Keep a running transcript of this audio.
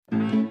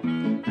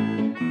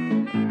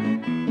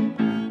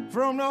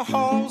from the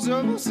halls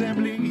of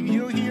assembly,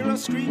 you'll hear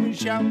us scream and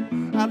shout.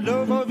 Our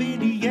love of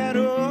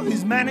Indiana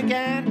is manic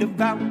and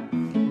devout.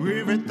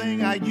 Everything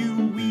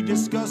IU we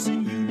discuss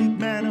in unique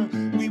manner.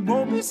 We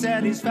won't be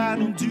satisfied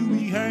until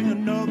we hang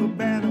another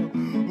banner.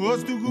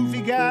 Us two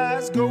goofy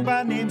guys go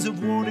by names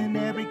of Ward and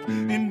Eric,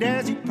 and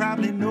as you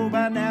probably know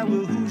by now,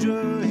 we're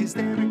Hoosier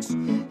Hysterics.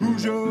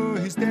 Hoosier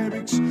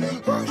Hysterics.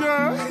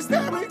 Hoosier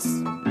Hysterics.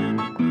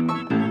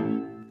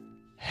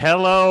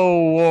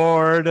 Hello,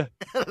 Ward.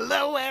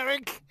 Hello,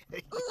 Eric.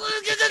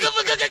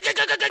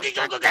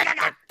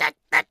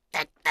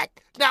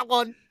 Not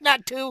one,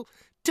 not two.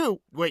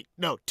 Wait,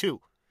 no,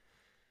 two.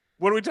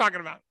 What are we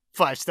talking about?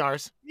 5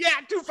 stars. Yeah,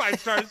 2 5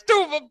 stars.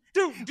 2 of them.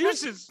 2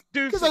 deuces.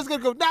 Because I was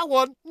going to go, not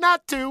one,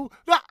 not two.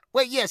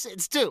 Wait, yes,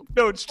 it's 2.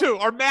 No, it's 2.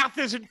 Our math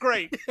isn't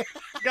great.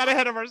 Got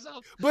ahead of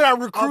ourselves. But our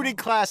recruiting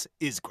class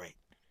is great.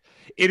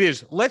 It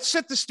is. Let's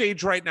set the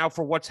stage right now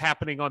for what's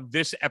happening on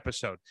this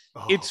episode.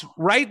 It's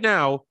right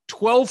now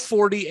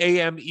 12:40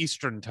 a.m.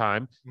 Eastern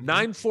time,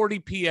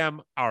 9:40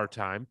 p.m. our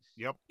time.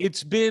 Yep.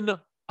 It's been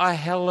a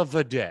hell of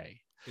a day.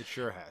 It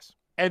sure has.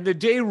 And the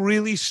day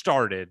really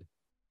started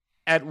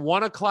at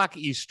 1 o'clock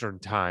Eastern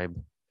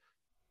time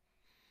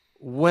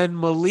when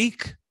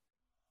Malik,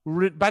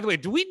 by the way,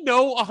 do we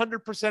know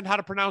 100% how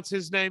to pronounce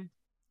his name?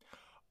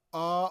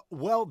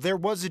 Well, there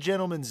was a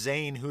gentleman,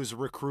 Zane, who's a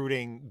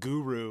recruiting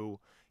guru.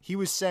 He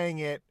was saying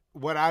it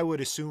what I would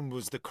assume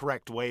was the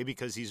correct way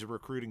because he's a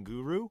recruiting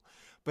guru.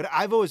 But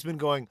I've always been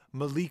going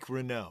Malik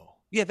Renault.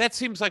 Yeah, that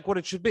seems like what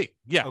it should be.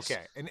 Yes.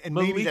 Okay. And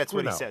maybe that's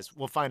what he says.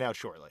 We'll find out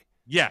shortly.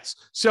 Yes.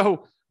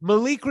 So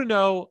Malik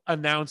Renault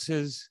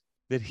announces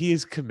that he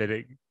is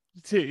committing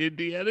to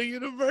Indiana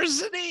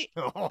University.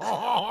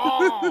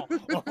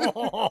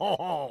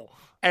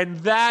 And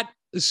that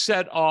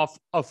set off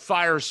a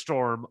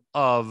firestorm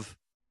of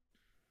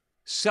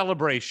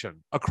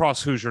celebration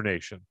across Hoosier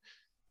Nation.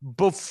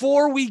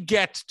 Before we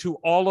get to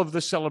all of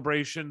the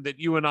celebration that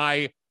you and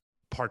I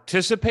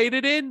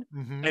participated in,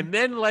 and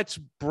then let's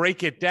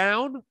break it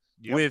down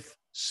with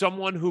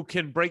someone who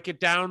can break it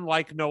down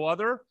like no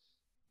other,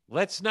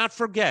 let's not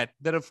forget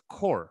that, of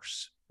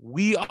course,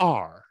 we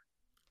are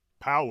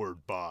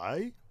powered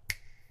by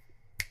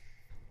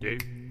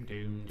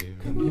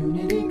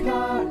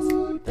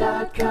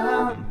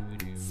CommunityCars.com,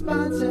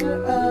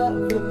 sponsor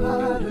of the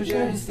pod,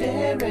 Hoosier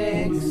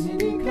Hysterics.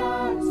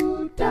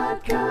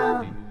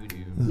 CommunityCars.com,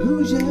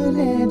 Hoosier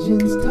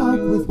Legends talk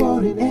with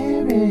Ward and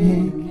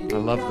Eric. I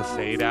love the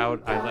fade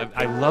out.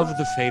 I love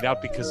the fade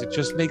out because it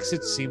just makes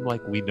it seem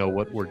like we know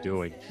what we're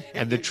doing.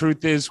 And the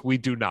truth is we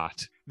do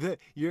not.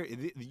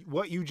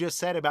 What you just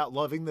said about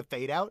loving the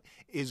fade out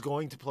is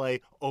going to play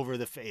over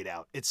the fade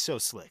out. It's so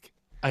slick.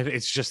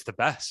 It's just the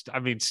best. I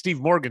mean, Steve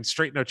Morgan,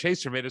 Straight No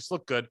Chaser, made us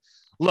look good.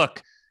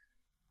 Look,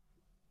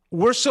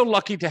 we're so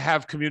lucky to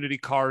have Community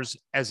Cars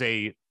as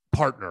a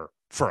partner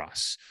for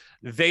us.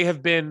 They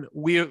have been,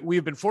 we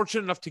have been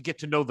fortunate enough to get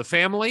to know the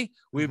family.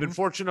 We've been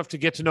fortunate enough to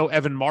get to know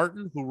Evan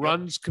Martin, who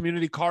runs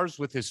Community Cars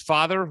with his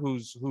father,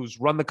 who's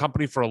run the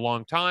company for a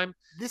long time.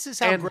 This is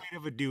how great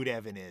of a dude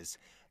Evan is.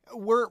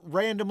 We're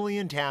randomly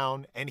in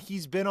town and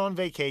he's been on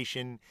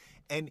vacation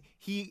and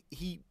he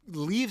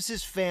leaves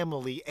his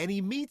family and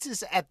he meets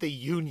us at the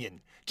Union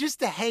just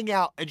to hang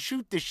out and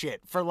shoot the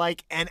shit for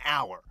like an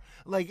hour.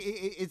 Like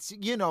it's,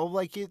 you know,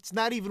 like it's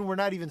not even, we're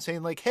not even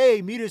saying like,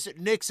 hey, meet us at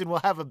Nick's and we'll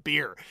have a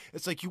beer.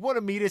 It's like, you want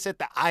to meet us at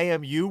the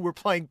IMU? We're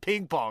playing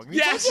ping pong.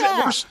 Yes. Like,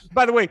 yeah.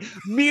 By the way,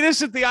 meet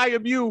us at the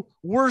IMU.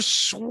 We're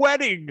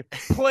sweating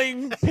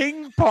playing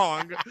ping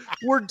pong.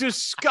 We're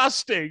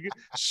disgusting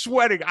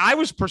sweating. I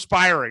was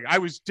perspiring. I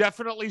was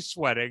definitely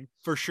sweating.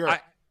 For sure.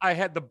 I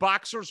had the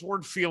boxers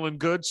weren't feeling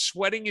good.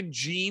 Sweating in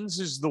jeans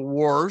is the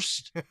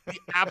worst, the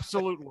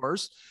absolute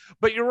worst.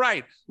 But you're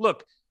right.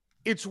 Look,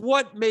 it's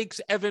what makes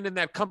Evan and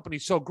that company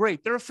so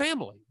great. They're a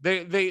family.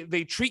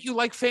 They treat you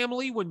like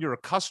family when you're a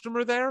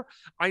customer there.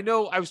 I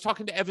know I was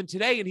talking to Evan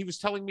today and he was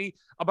telling me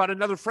about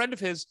another friend of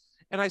his.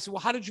 And I said,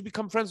 well, how did you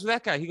become friends with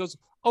that guy? He goes,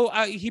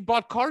 he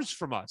bought cars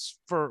from us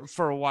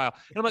for a while.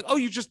 And I'm like, oh,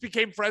 you just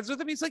became friends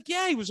with him? He's like,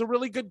 yeah, he was a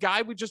really good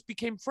guy. We just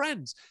became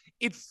friends.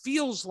 It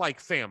feels like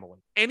family.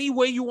 Any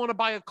way you want to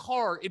buy a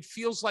car, it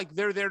feels like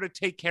they're there to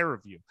take care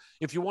of you.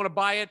 If you want to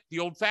buy it the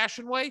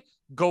old-fashioned way,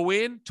 go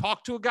in,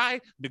 talk to a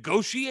guy,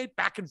 negotiate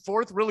back and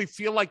forth, really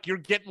feel like you're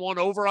getting one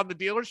over on the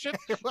dealership,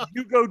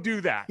 you go do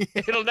that.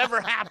 It'll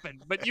never happen,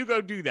 but you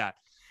go do that.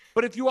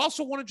 But if you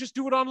also want to just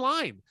do it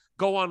online,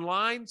 go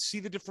online,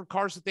 see the different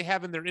cars that they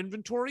have in their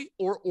inventory,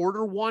 or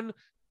order one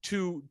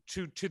to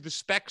the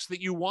specs that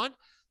you want.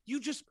 You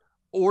just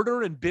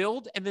order and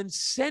build and then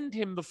send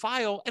him the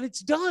file and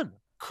it's done.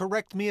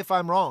 Correct me if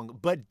I'm wrong,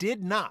 but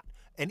did not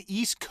an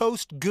East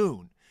Coast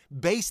goon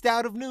based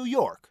out of New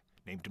York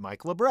named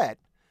Mike LeBret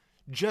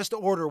just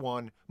order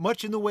one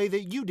much in the way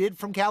that you did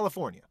from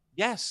California?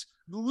 Yes,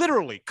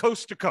 literally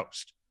coast to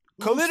coast.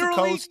 Coast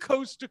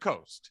to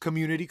coast.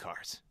 Community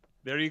Cars.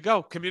 There you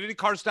go.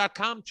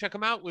 CommunityCars.com. Check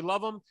them out. We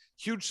love them.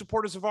 Huge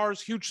supporters of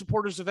ours, huge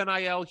supporters of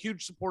NIL,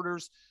 huge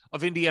supporters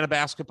of Indiana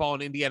basketball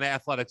and Indiana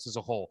athletics as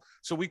a whole.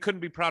 So we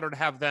couldn't be prouder to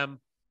have them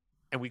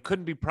And we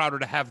couldn't be prouder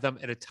to have them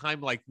at a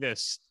time like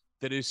this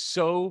that is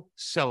so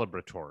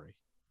celebratory.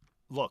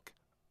 Look,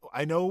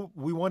 I know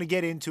we want to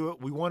get into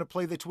it. We want to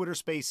play the Twitter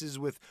Spaces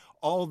with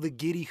all the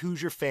giddy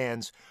Hoosier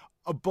fans.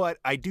 But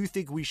I do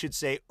think we should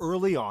say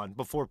early on,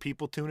 before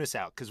people tune us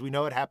out, because we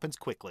know it happens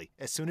quickly.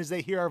 As soon as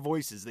they hear our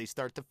voices, they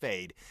start to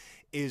fade,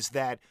 is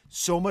that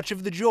so much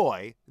of the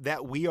joy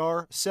that we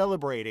are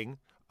celebrating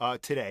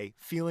today,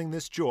 feeling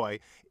this joy,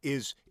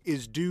 is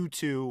due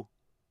to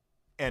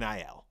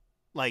NIL.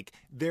 Like,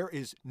 there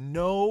is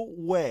no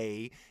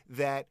way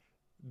that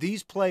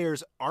these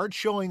players aren't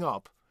showing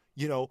up,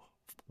 you know,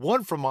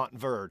 one from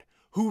Montverde,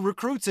 who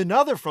recruits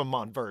another from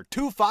Montverde,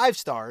 2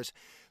 5-stars.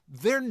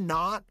 They're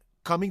not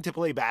coming to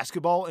play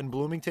basketball in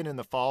Bloomington in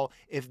the fall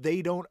if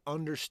they don't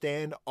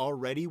understand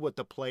already what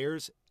the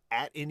players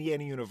at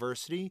Indiana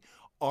University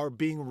are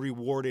being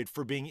rewarded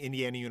for being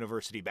Indiana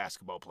University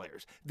basketball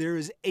players. There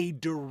is a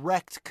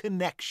direct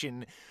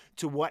connection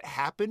to what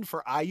happened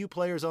for IU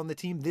players on the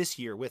team this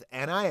year with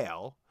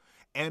NIL,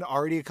 and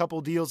already a couple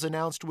deals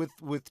announced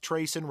with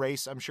Trace and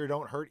Race. I'm sure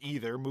don't hurt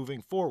either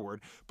moving forward.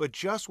 But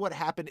just what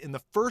happened in the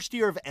first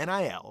year of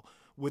NIL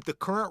with the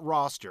current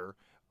roster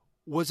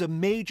was a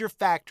major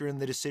factor in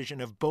the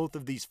decision of both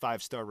of these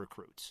 5-star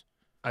recruits.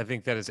 I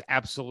think that is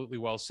absolutely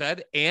well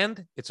said.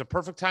 And it's a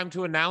perfect time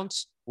to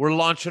announce we're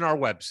launching our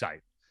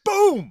website.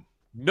 Boom!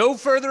 No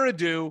further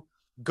ado,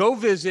 go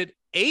visit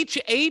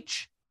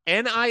hhnil.com.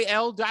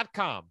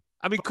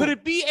 I mean, could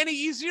it be any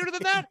easier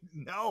than that?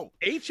 No.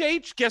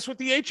 HH, guess what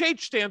the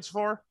HH stands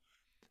for?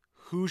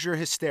 Hoosier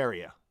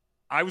Hysteria.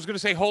 I was going to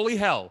say holy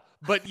hell,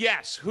 but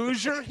yes,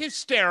 Hoosier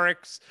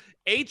Hysterics,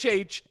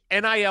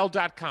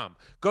 hhnil.com.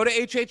 Go to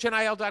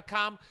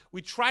hhnil.com.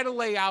 We try to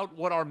lay out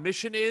what our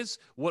mission is,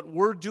 what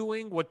we're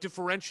doing, what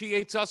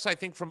differentiates us, I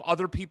think, from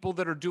other people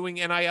that are doing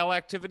NIL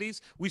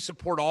activities. We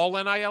support all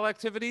NIL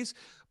activities,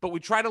 but we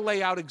try to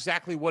lay out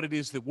exactly what it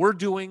is that we're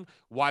doing,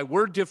 why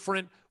we're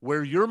different,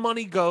 where your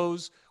money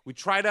goes. We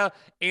try to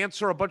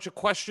answer a bunch of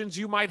questions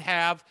you might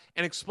have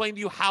and explain to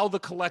you how the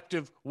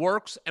collective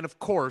works. And of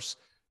course,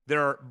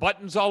 there are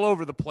buttons all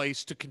over the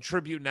place to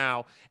contribute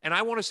now. And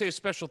I want to say a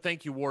special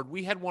thank you, Ward.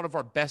 We had one of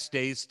our best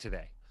days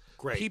today.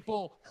 Great.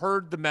 People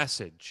heard the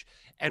message.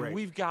 And Great.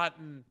 we've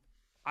gotten,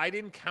 I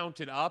didn't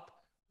count it up,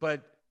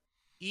 but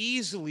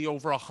easily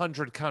over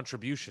 100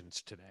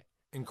 contributions today.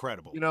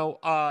 Incredible. You know,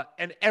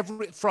 and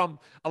from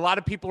a lot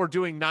of people are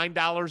doing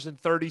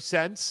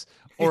 $9.30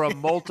 or a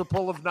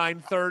multiple of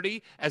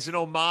 9.30 as an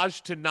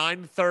homage to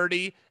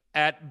 9.30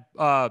 at,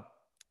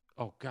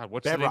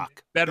 what's Bedrock.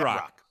 the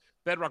name?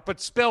 Bedrock, but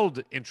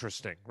spelled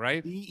interesting,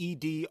 right?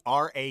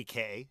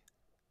 Bedrak.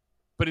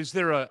 But is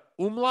there a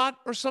umlaut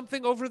or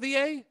something over the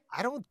A?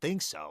 I don't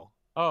think so.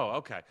 Oh,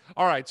 okay.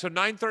 All right. So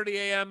 9:30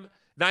 a.m.,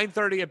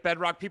 9:30 at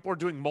Bedrock. People are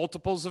doing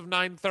multiples of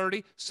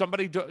 9:30.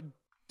 Somebody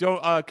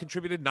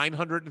contributed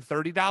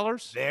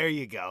 $930. There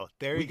you go.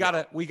 We got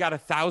a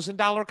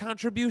 $1,000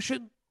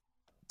 contribution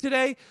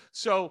today.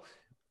 So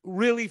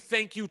really,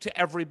 thank you to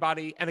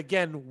everybody. And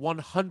again,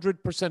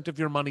 100% of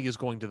your money is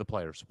going to the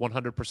players.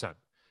 100%.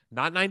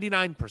 Not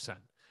 99%,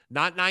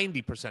 not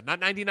 90%, not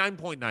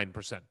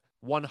 99.9%.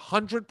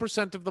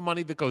 100% of the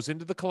money that goes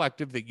into the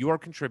collective that you are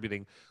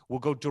contributing will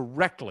go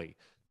directly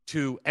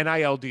to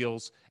NIL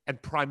deals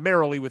and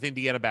primarily with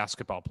Indiana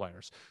basketball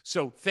players.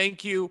 So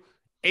thank you,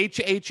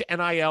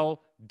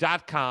 hhnil.com.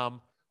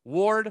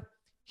 Ward,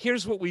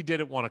 here's what we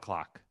did at 1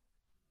 o'clock.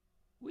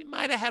 We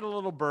might have had a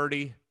little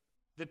birdie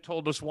that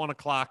told us 1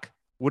 o'clock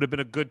would have been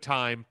a good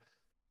time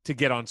to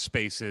get on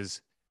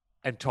Spaces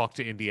and talk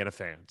to Indiana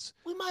fans.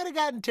 We might have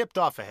gotten tipped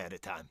off ahead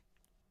of time.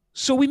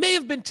 So we may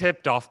have been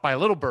tipped off by a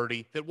little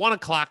birdie that 1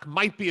 o'clock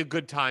might be a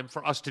good time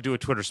for us to do a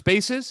Twitter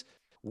Spaces.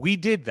 We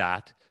did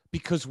that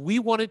because we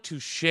wanted to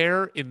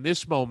share in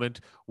this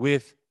moment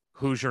with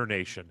Hoosier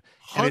Nation.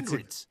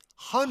 Hundreds.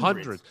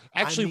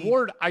 Actually,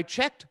 Ward, I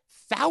checked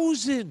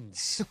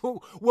thousands.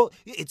 Well,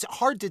 it's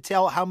hard to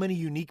tell how many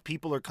unique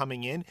people are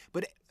coming in,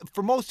 but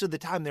for most of the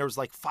time, there was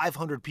like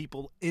 500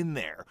 people in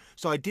there.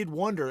 So I did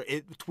wonder,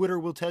 Twitter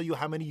will tell you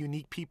how many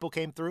unique people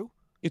came through?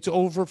 It's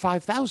over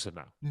 5,000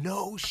 now.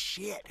 No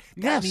shit.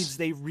 That Yes. means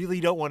they really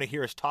don't want to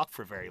hear us talk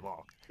for very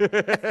long.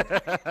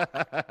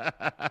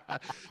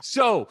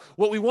 So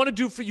what we want to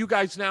do for you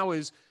guys now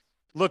is,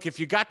 look, if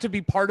you got to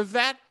be part of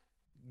that,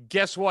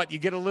 guess what? You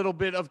get a little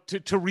bit of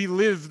to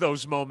relive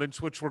those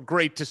moments, which were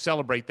great to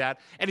celebrate that.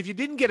 And if you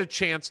didn't get a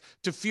chance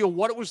to feel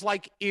what it was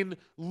like in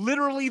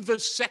literally the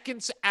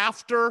seconds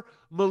after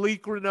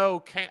Malik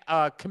Renault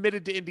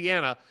committed to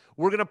Indiana,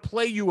 we're going to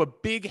play you a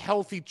big,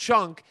 healthy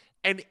chunk.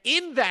 And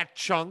in that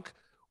chunk,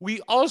 we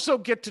also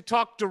get to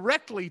talk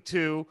directly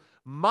to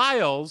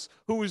Miles,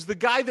 who is the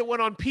guy that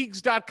went on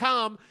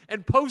Peegs.com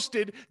and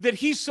posted that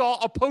he saw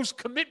a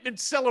post-commitment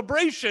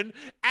celebration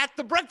at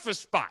the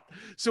breakfast spot.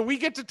 So we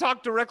get to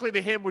talk directly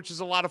to him, which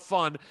is a lot of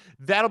fun.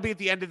 That'll be at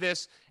the end of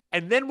this.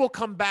 And then we'll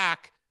come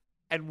back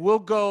and we'll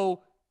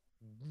go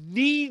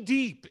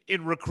knee-deep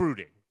in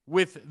recruiting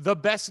with the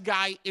best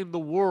guy in the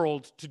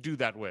world to do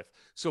that with.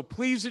 So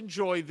please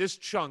enjoy this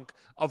chunk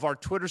of our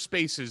Twitter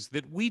Spaces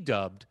that we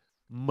dubbed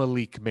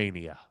Malik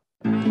Mania.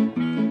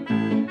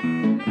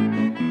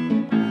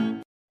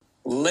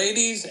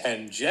 Ladies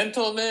and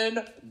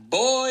gentlemen,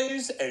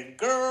 boys and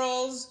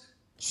girls,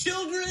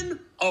 children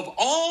of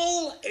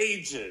all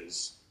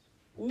ages,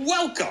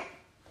 welcome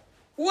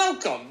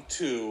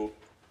to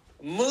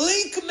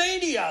MALIK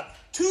MANIA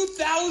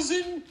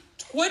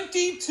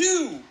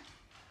 2022,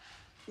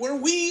 where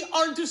we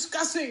are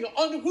discussing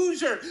on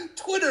Hoosier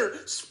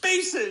Twitter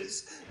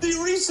Spaces the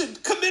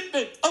recent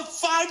commitment of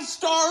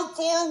five-star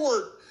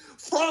forward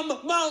from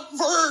Mount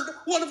Verde,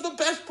 one of the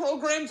best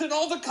programs in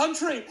all the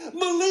country,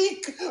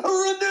 Malik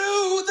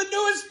Renew, the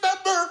newest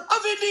member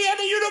of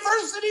Indiana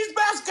University's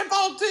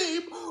basketball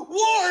team.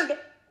 Ward,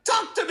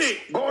 talk to me.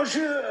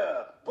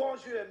 Bonjour,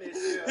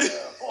 monsieur.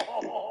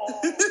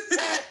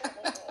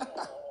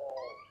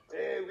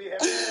 Hey,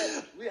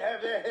 we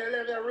have a hell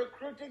of a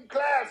recruiting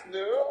class,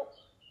 no?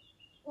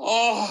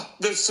 Oh,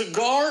 the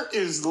cigar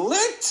is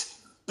lit.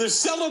 The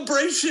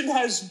celebration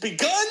has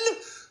begun.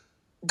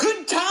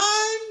 Good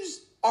times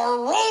are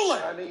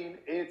rolling. I mean,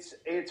 it's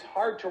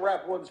hard to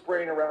wrap one's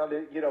brain around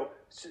it. You know,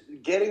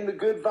 getting the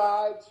good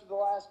vibes for the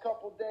last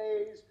couple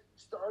days,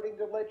 starting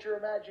to let your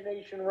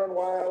imagination run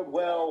wild.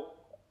 Well,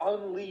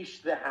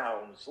 unleash the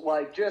hounds.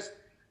 Like, just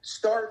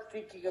start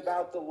thinking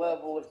about the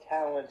level of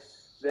talent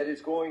that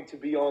is going to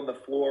be on the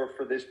floor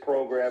for this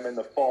program in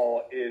the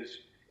fall.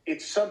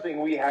 It's something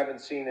we haven't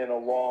seen in a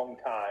long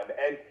time.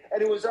 And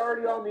it was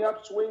already on the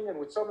upswing, and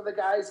with some of the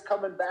guys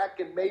coming back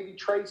and maybe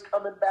Trace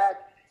coming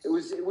back, it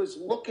was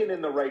looking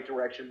in the right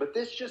direction. But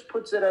this just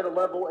puts it at a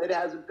level it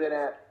hasn't been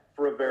at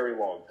for a very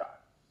long time.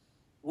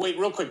 Wait,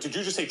 real quick. Did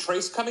you just say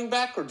Trace coming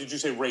back, or did you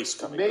say Race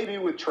coming back? Maybe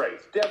with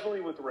Trace.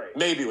 Definitely with Race.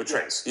 Maybe with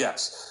Trace,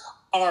 yes.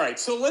 All right,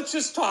 so let's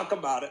just talk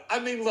about it.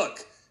 I mean,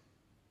 look,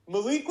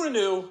 Malik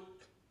Renew,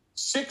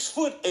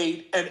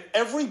 6'8", and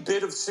every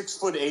bit of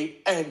 6'8"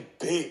 and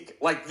big.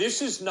 Like,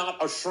 this is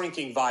not a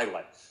shrinking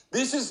violet.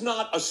 This is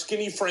not a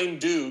skinny framed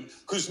dude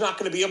who's not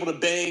going to be able to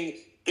bang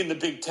in the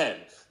Big Ten.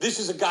 This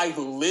is a guy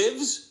who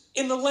lives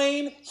in the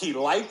lane. He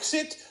likes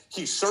it.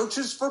 He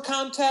searches for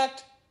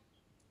contact.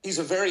 He's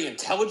a very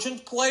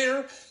intelligent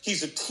player.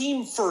 He's a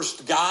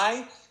team-first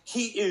guy.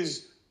 He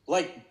is,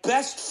 like,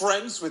 best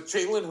friends with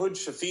Jalen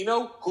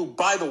Hood-Schifino, who,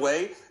 by the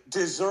way,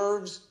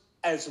 deserves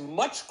as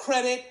much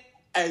credit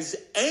as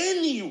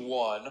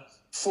anyone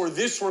for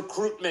this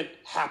recruitment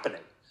happening.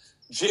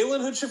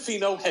 Jalen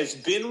Hood-Schifino has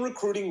been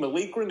recruiting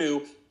Malik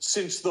Renew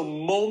since the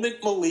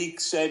moment Malik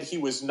said he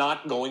was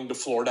not going to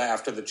Florida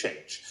after the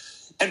change.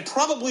 And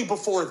probably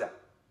before that.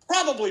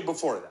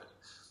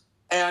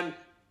 And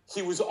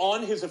he was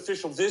on his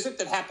official visit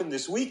that happened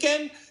this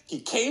weekend. He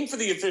came for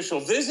the official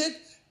visit.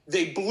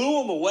 They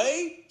blew him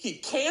away. He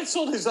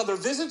canceled his other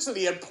visits that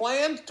he had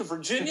planned to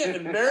Virginia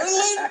and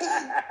Maryland.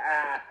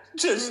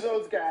 Just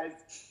those guys.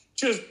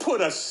 Just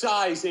put a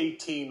size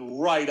 18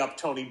 right up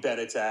Tony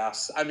Bennett's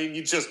ass. I mean,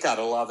 you just got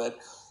to love it.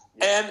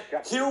 And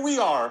here we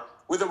are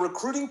with a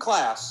recruiting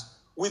class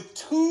with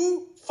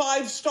 2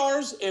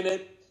 5-stars in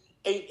it,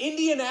 an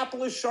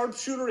Indianapolis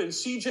sharpshooter in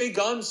C.J.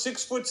 Gunn,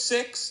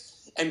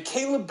 6'6", and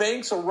Caleb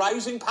Banks, a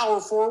rising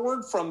power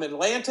forward from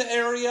Atlanta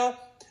area.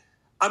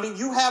 I mean,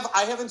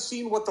 I haven't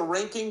seen what the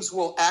rankings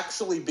will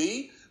actually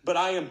be, but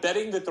I am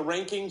betting that the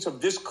rankings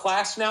of this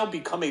class now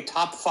become a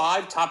top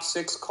 5, top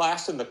 6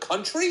 class in the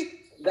country.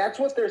 That's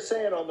what they're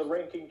saying on the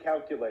ranking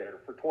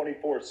calculator for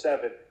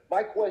 24/7.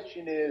 My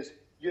question is,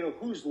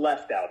 who's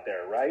left out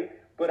there, right?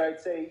 But I'd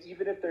say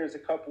even if there's a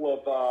couple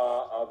of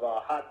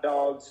hot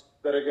dogs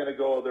that are going to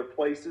go other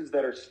places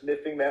that are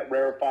sniffing that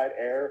rarefied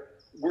air,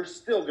 we're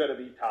still going to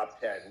be top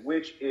 10,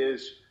 which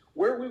is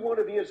where we want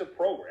to be as a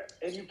program.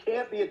 And you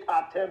can't be a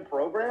top 10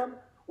 program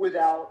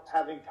without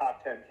having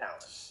top 10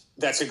 talent.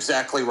 That's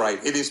exactly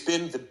right. It has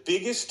been the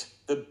biggest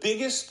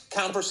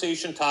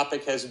conversation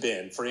topic has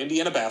been for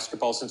Indiana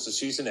basketball since the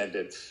season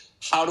ended.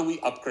 How do we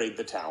upgrade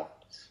the talent?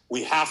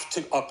 We have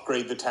to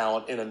upgrade the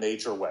talent in a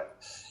major way.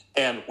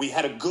 And we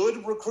had a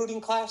good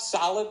recruiting class,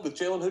 solid, with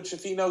Jalen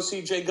Hood-Schifino,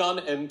 C.J. Gunn,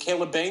 and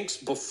Caleb Banks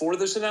before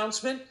this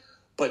announcement.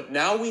 But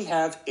now we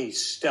have a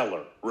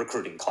stellar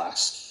recruiting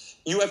class.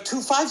 You have 2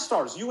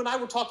 5-stars. You and I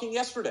were talking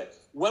yesterday.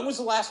 When was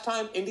the last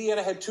time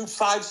Indiana had 2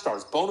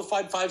 5-stars, bona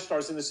fide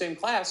 5-stars in the same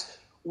class?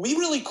 We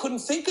really couldn't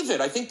think of it.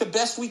 I think the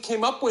best we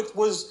came up with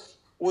was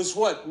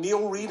what,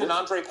 Neil Reed and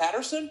Andre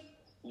Patterson?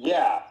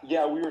 Yeah,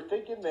 we were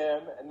thinking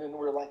them, and then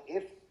we're like,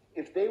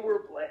 if they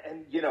were,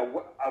 and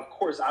of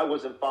course I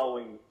wasn't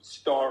following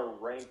star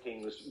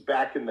rankings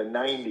back in the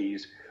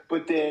 90s,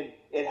 but then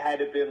it had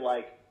to been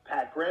like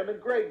Pat Graham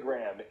and Greg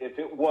Graham if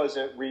it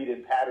wasn't Reed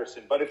and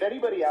Patterson. But if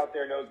anybody out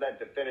there knows that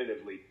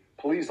definitively,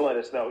 please let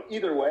us know.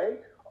 Either way,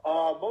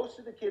 most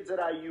of the kids at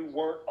IU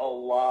weren't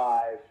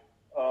alive.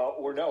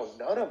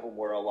 None of them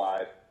were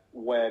alive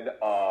when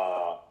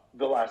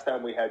the last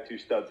time we had 2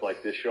 studs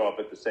like this show up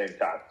at the same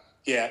time.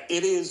 Yeah,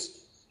 it is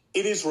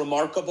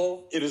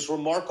remarkable. It is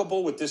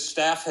remarkable what this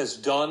staff has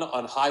done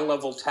on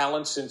high-level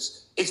talent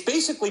since it's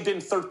basically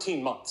been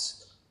 13 months.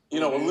 A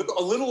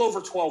little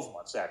over 12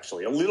 months,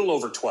 actually. A little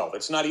over 12.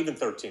 It's not even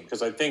 13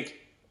 because I think,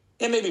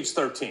 maybe it's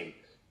 13.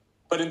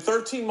 But in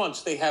 13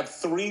 months, they have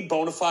 3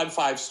 bona fide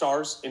 5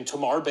 stars in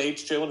Tamar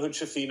Bates, Jalen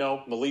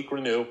Hood-Schifino, Malik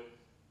Reneau,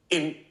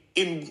 in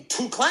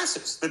 2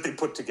 classes that they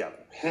put together.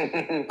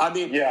 I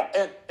mean,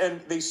 yeah. And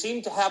they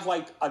seem to have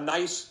like a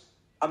nice,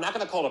 I'm not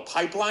going to call it a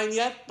pipeline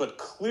yet, but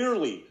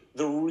clearly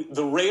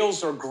the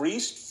rails are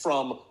greased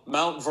from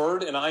Mount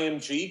Verde and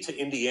IMG to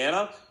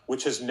Indiana,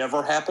 which has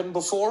never happened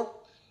before.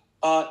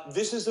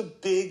 This is a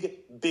big,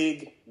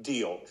 big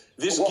deal.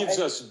 This gives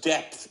us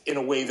depth in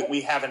a way that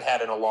we haven't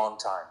had in a long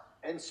time.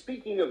 And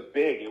speaking of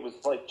big, it was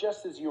like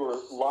just as you were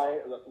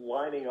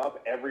lining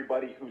up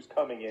everybody who's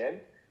coming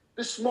in,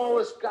 the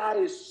smallest guy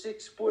is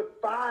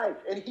 6'5",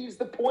 and he's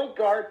the point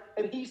guard,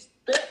 and he's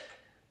thick.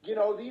 You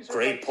know, these are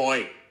great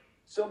point.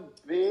 Some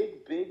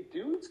big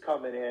dudes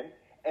coming in,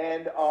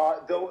 and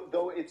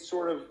though it's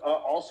sort of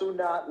also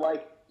not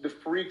like the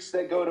freaks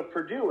that go to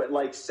Purdue at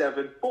like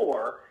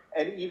 7'4",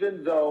 and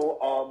even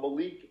though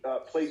Malik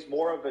plays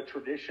more of a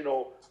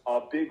traditional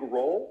big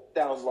role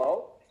down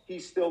low,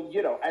 he's still,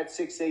 you know, at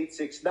 6'8",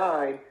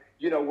 6'9".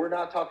 You know, we're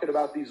not talking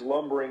about these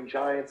lumbering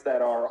giants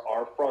that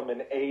are from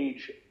an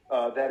age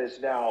that is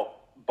now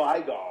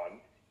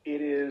bygone.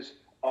 It is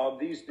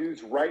these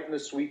dudes right in the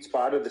sweet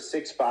spot of the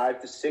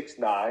 6'5" to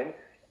 6'9".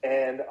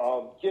 And,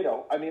 you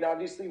know, I mean,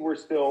 obviously we're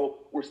still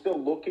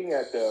looking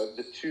at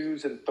the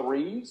 2s and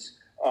 3s,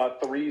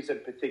 3s in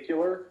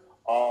particular,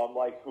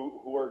 like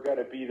who are going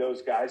to be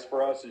those guys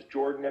for us? Is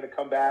Jordan going to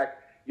come back?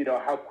 You know,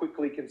 how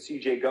quickly can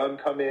CJ Gunn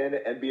come in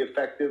and be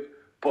effective?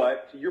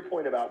 But to your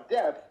point about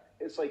depth,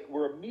 it's like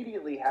we're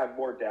immediately have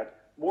more depth,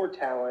 more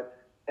talent.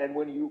 And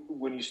when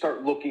you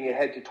start looking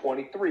ahead to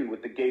 23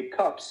 with the Gabe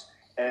Cups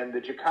and the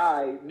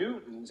Ja'Kai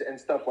Newtons and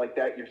stuff like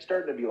that, you're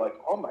starting to be like,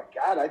 oh my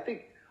God, I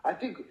think,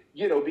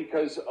 you know,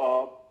 because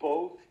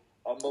both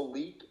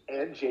Malik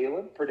and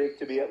Jalen predict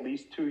to be at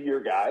least 2-year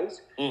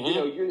guys. Mm-hmm. You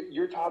know,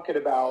 you're talking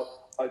about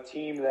a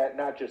team that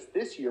not just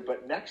this year,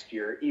 but next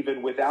year,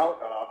 even without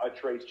a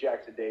Trace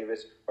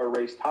Jackson-Davis or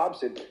Race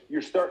Thompson,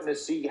 you're starting to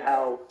see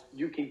how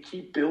you can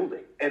keep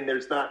building. And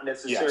there's not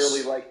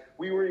necessarily like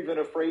we were even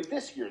afraid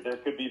this year there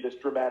could be this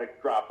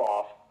dramatic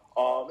drop-off.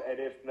 And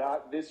if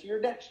not this year,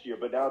 next year.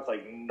 But now it's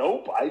like,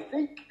 nope, I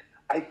think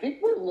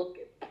we're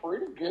looking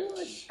pretty good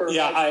for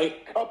a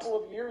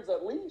couple of years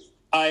at least.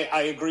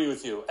 I agree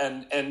with you.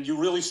 And you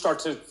really start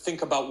to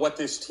think about what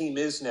this team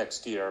is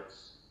next year.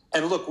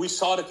 And look, we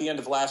saw it at the end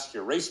of last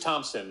year. Race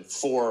Thompson,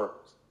 for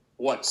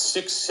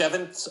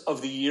 6/7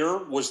 of the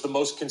year, was the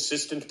most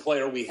consistent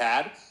player we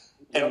had.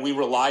 And we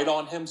relied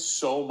on him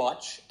so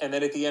much. And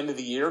then at the end of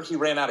the year, he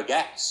ran out of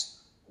gas.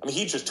 I mean,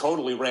 he just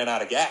totally ran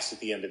out of gas at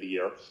the end of the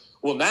year.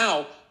 Well,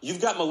 now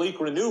you've got Malik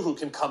Reneau who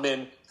can come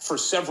in for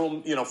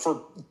several, you know,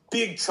 for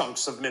big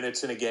chunks of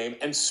minutes in a game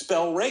and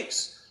spell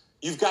Race.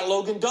 You've got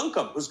Logan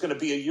Duncombe, who's going to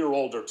be a year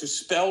older, to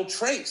spell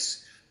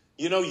Trace.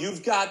 You know,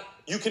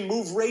 you can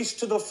move Race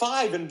to the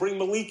 5 and bring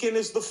Malik in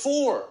as the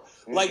 4.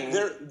 Mm-hmm. Like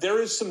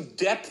there is some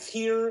depth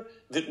here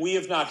that we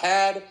have not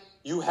had.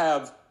 You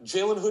have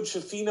Jalen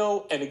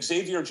Hood-Schifino and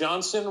Xavier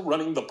Johnson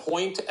running the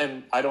point,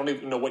 and I don't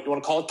even know what you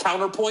want to call it,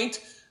 counterpoint.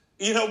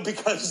 You know,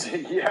 because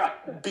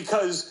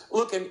because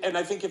look, and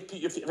I think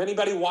if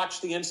anybody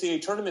watched the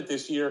NCAA tournament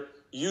this year,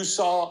 you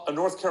saw a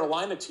North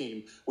Carolina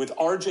team with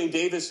R.J.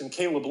 Davis and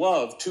Caleb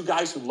Love, 2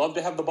 guys who love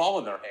to have the ball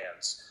in their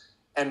hands,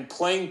 and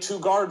playing 2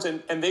 guards,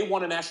 and they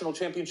won a national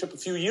championship a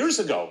few years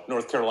ago,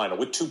 North Carolina,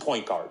 with 2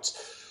 point guards.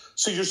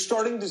 So you're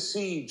starting to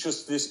see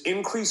just this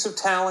increase of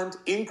talent,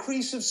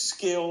 increase of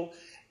skill,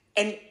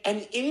 and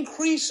an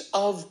increase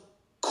of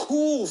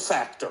cool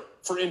factor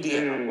for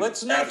Indiana.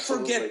 Let's not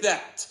forget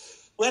that.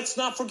 Let's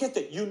not forget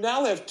that you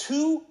now have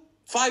 2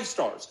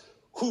 5-stars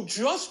who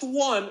just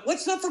won.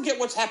 Let's not forget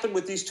what's happened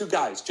with these 2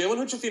 guys, Jalen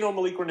Hood-Schifino and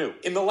Malik Reneau.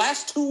 In the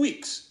last 2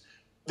 weeks,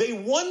 they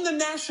won the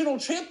national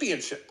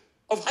championship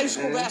of high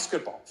school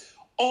basketball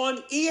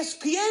on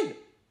ESPN.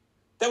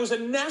 That was a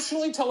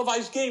nationally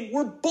televised game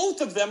where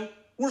both of them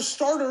were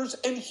starters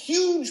and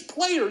huge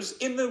players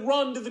in the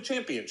run to the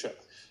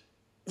championship.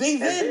 They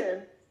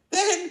then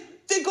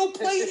they go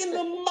play in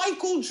the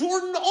Michael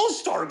Jordan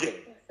All-Star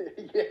game.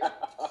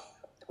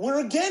 Where,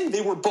 again,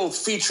 they were both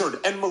featured.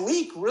 And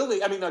Malik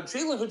really, I mean,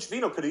 Jalen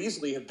Hood-Schifino could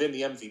easily have been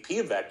the MVP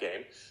of that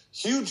game.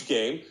 Huge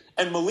game.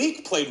 And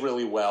Malik played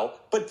really well.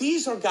 But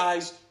these are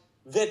guys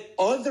that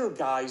other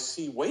guys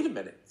see, wait a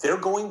minute, they're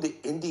going to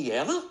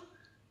Indiana?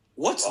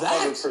 What's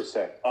that?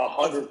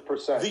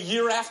 100%. The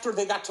year after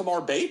they got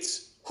Tamar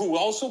Bates, who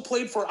also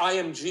played for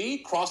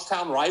IMG,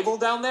 crosstown rival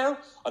down there,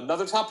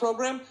 another top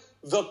program.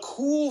 The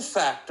cool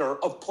factor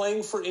of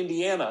playing for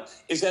Indiana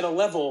is at a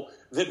level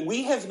that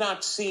we have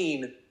not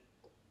seen.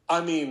 I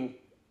mean,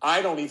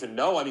 I don't even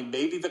know. I mean,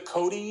 maybe the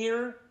Cody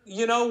year,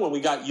 you know, when we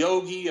got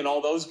Yogi and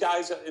all those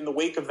guys in the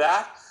wake of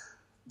that.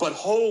 But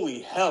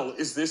holy hell,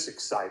 is this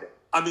exciting.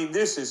 I mean,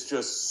 this is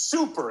just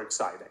super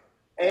exciting.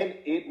 And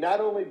it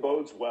not only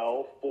bodes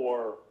well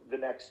for the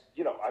next,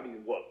 you know, I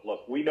mean,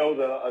 look, we know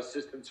the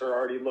assistants are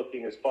already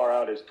looking as far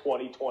out as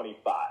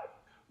 2025.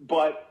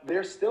 But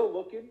they're still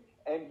looking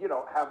and, you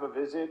know, have a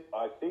visit,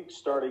 I think,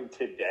 starting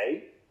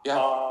today.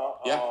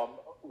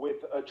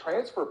 with a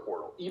transfer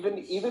portal.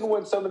 Even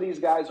when some of these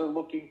guys are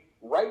looking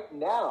right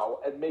now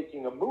at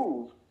making a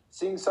move,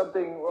 seeing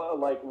something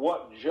like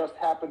what just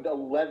happened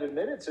 11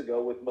 minutes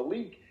ago with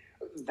Malik,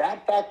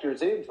 that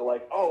factors into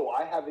like, oh,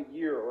 I have a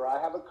year or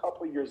I have a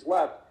couple years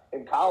left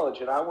in college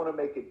and I want to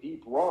make a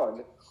deep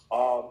run.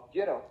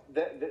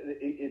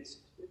 It's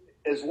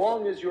as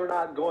long as you're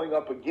not going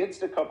up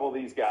against a couple of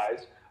these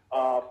guys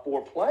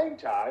for playing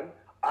time,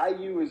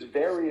 IU is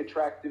very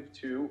attractive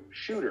to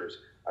shooters.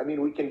 I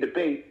mean, we can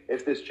debate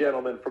if this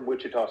gentleman from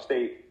Wichita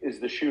State is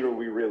the shooter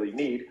we really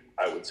need.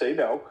 I would say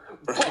no.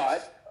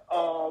 But,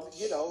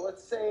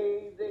 let's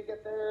say they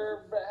get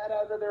their head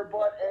out of their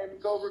butt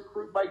and go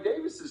recruit Mike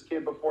Davis's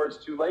kid before it's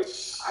too late.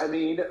 I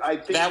mean, I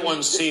think that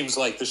one seems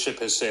like the ship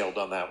has sailed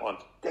on that one.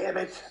 Damn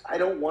it. I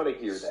don't want to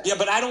hear that. Yeah,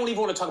 but I don't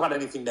even want to talk about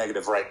anything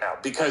negative right now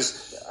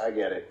because I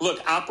get it.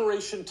 Look,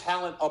 Operation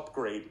Talent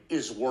Upgrade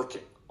is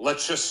working.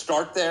 Let's just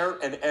start there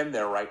and end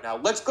there right now.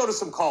 Let's go to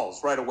some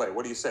calls right away.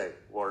 What do you say,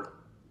 Ward?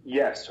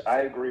 Yes,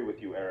 I agree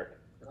with you, Eric.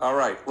 All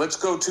right, let's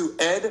go to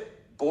Ed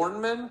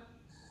Bornman.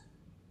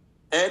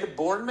 Ed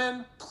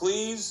Bornman,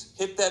 please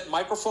hit that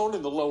microphone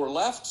in the lower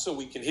left so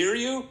we can hear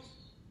you.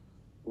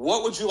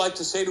 What would you like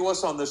to say to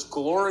us on this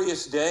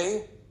glorious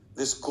day,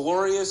 this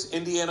glorious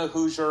Indiana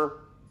Hoosier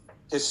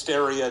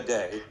Hysteria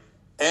Day?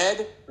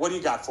 Ed, what do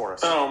you got for us?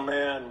 Oh,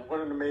 man, what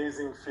an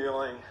amazing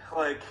feeling.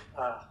 Like,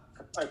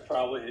 I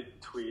probably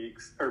hit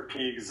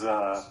Peegs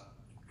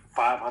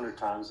 500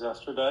 times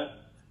yesterday.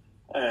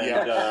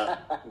 And,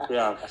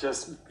 Yeah.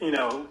 just,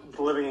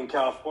 living in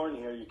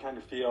California, you kind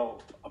of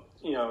feel,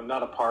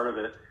 not a part of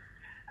it.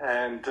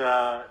 And,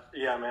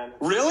 yeah, man.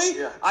 Really?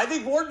 Yeah. I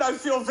think, Warden, I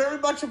feel very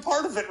much a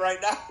part of it right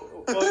now.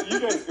 Well, you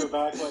guys go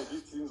back,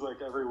 it seems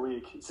like every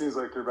week. It seems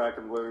like you're back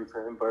in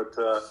Bloomington, but...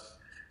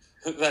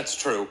 That's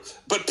true.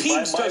 But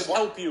Peeps does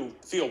help you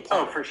feel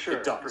part of it. For sure.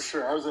 It does. For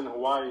sure. I was in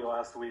Hawaii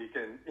last week,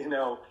 and,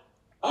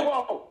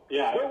 Whoa!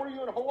 Yeah. Where were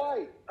you in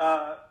Hawaii?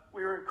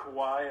 We were in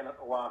Kauai and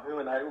Oahu,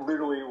 and I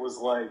literally was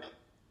like,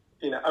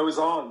 I was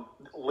on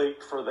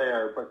late for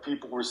there, but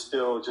people were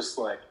still just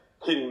like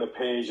hitting the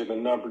page, and the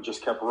number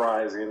just kept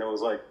rising, and it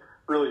was like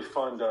really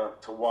fun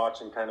to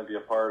watch and kind of be a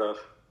part of.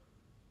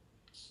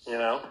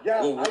 Yeah,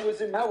 I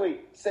was in Maui.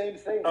 Same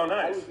thing. Oh,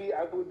 nice.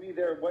 I would be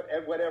there.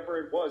 Whatever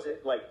it was,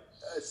 like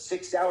a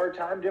 6-hour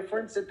time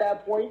difference at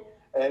that point.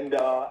 And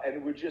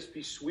would just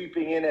be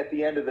sweeping in at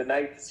the end of the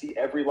night to see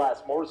every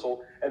last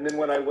morsel. And then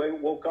when I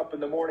woke up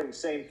in the morning,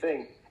 same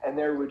thing. And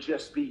there would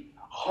just be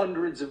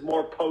hundreds of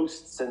more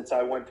posts since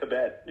I went to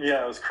bed.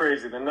 Yeah, it was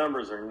crazy. The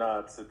numbers are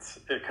nuts.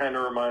 It kind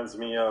of reminds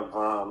me of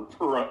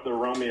the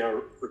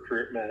Romeo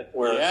recruitment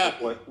where it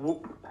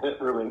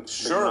really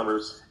big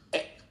numbers.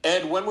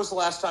 Ed, when was the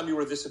last time you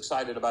were this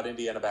excited about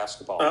Indiana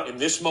basketball? In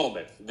this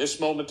moment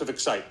of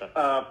excitement?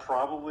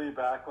 Probably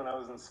back when I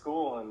was in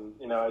school,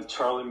 and I had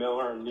Charlie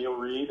Miller and Neil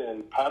Reed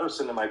and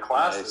Patterson in my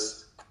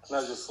classes, and I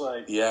was just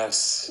like,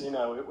 yes,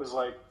 it was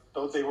like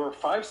they were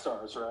 5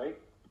 stars, right?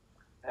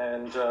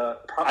 And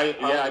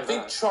I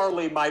think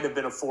Charlie might have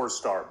been a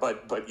 4-star,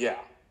 but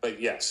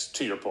yes,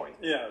 to your point,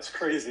 yeah, it's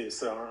crazy.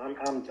 So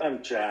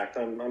I'm jacked.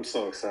 I'm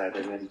so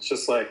excited, and it's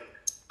just like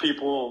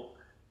people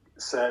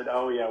said,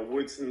 oh, yeah,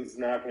 Woodson's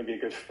not going to be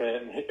a good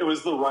fit. And it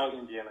was the right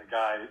Indiana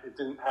guy. It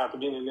didn't have to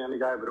be an Indiana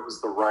guy, but it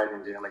was the right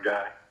Indiana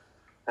guy.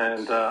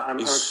 And I'm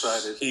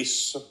excited.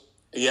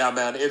 Yeah,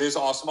 man, it is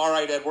awesome. All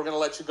right, Ed, we're going to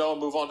let you go and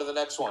move on to the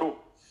next one. Cool.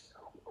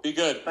 Be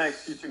good.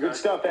 Thanks. You too, guys. Good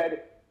stuff,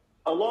 Ed.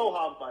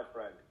 Aloha, my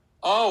friend.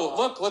 Oh,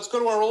 look, let's go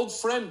to our old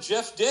friend,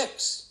 Jeff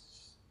Dix.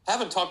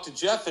 Haven't talked to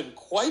Jeff in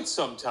quite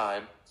some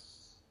time.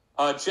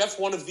 Jeff,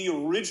 one of the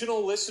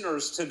original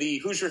listeners to the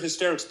Hoosier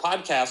Hysterics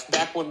podcast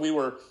back when we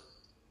were...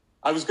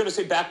 I was going to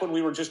say back when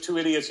we were just 2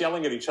 idiots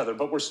yelling at each other,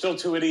 but we're still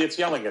 2 idiots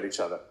yelling at each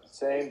other.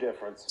 Same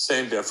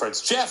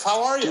difference. Jeff,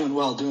 how are you?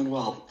 Doing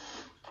well.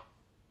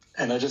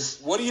 And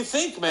what do you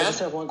think, man? I just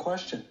have one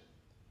question.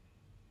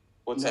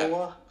 What's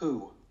Noah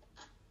who?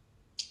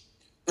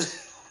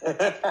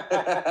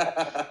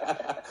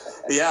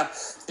 Yeah.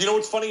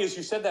 What's funny is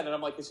you said that, and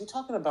I'm like, is he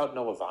talking about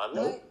Noah Vonleh?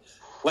 Nope.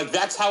 Like,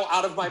 that's how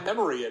out of my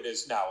memory it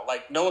is now.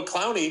 Like, Noah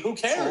Clowney, who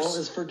cares? All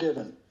is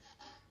forgiven.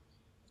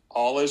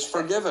 All is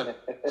forgiven.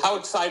 How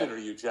excited are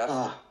you, Jeff?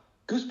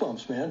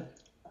 Goosebumps, man.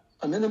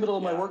 I'm in the middle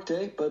of my work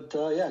day, but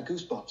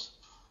goosebumps.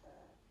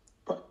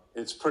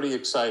 It's pretty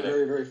exciting.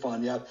 Very, very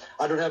fun, yeah.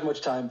 I don't have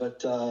much time,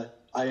 but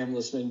I am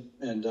listening,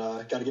 and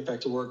got to get back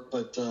to work,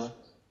 but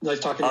nice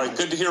talking to you. All right,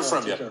 good to hear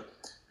from you.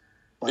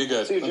 Be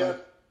good. See you, Jeff.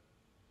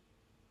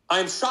 I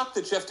am shocked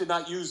that Jeff did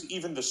not use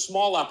even the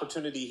small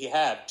opportunity he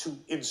had to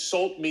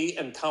insult me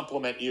and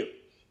compliment you,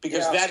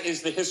 because that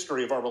is the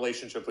history of our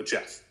relationship with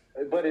Jeff.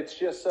 But it's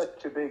just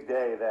such a big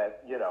day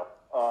that,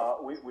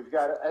 we've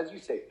got to, as you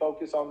say,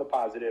 focus on the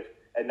positive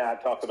and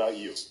not talk about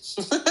you.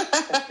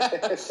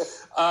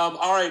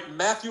 All right,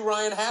 Matthew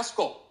Ryan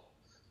Haskell.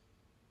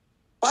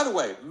 By the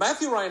way,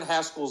 Matthew Ryan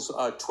Haskell's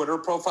Twitter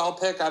profile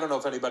pic, I don't know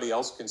if anybody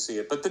else can see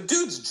it, but the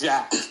dude's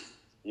jacked.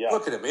 Yeah.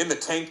 Look at him in the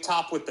tank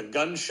top with the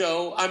gun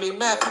show. I mean,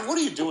 Matthew, what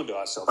are you doing to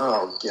us over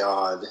Oh,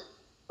 God.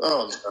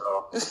 Oh,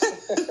 no.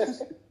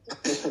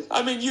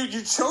 I mean, you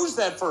chose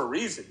that for a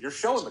reason. You're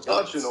showing the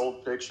guns. Such an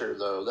old picture,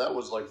 though. That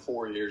was like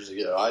 4 years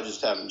ago. I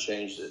just haven't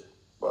changed it.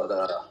 But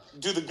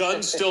do the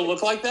guns still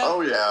look like that?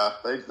 Oh, yeah.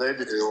 They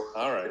do.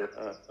 All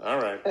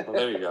right. Well,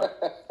 there you go.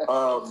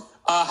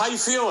 How you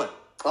feeling?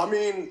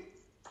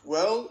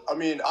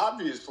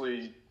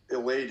 Obviously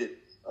elated.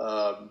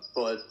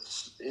 But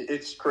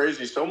it's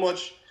crazy. So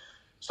much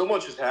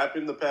has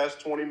happened the past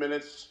 20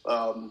 minutes.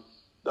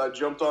 I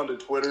jumped onto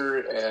Twitter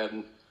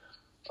and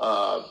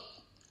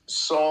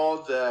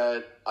saw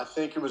that I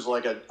think it was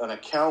like an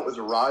account with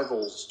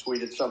Rivals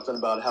tweeted something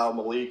about how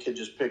Malik had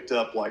just picked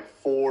up like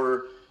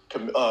four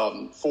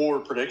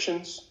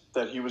predictions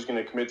that he was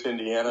going to commit to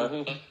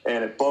Indiana,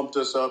 and it bumped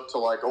us up to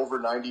like over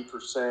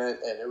 90%,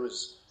 and it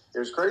was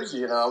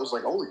crazy. And I was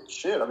like, holy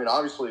shit! I mean,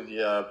 obviously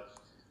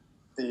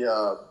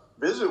the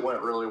visit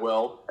went really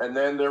well, and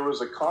then there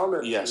was a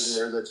comment in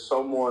there that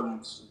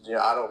someone,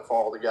 I don't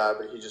follow the guy,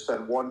 but he just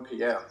said 1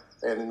 p.m.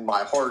 and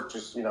my heart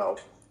just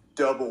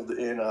doubled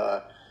in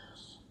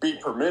beat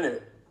per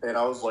minute, and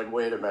I was like,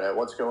 wait a minute,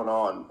 what's going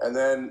on? And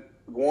then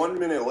 1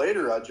 minute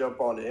later, I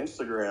jump onto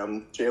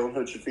Instagram. Jalen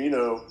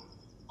Hood-Schifino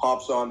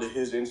hops onto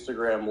his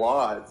Instagram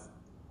live,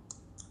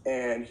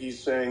 and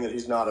he's saying that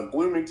he's not in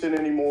Bloomington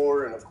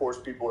anymore, and of course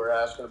people are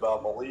asking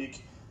about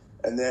Malik.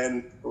 And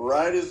then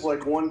right as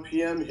like 1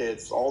 p.m.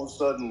 hits, all of a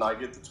sudden I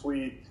get the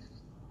tweet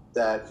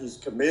that he's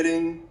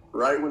committing.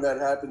 Right when that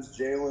happens,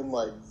 Jalen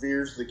like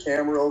veers the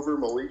camera over.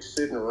 Malik's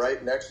sitting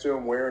right next to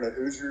him wearing a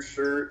Hoosier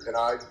shirt, and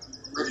I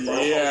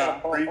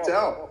freaked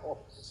out.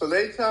 So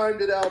they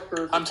timed it out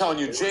perfectly. I'm telling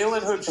you,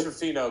 Jalen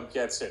Hood-Schifino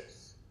gets it.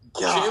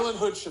 Jalen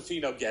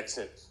Hood-Schifino gets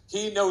it.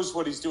 He knows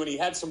what he's doing. He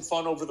had some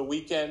fun over the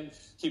weekend.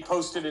 He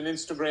posted an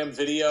Instagram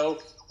video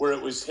where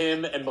it was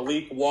him and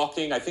Malik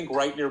walking, I think,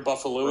 right near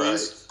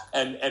Buffalo's. Right.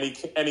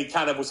 And he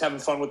kind of was having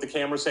fun with the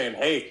camera, saying,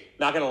 "Hey,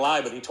 not gonna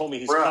lie, but he told me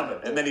he's coming."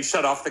 And then he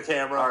shut off the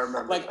camera. I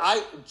remember.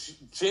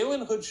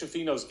 Jalen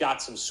Hood-Schifino's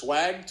got some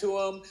swag to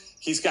him.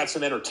 He's got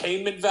some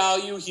entertainment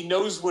value. He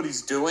knows what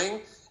he's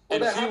doing.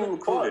 Well, and he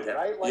recruited him.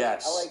 Right?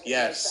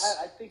 Yes.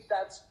 I think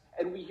that's,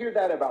 and we hear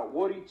that about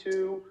Woody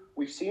too.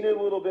 We've seen it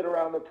a little bit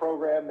around the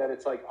program that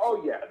it's like,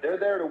 oh yeah, they're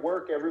there to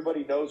work.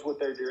 Everybody knows what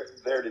they're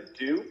there to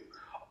do.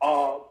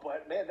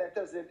 But man, that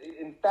doesn't.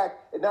 In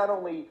fact, it not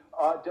only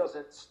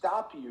doesn't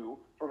stop you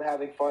from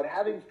having fun.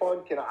 Having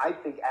fun can, I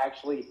think,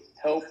 actually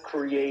help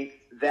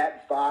create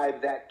that vibe,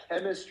 that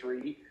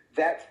chemistry,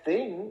 that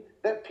thing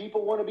that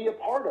people want to be a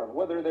part of.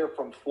 Whether they're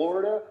from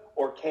Florida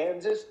or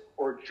Kansas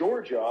or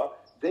Georgia,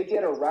 they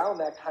get around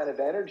that kind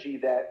of energy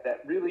that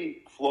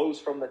really flows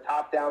from the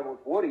top down with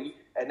Woody.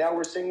 And now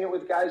we're seeing it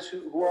with guys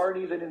who aren't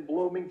even in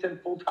Bloomington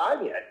full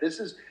time yet. This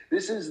is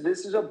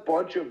a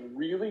bunch of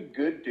really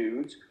good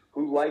dudes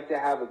who like to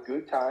have a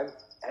good time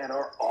and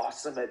are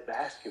awesome at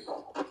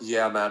basketball.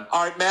 Yeah, man.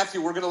 All right,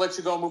 Matthew, we're going to let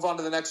you go and move on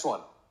to the next one.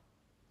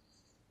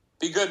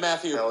 Be good,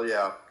 Matthew. Hell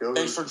yeah.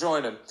 Thanks for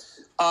joining.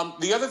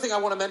 The other thing I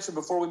want to mention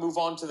before we move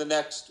on to the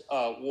next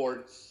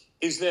ward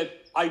is that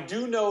I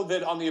do know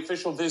that on the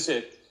official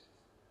visit,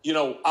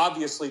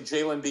 obviously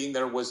Jalen being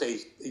there was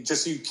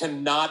you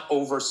cannot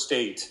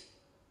overstate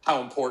how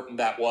important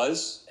that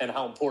was and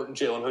how important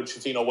Jalen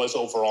Hood-Schifino was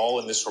overall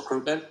in this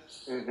recruitment.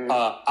 Mm-hmm.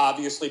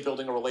 Obviously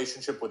building a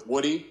relationship with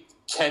Woody.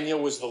 Kenya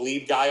was the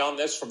lead guy on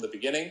this from the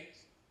beginning,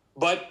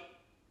 but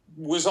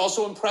was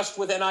also impressed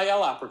with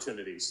NIL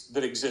opportunities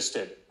that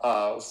existed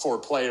for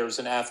players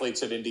and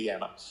athletes at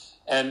Indiana.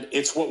 And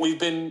it's what we've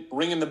been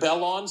ringing the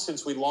bell on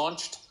since we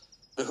launched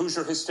the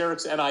Hoosier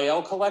Hysterics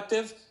NIL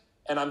Collective.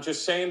 And I'm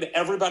just saying to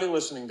everybody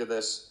listening to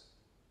this,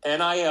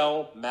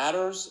 NIL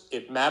matters.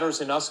 It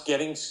matters in us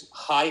getting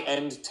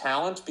high-end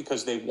talent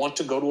because they want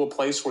to go to a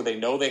place where they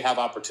know they have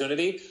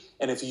opportunity.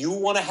 And if you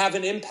want to have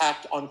an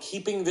impact on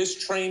keeping this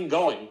train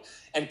going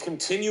and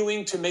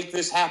continuing to make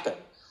this happen,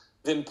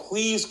 then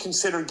please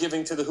consider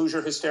giving to the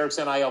Hoosier Hysterics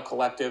NIL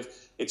Collective.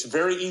 It's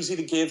very easy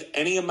to give.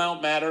 Any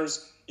amount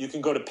matters. You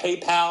can go to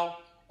PayPal,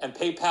 and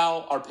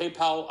our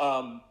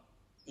PayPal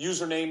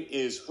username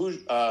is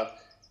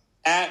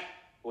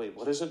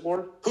what is it,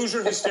 Ward?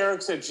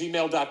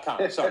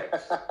 HoosierHysterics@gmail.com. Sorry.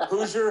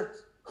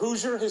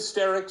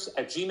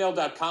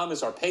 HoosierHysterics@gmail.com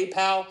is our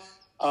PayPal.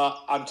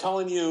 I'm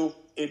telling you,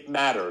 it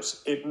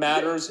matters. It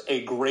matters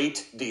a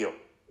great deal.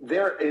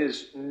 There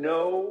is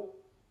no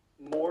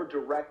more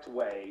direct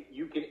way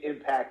you can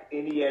impact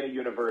Indiana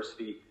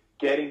University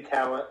getting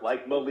talent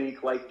like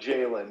Malik, like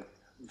Jalen,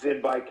 than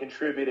by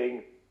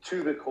contributing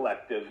to the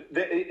collective.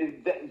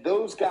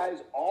 Those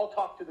guys all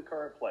talk to the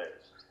current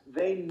players.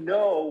 They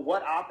know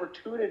what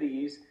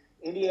opportunities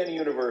Indiana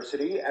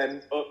University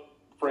and,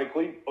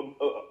 frankly,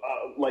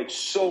 like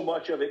so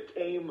much of it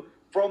came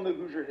from the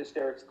Hoosier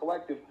Hysterics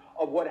Collective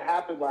of what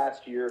happened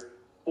last year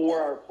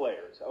for our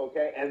players,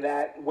 okay? And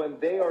that when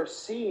they are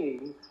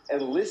seeing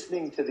and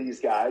listening to these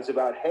guys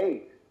about,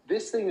 hey,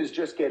 this thing is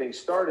just getting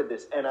started,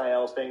 this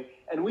NIL thing,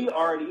 and we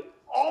already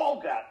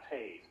all got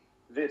paid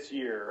this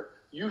year,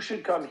 you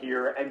should come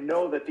here and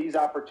know that these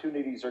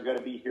opportunities are going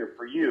to be here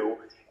for you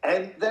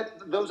and that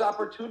those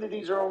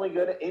opportunities are only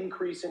going to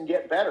increase and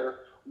get better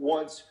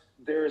once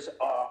there's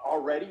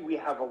already, we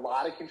have a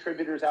lot of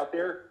contributors out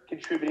there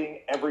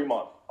contributing every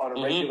month on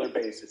a regular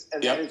basis.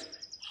 And that is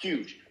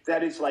huge.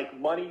 That is like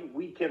money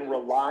we can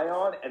rely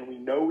on, and we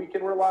know we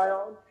can rely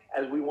on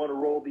as we want to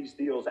roll these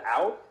deals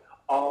out.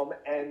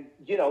 And,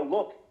 you know,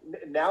 look,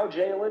 now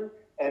Jalen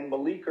and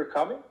Malik are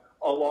coming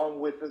along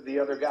with the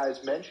other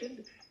guys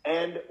mentioned.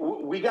 And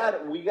we got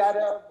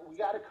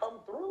to come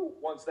through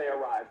once they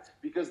arrive,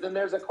 because then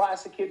there's a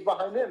class of kids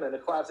behind them and a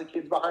class of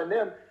kids behind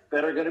them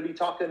that are going to be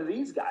talking to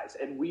these guys.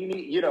 And we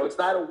need, you know, it's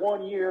not a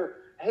 1 year,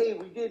 hey,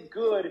 we did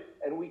good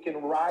and we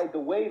can ride the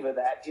wave of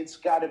that. It's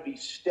got to be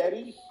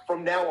steady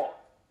from now on.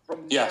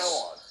 From now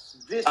on.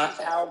 This is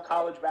how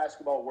college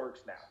basketball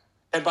works now.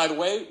 And by the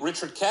way,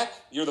 Richard Keck,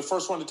 you're the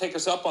first one to take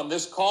us up on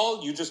this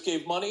call. You just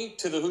gave money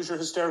to the Hoosier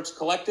Hysterics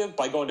Collective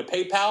by going to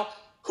PayPal,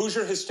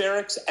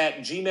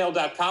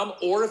 HoosierHysterics@gmail.com,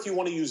 or if you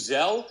want to use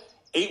Zelle,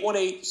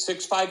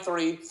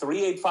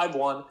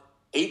 818-653-3851,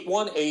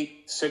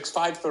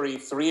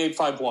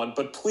 818-653-3851.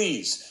 But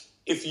please,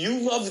 if you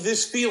love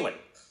this feeling,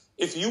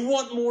 if you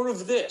want more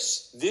of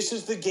this, this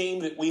is the game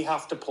that we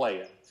have to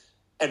play in.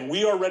 And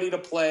we are ready to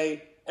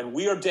play, and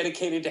we are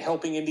dedicated to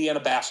helping Indiana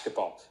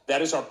basketball.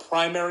 That is our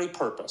primary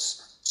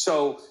purpose.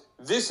 So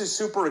this is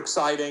super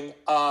exciting.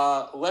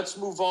 Let's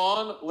move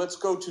on. Let's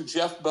go to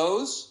Jeff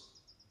Bose.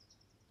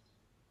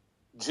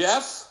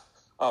 Jeff,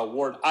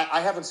 Ward,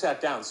 I haven't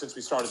sat down since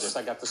we started this.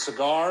 I got the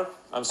cigar.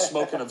 I'm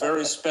smoking a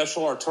very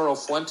special Arturo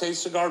Fuente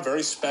cigar,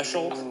 very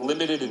special,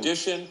 limited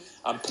edition.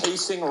 I'm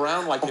pacing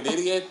around like an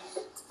idiot.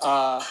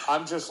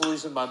 I'm just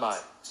losing my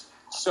mind.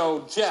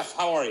 So, Jeff,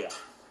 how are you?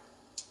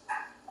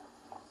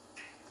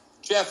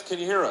 Jeff, can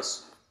you hear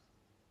us?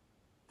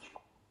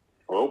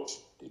 Oh.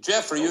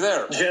 Jeff, are you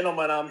there?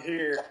 Gentlemen, I'm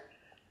here.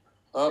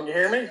 Can you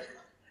hear me?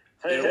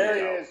 Hey, there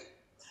he is.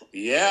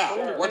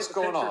 Yeah, what's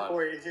going on?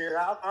 For you here.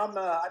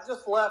 I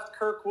just left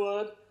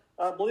Kirkwood.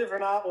 Believe it or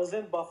not, was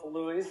in Buffalo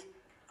Louis.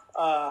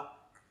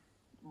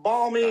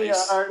 Balmy,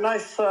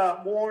 nice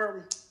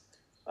warm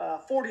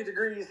 40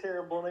 degrees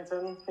here in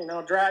Bloomington. You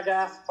know, drag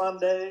ass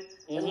Monday,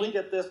 and we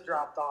get this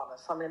dropped on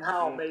us. I mean,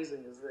 how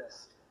amazing is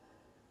this?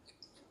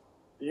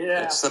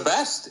 Yeah, it's the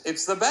best.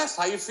 It's the best.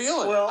 How you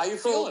feeling? Well, how you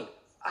feeling?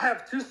 I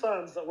have two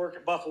sons that work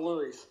at Buffalo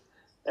Louis,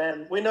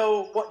 and we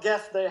know what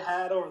guests they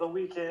had over the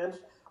weekend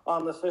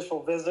on the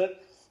official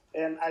visit.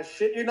 And I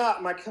shit you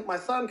not, my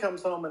son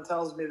comes home and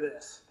tells me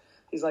this.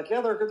 He's like, yeah,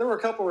 there were a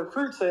couple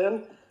recruits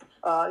in,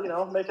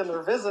 making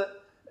their visit.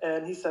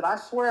 And he said, I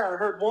swear I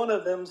heard one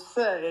of them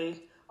say,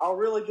 I'll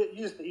really get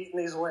used to eating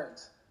these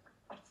wings.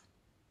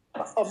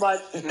 I'm like,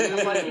 Ethan,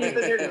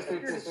 you're just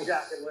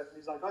jacking with me.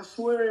 He's like, I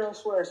swear.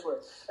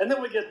 And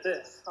then we get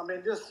this. I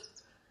mean, just,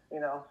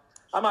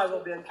 I might as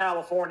well be in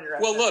California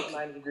at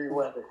 90-degree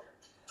weather.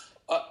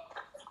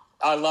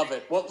 I love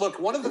it. Well, look,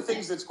 one of the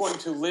things that's going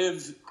to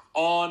live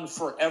on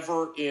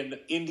forever in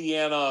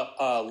Indiana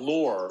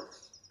lore,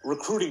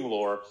 recruiting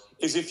lore,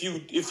 is if you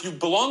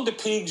belong to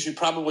Pigs, you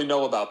probably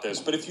know about this.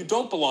 But if you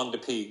don't belong to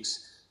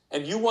Pigs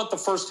and you want the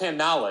firsthand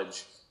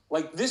knowledge,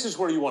 like this is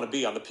where you want to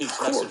be on the Pigs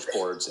message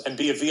boards and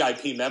be a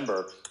VIP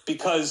member,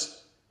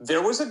 because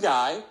there was a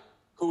guy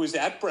who was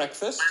at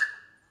breakfast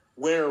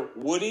where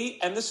Woody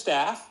and the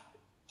staff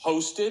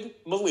hosted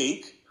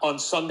Malik on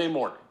Sunday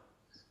morning.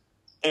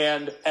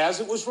 And as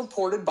it was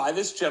reported by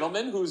this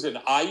gentleman who's an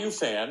IU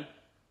fan,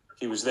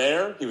 he was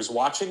there, he was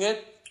watching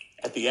it.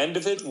 At the end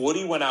of it,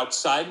 Woody went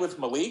outside with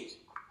Malik,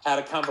 had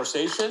a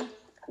conversation.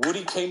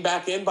 Woody came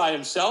back in by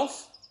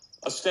himself,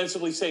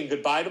 ostensibly saying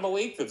goodbye to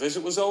Malik. The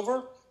visit was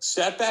over,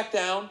 sat back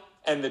down,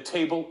 and the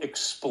table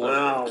exploded.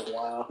 Oh,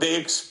 wow. They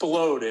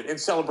exploded in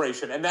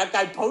celebration. And that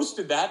guy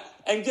posted that,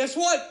 and guess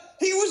what?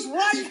 He was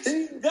right.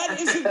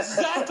 That is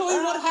exactly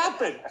what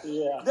happened.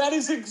 Yeah. That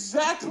is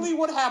exactly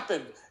what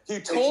happened. He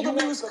told him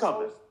he was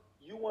coming.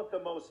 You want the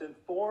most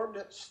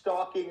informed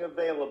stalking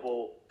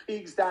available.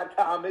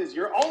 Pigs.com is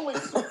your only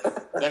source.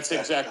 That's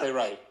exactly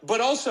right.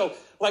 But also,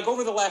 like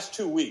over the last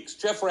 2 weeks,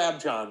 Jeff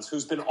Rabjohns,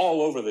 who's been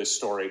all over this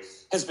story,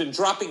 has been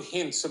dropping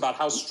hints about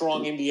how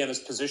strong Indiana's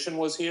position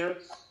was here,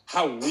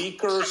 how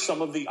weaker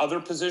some of the other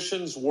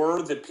positions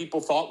were that people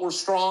thought were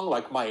strong,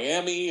 like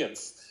Miami and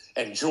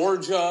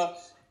Georgia.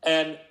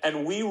 And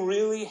we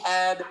really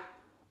had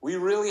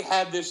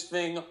this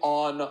thing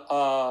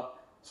on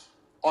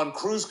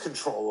cruise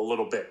control a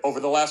little bit over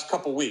the last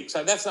couple weeks.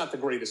 That's not the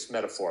greatest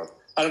metaphor.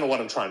 I don't know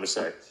what I'm trying to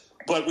say.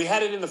 But we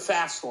had it in the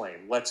fast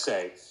lane, let's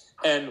say.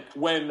 And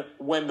when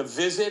the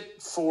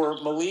visit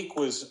for Malik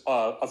was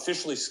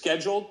officially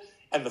scheduled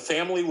and the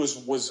family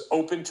was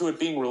open to it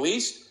being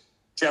released,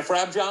 Jeff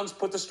Rabjohns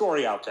put the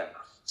story out there.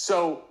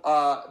 So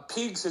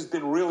Pigs has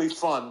been really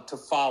fun to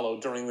follow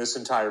during this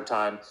entire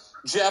time.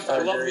 Jeff, I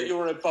love that you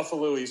were at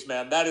Buffalo Louis,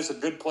 man. That is a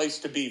good place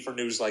to be for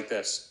news like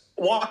this.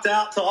 Walked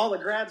out to all the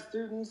grad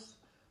students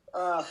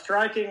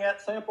striking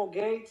at sample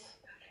gates.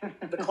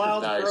 The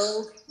clouds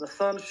broke, the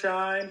sun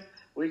shined.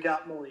 We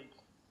got Malik.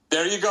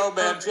 There you go,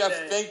 man. Perfect Jeff,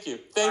 day. thank you.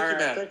 Thank you,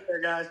 man. Take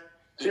care, guys.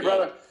 See you,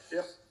 brother.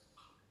 Yep.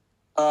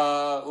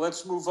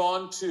 Let's move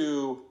on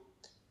to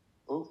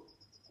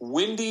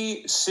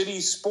Windy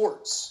City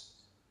Sports.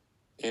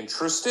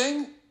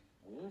 Interesting.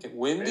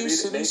 Windy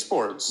City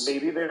Sports.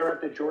 Maybe they're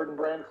at the Jordan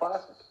Brand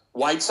Classic.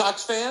 White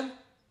Sox fan?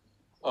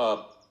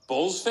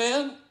 Bulls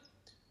fan?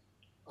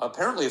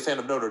 Apparently a fan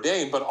of Notre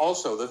Dame, but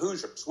also the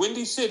Hoosiers.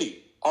 Windy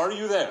City, are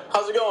you there?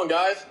 How's it going,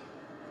 guys?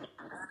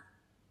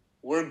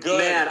 We're good.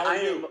 Man, How are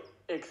I you? am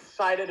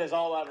excited as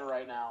all ever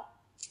right now.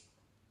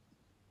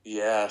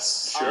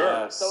 Yes,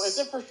 sure. So is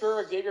it for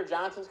sure Xavier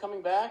Johnson's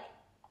coming back?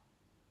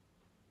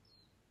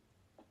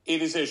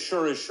 It is as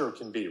sure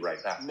can be right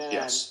now. Man,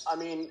 Yes. I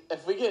mean,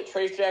 if we get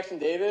Trace Jackson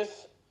Davis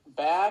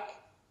back,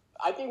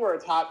 I think we're a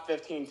top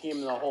 15 team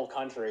in the whole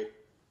country.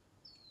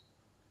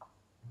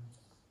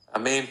 I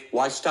mean,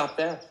 why stop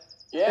there?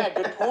 Yeah,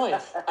 good point.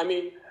 I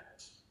mean,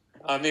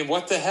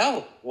 what the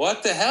hell?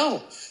 What the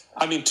hell?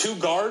 I mean, two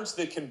guards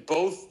that can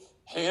both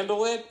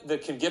handle it,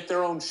 that can get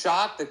their own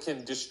shot, that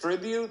can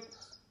distribute.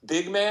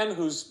 Big man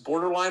who's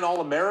borderline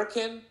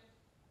All-American.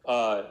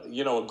 A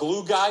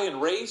glue guy in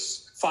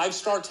Race.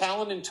 5-star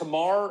talent in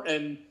Tamar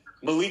and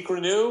Malik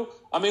Renew.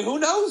 I mean, who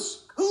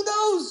knows? Who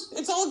knows?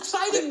 It's all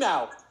exciting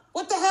now.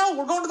 What the hell?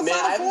 We're going to the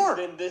Final Four. I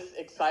haven't been this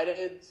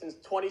excited since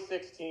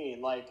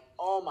 2016. Like,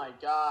 oh my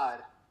God.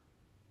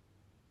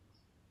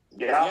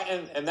 Yeah,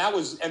 and that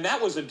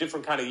was a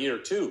different kind of year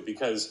too,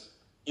 because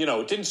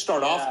it didn't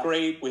start off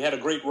great. We had a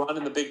great run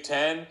in the Big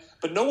Ten,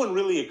 but no one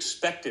really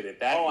expected it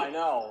that year. I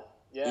know.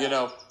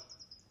 Yeah.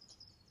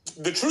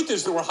 The truth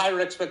is there were higher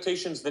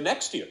expectations the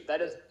next year.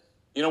 That is.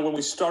 When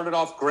we started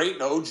off great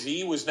and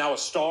OG was now a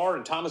star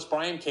and Thomas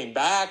Bryant came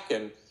back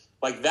and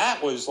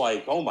that was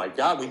like, oh my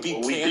God, we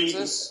beat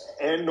Kansas.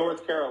 And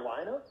North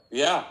Carolina?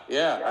 Yeah.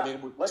 I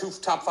mean, two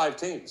top 5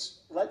 teams.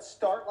 Let's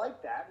start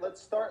like that. Let's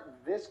start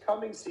this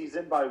coming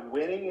season by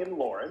winning in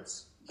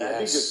Lawrence. That'd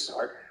be a good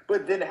start.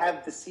 But then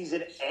have the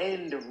season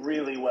end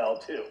really well,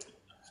 too.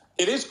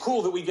 It is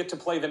cool that we get to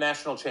play the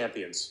national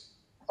champions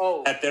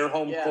at their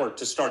home court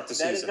to start the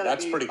season.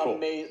 That's pretty cool.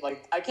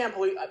 Like, I can't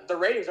believe the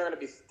ratings are going to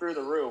be through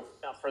the roof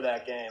for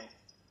that game.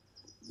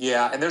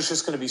 Yeah, and there's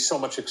just going to be so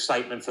much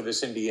excitement for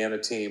this Indiana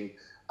team.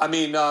 I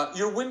mean,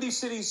 your Windy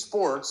City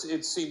Sports,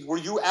 it seemed, were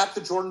you at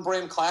the Jordan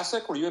Brand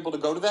Classic? Were you able to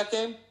go to that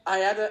game? I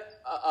had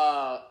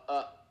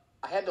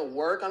to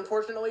work,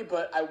 unfortunately,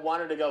 but I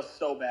wanted to go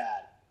so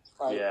bad.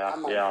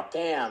 I'm like,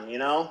 damn,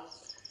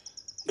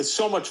 It's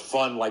so much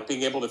fun, like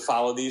being able to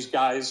follow these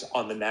guys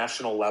on the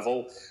national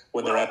level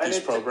when they're at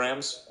these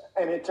programs.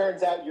 And it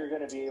turns out you're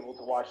going to be able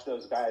to watch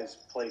those guys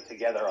play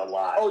together a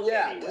lot. Oh,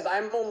 yeah, because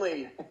I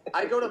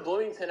go to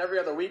Bloomington every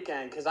other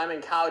weekend because I'm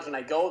in college and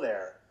I go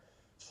there.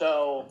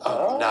 So,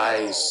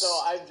 nice. So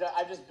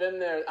I've just been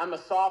there. I'm a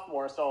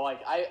sophomore, so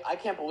I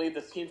can't believe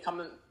this team's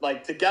coming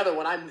together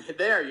when I'm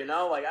there.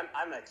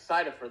 I'm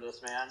excited for this,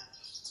 man.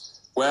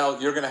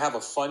 Well, you're going to have a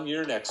fun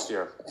year next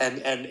year,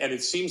 and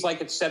it seems like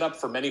it's set up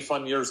for many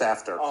fun years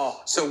after. Oh.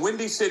 So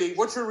Windy City,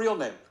 what's your real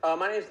name?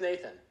 My name's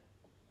Nathan.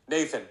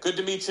 Nathan, good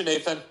to meet you,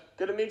 Nathan.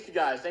 Good to meet you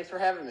guys. Thanks for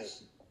having me.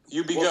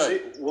 You be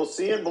good. We'll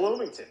see you in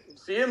Bloomington.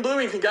 See you in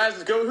Bloomington, guys.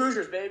 Let's go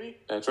Hoosiers, baby.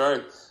 That's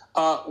right.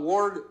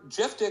 Ward,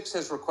 Jeff Dix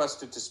has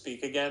requested to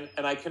speak again,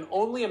 and I can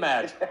only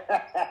imagine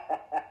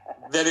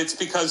that it's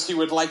because he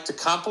would like to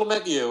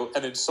compliment you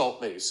and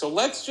insult me. So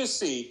let's just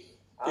see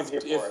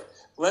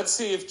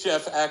if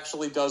Jeff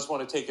actually does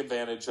want to take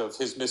advantage of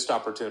his missed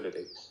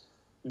opportunity.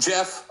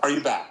 Jeff, are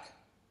you back?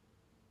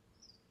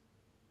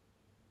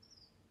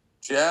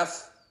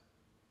 Jeff,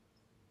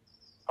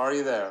 are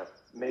you there?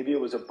 Maybe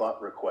it was a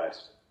butt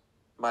request.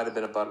 Might have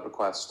been a butt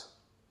request.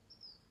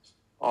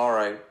 All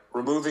right.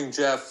 Removing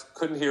Jeff.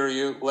 Couldn't hear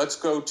you. Let's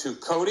go to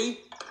Cody.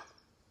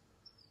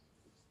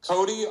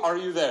 Cody, are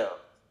you there?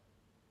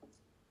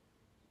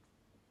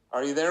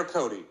 Are you there,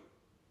 Cody?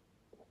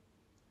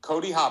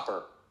 Cody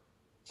Hopper.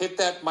 Hit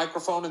that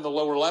microphone in the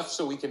lower left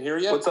so we can hear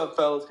you. What's up,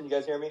 fellas? Can you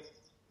guys hear me?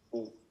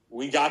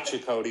 We got you,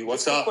 Cody.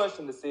 What's Just up? a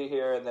question to see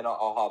here, and then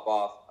I'll hop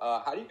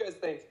off. How do you guys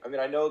think? I mean,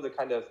 I know the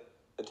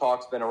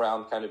talk's been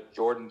around kind of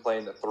Jordan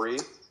playing the 3.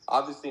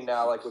 Obviously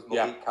now, with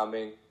Malik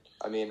coming,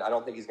 I mean, I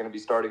don't think he's going to be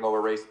starting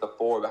over Race at the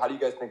 4, but how do you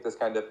guys think this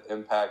kind of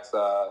impacts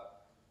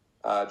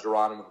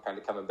Geronimo kind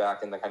of coming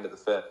back in the kind of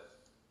the 5th?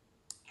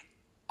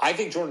 I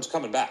think Jordan's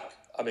coming back.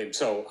 I mean,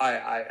 so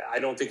I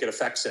don't think it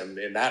affects him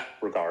in that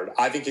regard.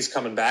 I think he's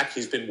coming back.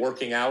 He's been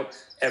working out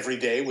every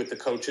day with the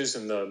coaches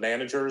and the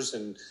managers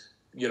and,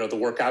 the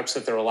workouts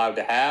that they're allowed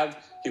to have.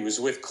 He was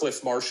with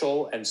Cliff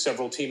Marshall and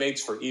several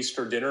teammates for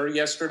Easter dinner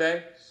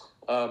yesterday,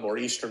 or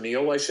Easter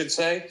meal, I should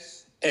say.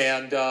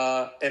 And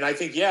I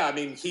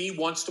think, he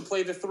wants to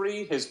play the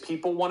 3. His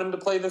people want him to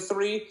play the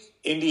 3.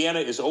 Indiana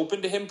is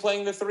open to him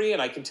playing the 3.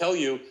 And I can tell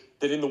you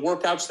that in the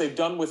workouts they've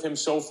done with him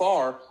so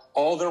far,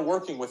 all they're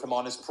working with him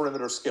on is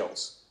perimeter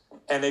skills.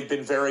 And they've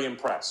been very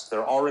impressed.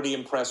 They're already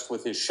impressed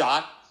with his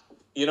shot.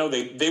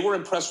 They were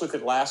impressed with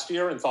it last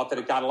year and thought that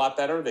it got a lot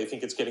better. They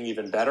think it's getting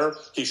even better.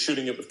 He's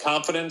shooting it with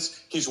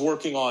confidence. He's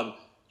working on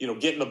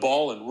getting the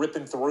ball and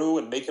ripping through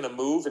and making a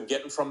move and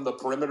getting from the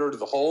perimeter to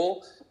the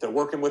hole. They're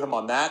working with him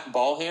on that,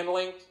 ball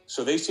handling.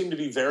 So they seem to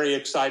be very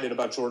excited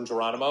about Jordan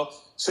Geronimo.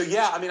 So,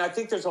 I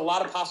think there's a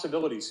lot of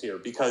possibilities here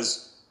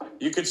because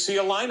you could see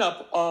a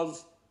lineup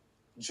of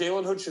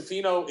Jalen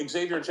Hood-Schifino,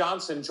 Xavier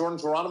Johnson, Jordan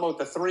Geronimo at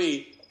the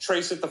 3,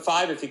 Trace at the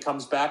 5 if he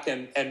comes back,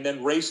 and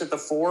then Race at the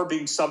 4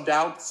 being subbed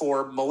out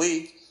for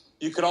Malik.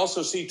 You could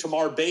also see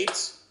Tamar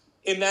Bates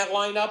in that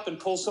lineup and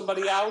pull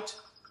somebody out,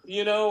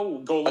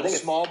 go a little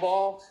small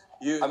ball.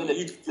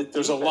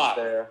 There's a lot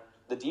there.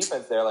 The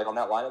defense there, like on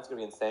that lineup's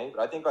going to be insane.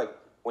 But I think, like,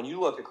 when you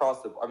look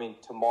across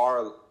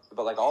Tamar,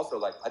 but like also,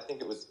 like, I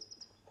think it was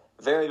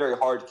very, very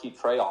hard to keep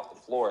Trey off the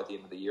floor at the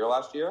end of the year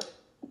last year.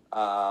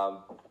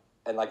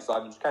 And like, so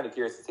I'm just kind of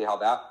curious to see how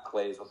that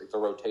plays with like the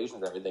rotations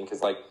and everything.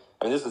 Because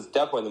this is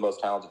definitely the most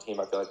talented team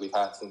I feel like we've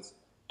had since,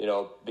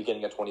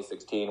 beginning of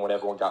 2016 when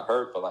everyone got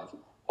hurt. But like,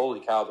 holy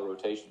cow, the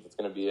rotations, it's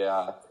going to be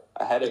a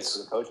headache for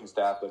the coaching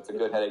staff, but it's a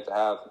good headache to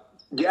have.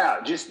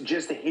 Yeah,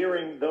 just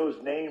hearing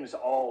those names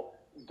all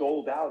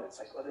doled out, it's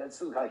like, well,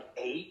 that's like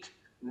 8,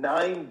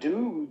 9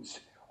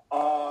 dudes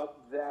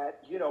that,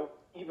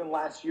 even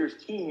last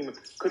year's team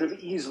could have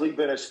easily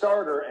been a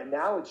starter, and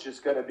now it's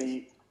just going to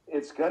be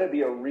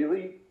a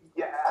really,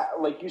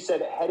 like you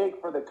said, a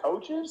headache for the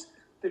coaches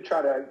to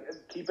try to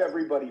keep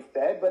everybody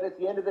fed. But at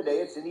the end of the day,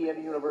 it's Indiana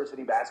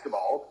University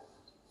basketball.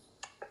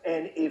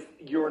 And if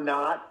you're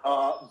not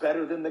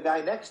better than the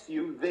guy next to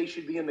you, they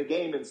should be in the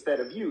game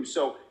instead of you.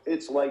 So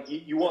it's like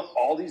you want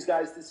all these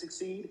guys to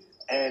succeed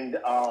and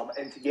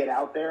to get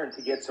out there and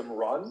to get some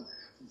run.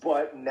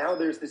 But now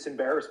there's this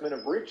embarrassment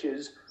of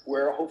riches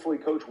where hopefully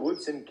Coach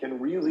Woodson can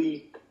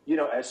really,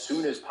 as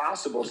soon as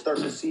possible, start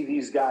to see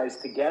these guys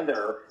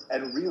together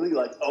and really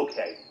like,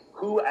 okay,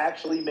 who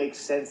actually makes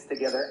sense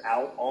together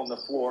out on the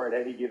floor at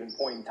any given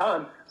point in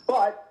time.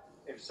 But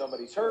if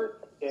somebody's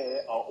hurt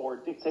or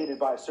dictated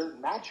by a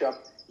certain matchup,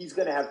 he's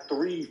going to have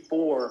 3,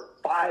 4,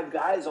 5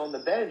 guys on the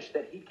bench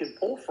that he can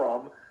pull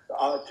from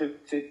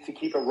to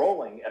keep it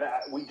rolling.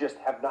 And we just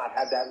have not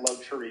had that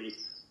luxury,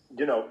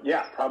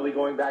 probably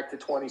going back to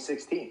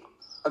 2016.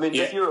 I mean,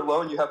 this year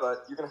alone, you're going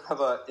to have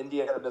a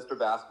Indiana Mr.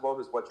 Basketball,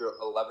 who's your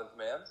 11th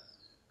man,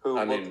 who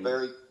looked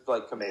very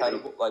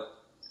competitive,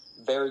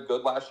 very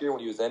good last year when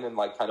he was in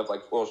like kind of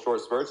like little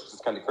short spurts, which is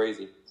kind of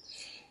crazy.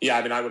 Yeah,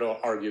 I would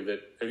argue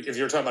that if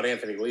you're talking about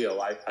Anthony Leo,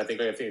 I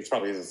think it's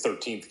probably the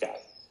 13th guy,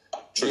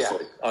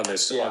 truthfully, on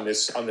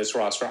this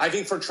roster. I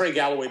think for Trey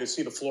Galloway to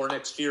see the floor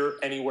next year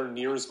anywhere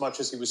near as much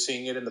as he was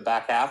seeing it in the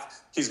back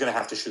half, he's going to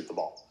have to shoot the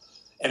ball.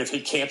 And if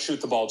he can't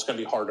shoot the ball, it's going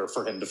to be harder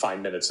for him to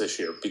find minutes this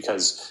year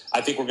because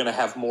I think we're going to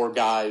have more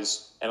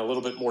guys and a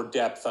little bit more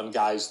depth on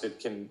guys that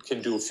can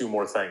do a few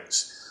more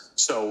things.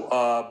 So,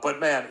 but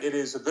man, it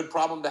is a good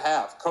problem to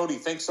have. Cody,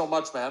 thanks so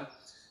much, man.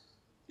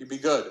 You'd be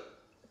good.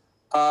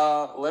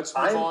 Let's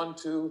move on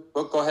to.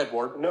 Oh, go ahead,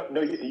 Ward.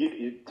 No,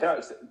 you tell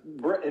us.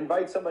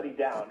 Invite somebody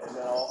down, and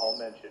then I'll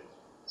mention.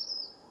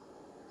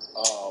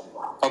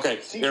 Okay,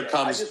 CJ, here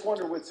comes. I just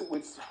wonder what's.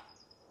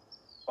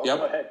 Yep.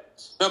 Go ahead.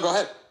 No, go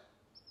ahead.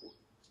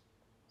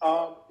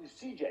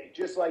 CJ,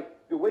 just like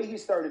the way he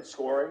started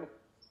scoring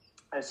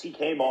as he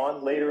came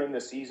on later in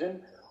the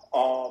season.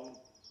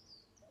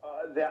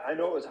 That I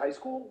know it was high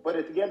school, but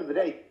at the end of the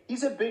day,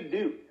 he's a big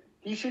dude.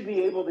 He should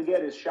be able to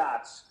get his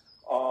shots.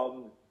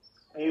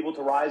 Able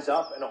to rise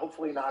up and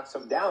hopefully knock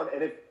some down.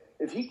 And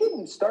if he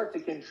can start to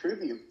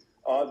contribute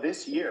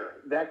this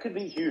year, that could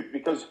be huge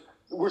because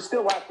we're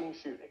still lacking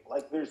shooting.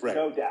 Like, there's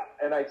no doubt.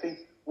 And I think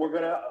we're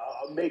going to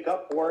make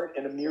up for it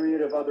in a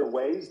myriad of other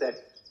ways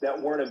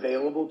that weren't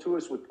available to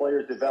us with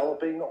players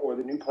developing or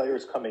the new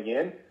players coming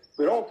in.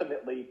 But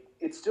ultimately,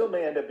 it still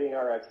may end up being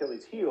our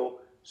Achilles heel.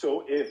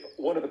 So if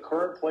one of the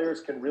current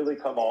players can really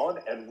come on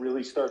and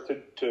really start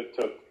to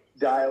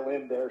dial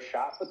in their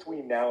shot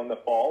between now and the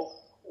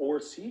fall, or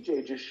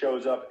CJ just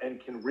shows up and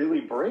can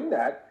really bring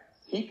that,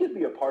 he could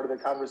be a part of the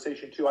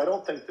conversation too. I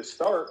don't think to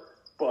start,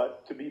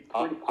 but to be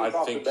pretty quick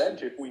off the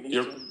bench if we need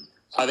some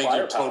I think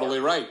you're firepower. totally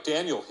right.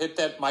 Daniel, hit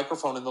that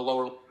microphone in the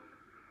lower.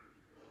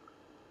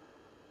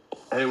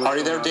 Hey, are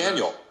you there,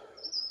 Daniel?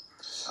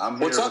 I'm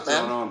here. What's up,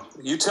 man? Going on?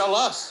 You tell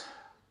us.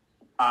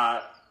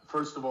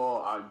 First of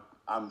all,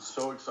 I'm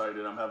so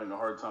excited. I'm having a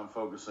hard time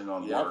focusing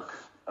on work.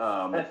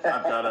 I've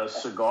got a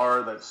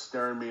cigar that's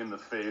staring me in the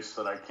face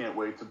that I can't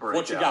wait to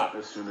break out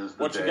as soon as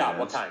the day ends.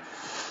 What kind?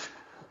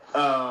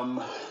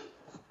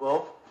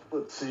 Well,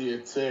 let's see.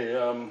 It's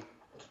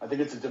I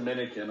think it's a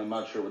Dominican. I'm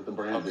not sure what the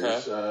brand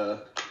is.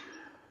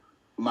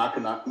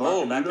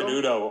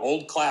 Macanudo,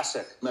 old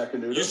classic.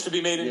 Macanudo. Used to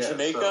be made in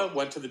Jamaica,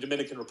 went to the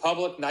Dominican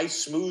Republic. Nice,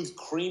 smooth,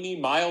 creamy,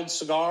 mild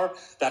cigar.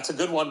 That's a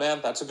good one, man.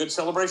 That's a good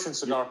celebration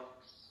cigar.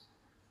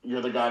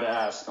 You're the guy to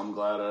ask. I'm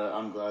glad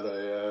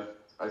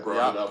I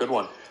brought it up. Good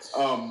one.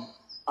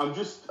 I'm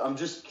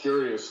just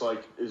curious.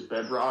 Like, is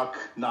Bedrock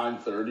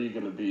 930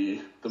 going to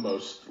be the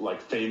most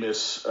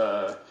famous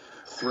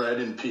thread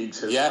in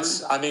Peaks history?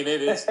 Yes, I mean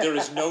it is. There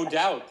is no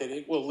doubt that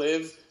it will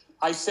live.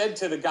 I said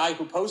to the guy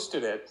who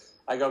posted it,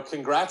 I go,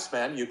 "Congrats,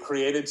 man! You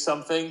created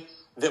something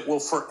that will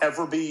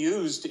forever be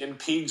used in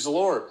Peaks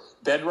lore."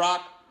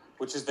 Bedrock,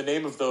 which is the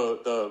name of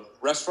the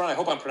restaurant. I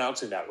hope I'm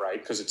pronouncing that right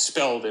because it's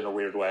spelled in a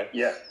weird way.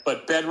 Yeah.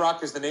 But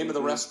Bedrock is the name of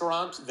the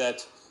restaurant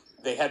that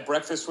they had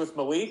breakfast with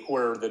Malik,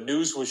 where the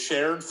news was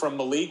shared from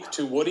Malik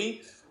to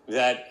Woody.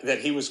 that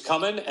he was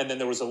coming, and then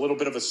there was a little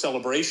bit of a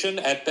celebration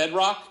at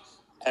Bedrock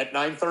at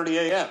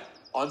 9:30 a.m.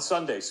 on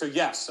Sunday. So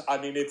yes, I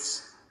mean it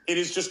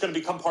is just going to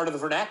become part of the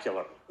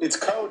vernacular. It's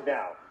code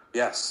now.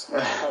 Yes,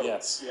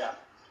 yes. Yeah.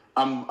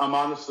 I'm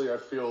honestly, I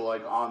feel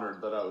like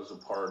honored that I was a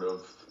part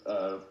of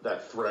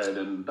that thread,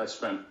 and I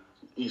spent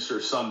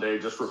Easter Sunday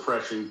just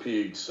refreshing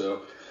pigs.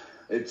 So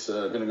it's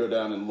going to go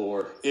down in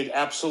lore. It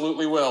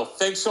absolutely will.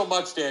 Thanks so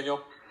much,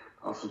 Daniel.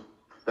 Awesome.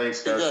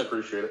 Thanks, guys.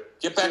 Appreciate it.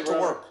 Get back to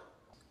work.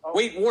 Oh.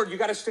 Wait, Ward, you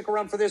got to stick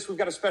around for this. We've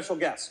got a special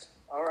guest.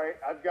 All right,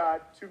 I've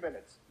got 2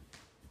 minutes.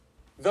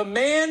 The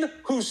man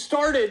who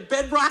started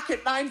Bedrock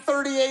at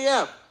 9:30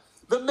 a.m.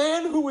 The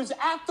man who was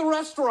at the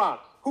restaurant,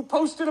 who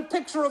posted a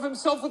picture of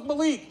himself with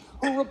Malik,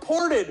 who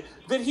reported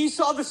that he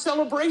saw the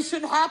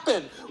celebration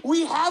happen.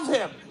 We have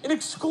him, an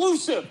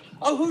exclusive,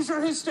 a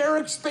Hoosier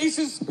Hysterics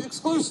Spaces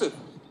exclusive.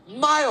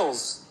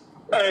 Miles.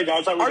 Hey,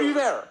 guys. Are you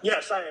there?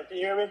 Yes, I am. Can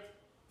you hear me?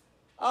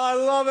 I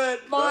love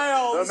it.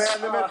 Miles. The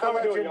man, how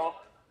we doing, y'all?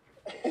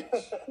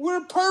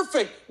 We're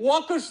perfect.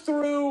 Walk us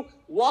through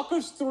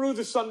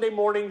the Sunday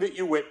morning that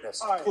you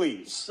witnessed, right,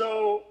 please.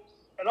 So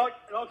it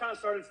all kind of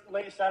started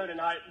late Saturday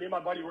night. Me and my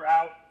buddy were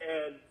out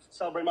and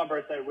celebrating my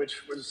birthday,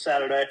 which was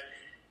Saturday.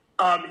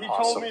 He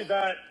told me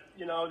that,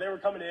 they were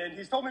coming in.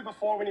 He's told me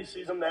before when he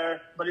sees them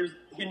there, but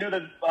he knew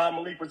that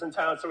Malik was in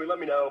town, so he let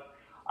me know.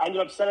 I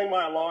ended up setting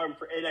my alarm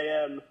for 8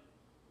 a.m.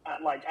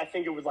 at I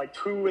think it was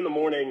 2 in the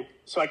morning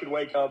so I could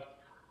wake up.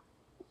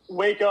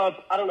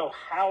 I don't know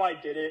how I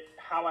did it,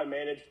 how I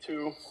managed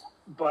to,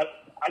 but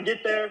I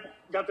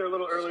got there a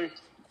little early,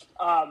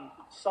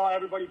 saw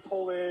everybody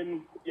pull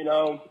in,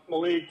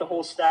 Malik, the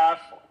whole staff,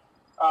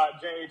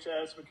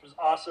 JHS, which was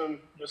awesome.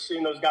 Just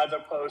seeing those guys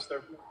up close,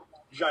 they're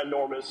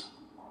ginormous.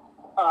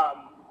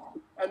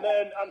 And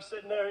then I'm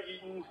sitting there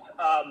eating.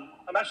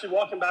 I'm actually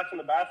walking back from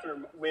the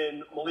bathroom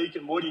when Malik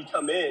and Woody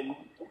come in,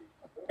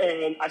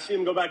 and I see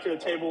them go back to the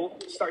table,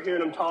 start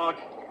hearing them talk,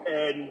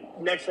 and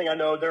next thing I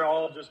know, they're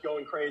all just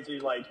going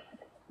crazy,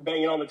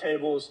 banging on the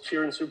tables,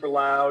 cheering super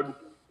loud.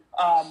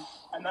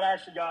 And then I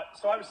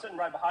was sitting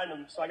right behind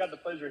him, so I got the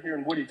pleasure of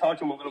hearing Woody talk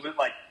to him a little bit.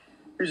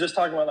 He was just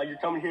talking about, you're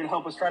coming here to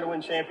help us try to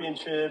win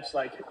championships.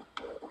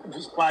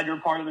 Just glad you're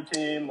part of the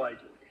team.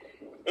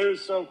 It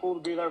was so cool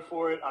to be there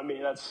for it. I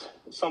mean, that's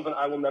something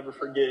I will never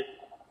forget.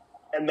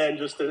 And then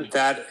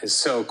that is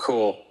so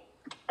cool.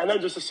 And then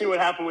just to see what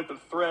happened with the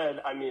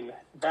thread, I mean,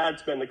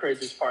 that's been the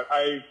craziest part.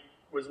 I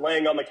was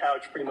laying on the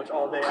couch pretty much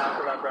all day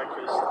after that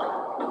breakfast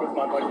with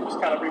my buddy, just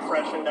kind of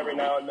refreshing every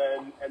now and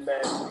then. And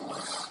then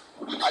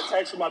I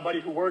texted my buddy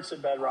who works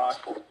at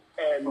Bedrock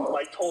and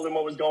told him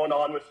what was going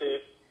on with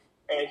it.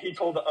 And he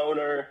told the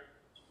owner.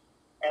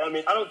 And I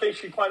mean, I don't think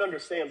she quite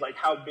understands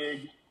how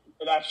big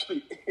it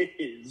actually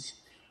is,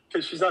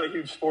 because she's not a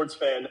huge sports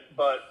fan,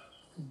 but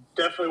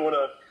definitely want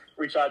to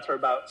reach out to her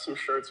about some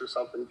shirts or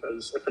something,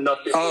 because if enough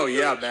people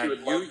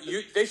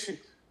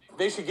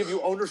they should give you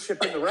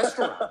ownership in the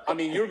restaurant. I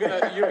mean, you're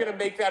gonna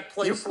make that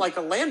place like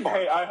a landmark.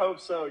 Hey, I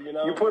hope so.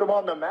 You put them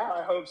on the map.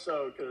 I hope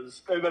so,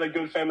 because they've been a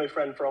good family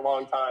friend for a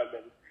long time,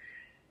 and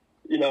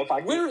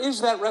where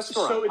is that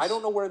restaurant? So I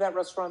don't know where that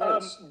restaurant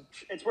is.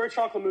 It's where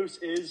Chocolate Mousse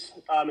is.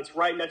 It's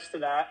right next to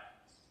that.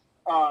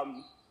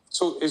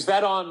 So is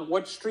that on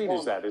what street? Walnut.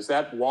 Is that? Is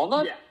that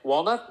Walnut? Yeah.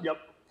 Walnut? Yep.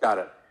 Got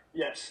it.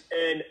 Yes,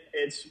 and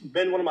it's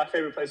been one of my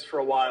favorite places for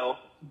a while,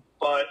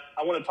 but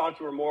I want to talk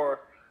to her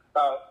more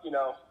about,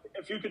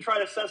 if you could try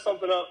to set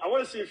something up. I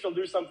want to see if she'll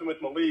do something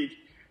with Malik,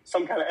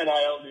 some kind of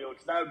NIL deal,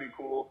 because that would be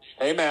cool.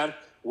 Hey, man,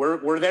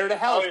 we're there to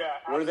help. Oh, yeah,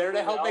 we're there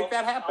to help make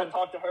that happen. I'll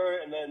talk to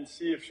her and then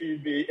see if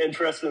she'd be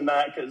interested in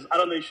that, because I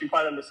don't think she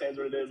quite understands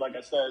what it is, like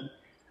I said.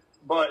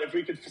 But if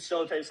we could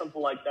facilitate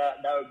something like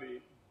that, that would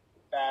be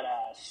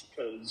badass,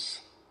 because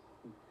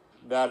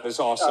that is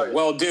awesome. Oh, yeah.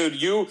 Well,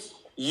 dude, you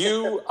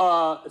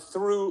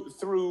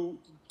through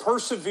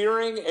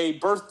persevering a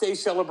birthday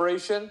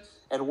celebration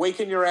and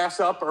waking your ass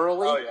up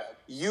early,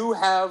 you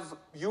have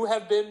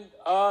been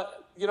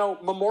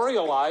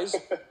memorialized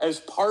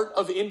as part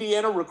of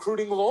Indiana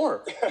recruiting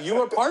lore.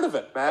 You are part of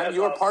it, man.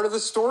 You are part of the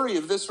story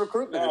of this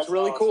recruitment. It's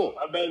really cool.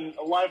 I've been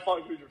a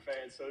lifelong Hoosier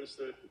fan, so just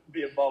to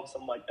be involved in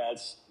something like that,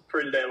 it's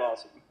pretty damn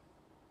awesome.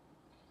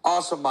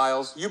 Awesome,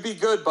 Miles. You be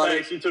good,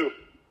 buddy. Thanks, you too.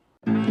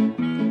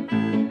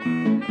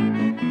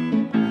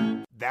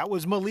 That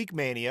was Malik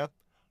Mania.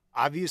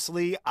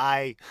 Obviously,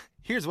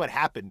 here's what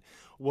happened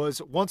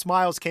was once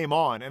Miles came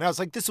on, and I was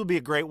like, this will be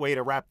a great way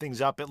to wrap things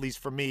up, at least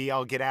for me.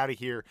 I'll get out of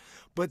here.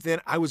 But then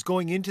I was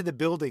going into the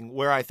building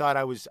where I thought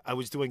I was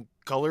doing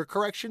color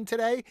correction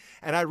today,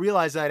 and I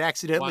realized I'd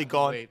accidentally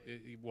gone. Wait,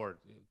 Ward,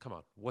 come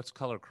on. What's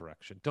color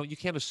correction? You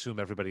can't assume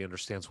everybody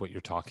understands what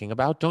you're talking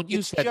about. Don't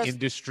use that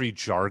industry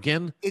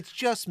jargon. It's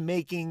just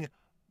making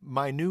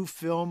my new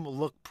film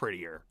look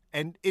prettier.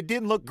 And it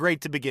didn't look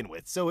great to begin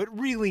with, so it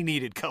really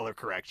needed color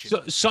correction.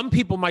 So some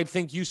people might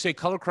think you say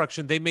color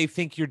correction. They may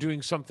think you're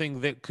doing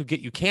something that could get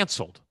you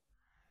canceled.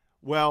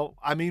 Well,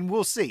 I mean,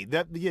 we'll see.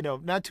 That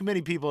not too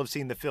many people have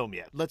seen the film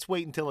yet. Let's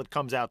wait until it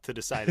comes out to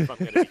decide if I'm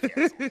going to be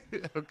canceled.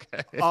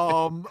 Okay.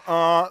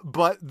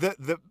 But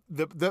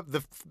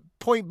the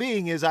point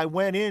being is I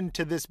went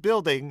into this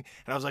building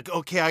and I was like,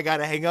 okay, I got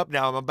to hang up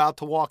now. I'm about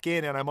to walk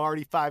in and I'm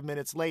already 5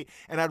 minutes late.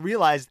 And I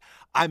realized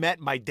I'm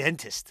at my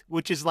dentist,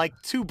 which is like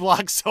 2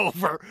 blocks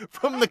over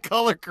from the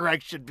color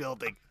correction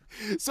building.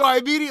 So I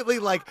immediately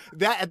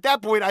at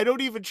that point, I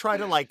don't even try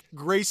to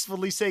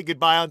gracefully say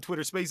goodbye on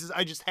Twitter Spaces.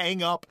 I just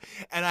hang up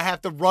and I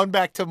have to run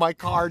back to my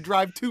car,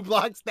 drive 2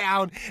 blocks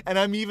down, and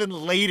I'm even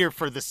later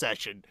for the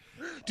session.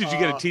 Did you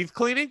get a teeth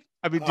cleaning?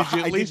 I mean, did you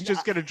at least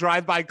just get a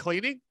drive-by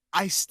cleaning?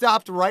 I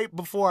stopped right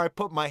before I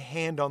put my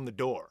hand on the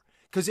door.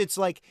 Because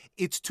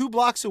it's 2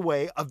 blocks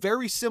away, a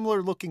very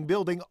similar looking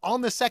building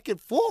on the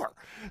 2nd floor.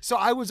 So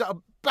I was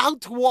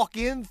about to walk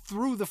in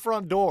through the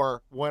front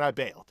door when I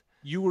bailed.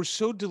 You were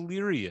so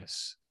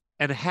delirious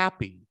and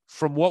happy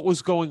from what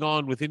was going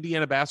on with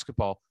Indiana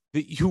basketball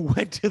that you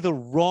went to the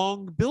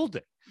wrong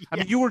building. Yeah. I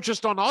mean, you were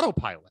just on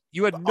autopilot.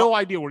 You had no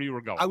idea where you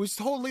were going. I was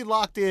totally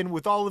locked in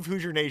with all of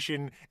Hoosier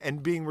Nation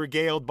and being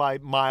regaled by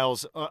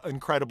Miles'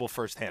 incredible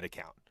firsthand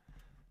account.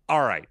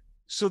 All right.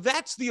 So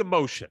that's the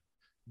emotion.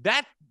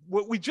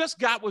 What we just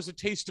got was a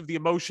taste of the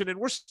emotion, and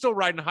we're still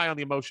riding high on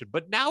the emotion.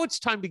 But now it's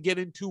time to get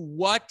into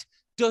what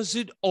does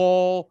it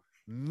all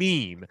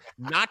mean?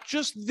 Not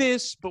just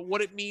this, but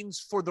what it means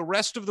for the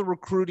rest of the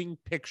recruiting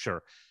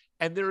picture.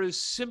 And there is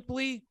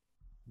simply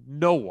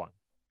no one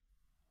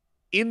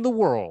in the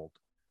world.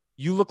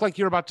 You look like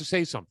you're about to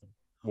say something,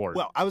 Ward.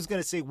 Well, I was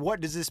going to say,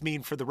 what does this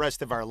mean for the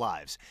rest of our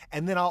lives?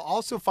 And then I'll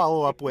also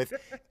follow up with,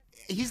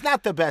 he's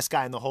not the best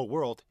guy in the whole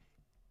world,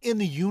 in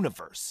the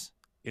universe.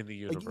 In the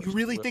universe. You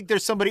really think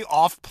there's somebody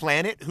off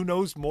planet who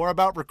knows more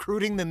about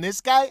recruiting than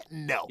this guy?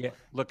 No. Yeah.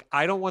 Look,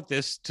 I don't want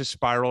this to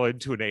spiral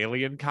into an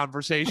alien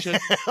conversation.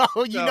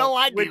 Oh, you know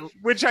I do.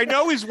 Which I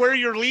know is where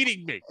you're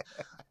leading me.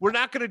 We're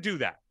not going to do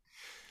that.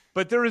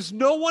 But there is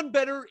no one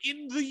better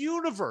in the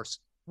universe.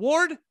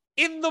 Ward,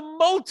 in the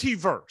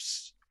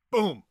multiverse.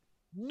 Boom.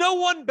 No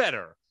one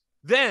better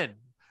than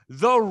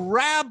the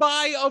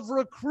rabbi of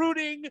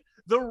recruiting,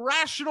 the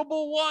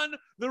rationable one,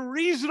 the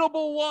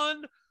reasonable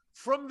one,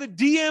 from the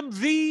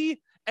DMV,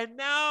 and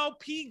now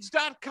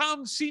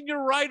Peegs.com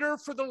senior writer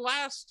for the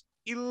last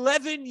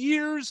 11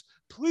 years.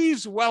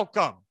 Please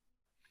welcome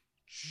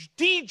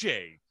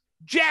DJ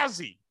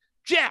Jazzy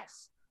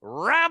Jeff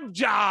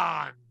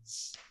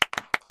Rabjohns.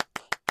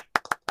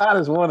 That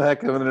is one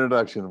heck of an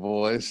introduction,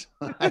 boys.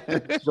 I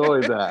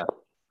enjoyed that.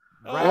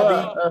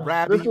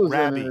 This was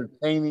an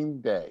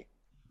entertaining day.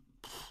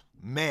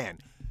 Man,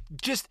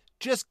 just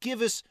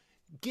give us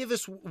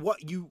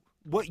what you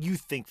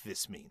think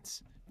this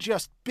means.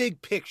 Just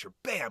big picture.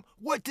 Bam.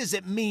 What does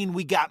it mean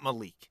we got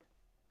Malik?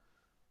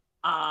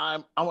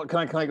 Can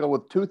I go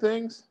with 2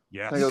 things?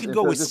 Yeah. You can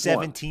go with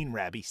 17,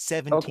 Rabbi.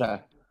 17. Okay.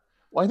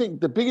 Well, I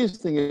think the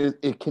biggest thing is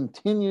it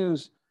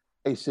continues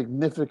a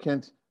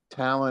significant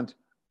talent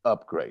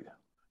upgrade.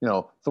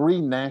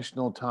 3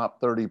 national top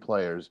 30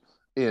 players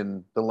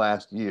in the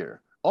last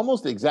year.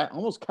 Almost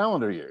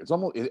calendar year. It's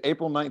almost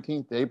April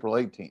 19th to April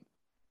 18th.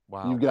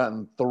 Wow. You've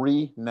gotten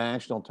 3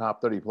 national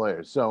top 30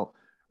 players. So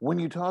when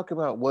you talk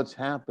about what's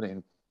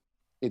happening,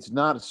 it's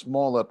not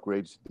small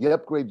upgrades. The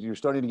upgrades, you're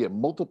starting to get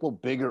multiple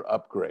bigger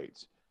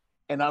upgrades.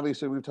 And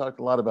obviously we've talked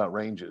a lot about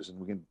ranges, and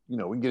we can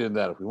get into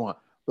that if we want.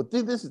 But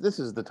this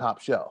is the top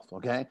shelf,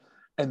 okay?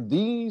 And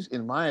these,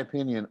 in my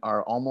opinion,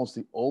 are almost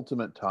the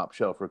ultimate top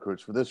shelf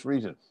recruits for this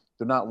reason.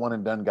 They're not one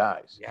and done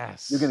guys.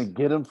 Yes. You're going to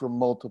get them for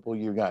multiple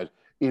year guys.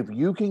 If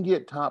you can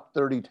get top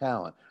 30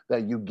 talent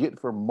that you get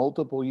for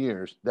multiple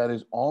years, that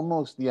is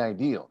almost the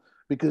ideal.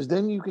 Because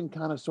then you can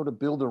kind of sort of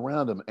build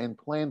around them and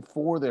plan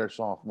for their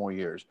sophomore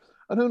years.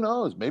 And who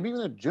knows, maybe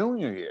even a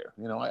junior year.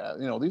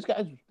 These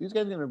guys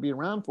are going to be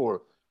around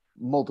for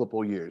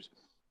multiple years.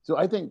 So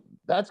I think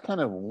that's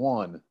kind of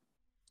one,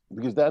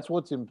 because that's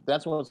what's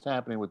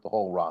happening with the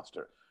whole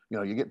roster.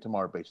 You get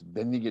Tamar Bates,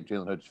 then you get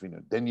Jalen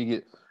Hutchinson, then you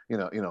get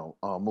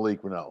Malik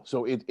Renault.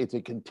 So it's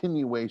a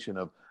continuation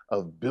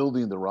of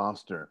building the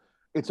roster.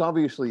 It's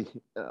obviously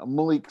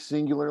Malik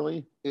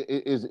singularly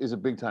is a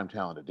big time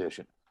talent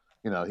addition.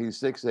 He's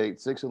 6'8",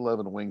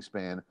 6'11"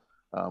 wingspan,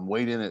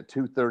 weighed in at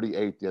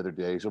 238 the other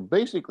day. So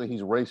basically,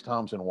 he's Race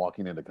Thompson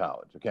walking into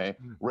college, okay?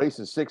 Mm-hmm. Race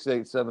is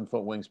 6'8",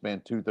 7-foot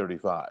wingspan,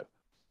 235.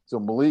 So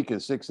Malik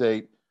is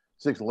 6'8",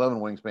 6'11"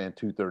 wingspan,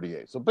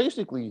 238. So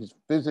basically, he's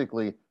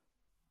physically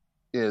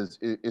is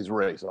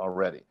Race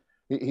already.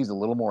 He's a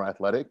little more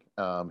athletic.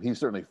 He's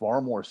certainly far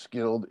more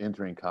skilled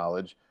entering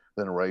college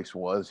than Race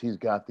was. He's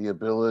got the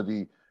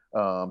ability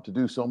to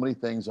do so many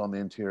things on the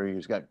interior.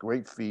 He's got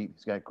great feet.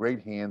 He's got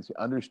great hands. He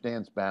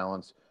understands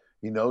balance.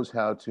 He knows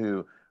how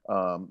to,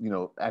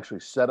 actually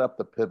set up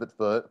the pivot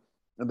foot.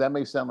 And that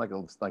may sound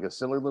like a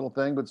silly little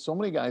thing, but so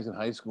many guys in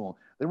high school,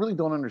 they really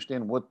don't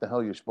understand what the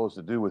hell you're supposed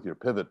to do with your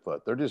pivot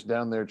foot. They're just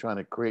down there trying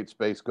to create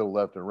space, go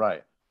left or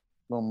right.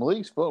 Well,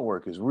 Malik's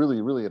footwork is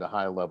really, really at a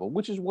high level,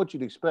 which is what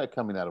you'd expect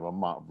coming out of a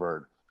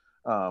Montverde.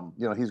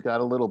 He's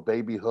got a little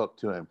baby hook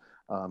to him.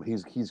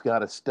 He's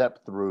got a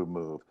step through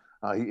move.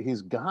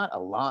 He's got a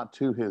lot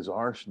to his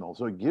arsenal,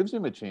 so it gives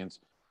him a chance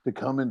to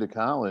come into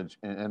college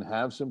and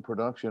have some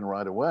production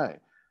right away.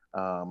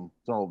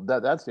 So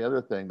that's the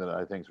other thing that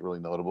I think is really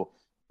notable.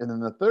 And then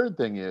the third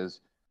thing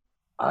is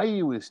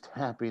IU is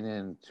tapping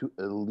into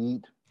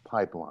elite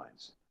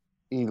pipelines.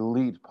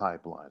 Elite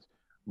pipelines.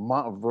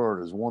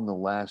 Montverde has won the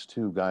last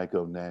 2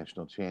 Geico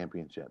national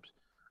championships.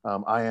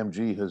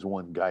 IMG has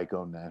won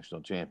Geico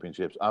national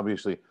championships.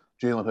 Obviously,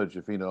 Jalen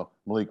Hood-Schifino,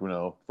 Malik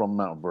Renault from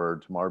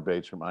Montverde, Tamar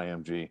Bates from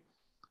IMG.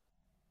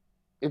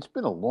 It's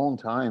been a long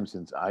time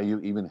since IU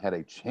even had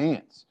a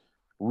chance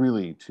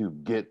really to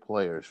get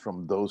players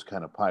from those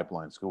kind of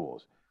pipeline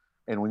schools.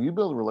 And when you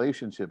build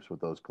relationships with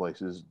those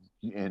places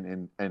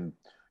and you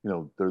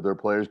know, their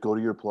players go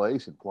to your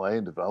place and play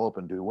and develop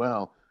and do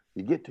well,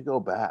 you get to go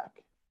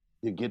back.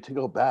 You get to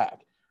go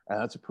back.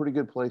 And that's a pretty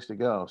good place to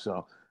go.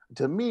 So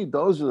to me,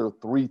 those are the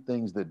 3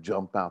 things that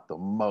jump out the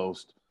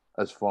most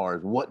as far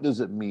as what does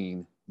it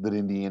mean that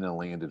Indiana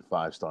landed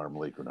 5-star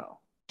Malik Renault.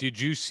 Did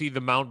you see the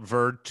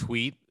Montverde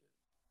tweet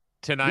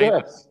tonight?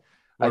 Yes.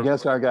 I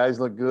guess our guys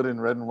look good in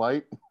red and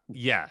white.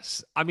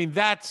 Yes. I mean,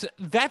 that's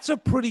a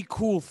pretty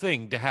cool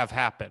thing to have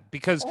happen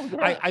because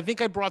I think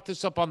I brought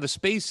this up on the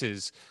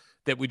spaces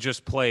that we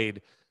just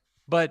played,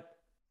 but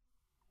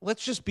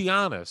let's just be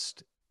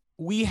honest.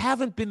 We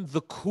haven't been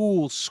the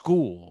cool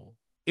school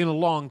in a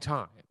long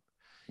time.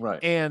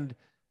 Right. And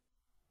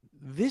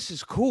this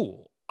is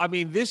cool. I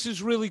mean, this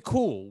is really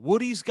cool.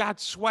 Woody's got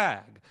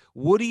swag.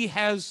 Woody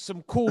has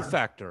some cool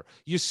factor.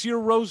 Yasir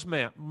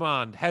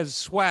Rosemond has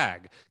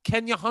swag.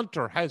 Kenya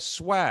Hunter has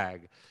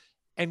swag.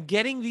 And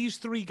getting these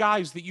 3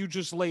 guys that you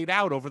just laid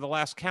out over the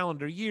last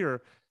calendar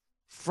year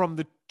from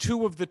the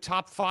 2 of the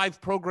top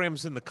 5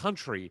 programs in the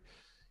country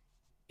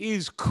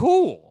is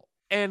cool.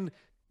 And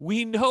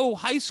we know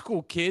high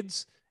school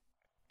kids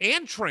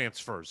and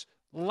transfers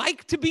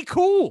like to be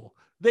cool.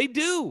 They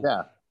do.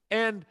 Yeah.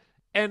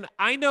 And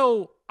I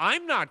know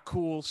I'm not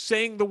cool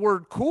saying the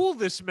word cool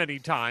this many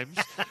times,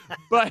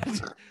 but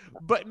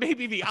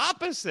maybe the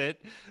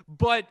opposite.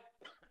 But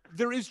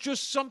there is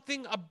just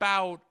something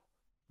about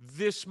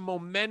this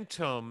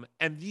momentum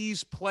and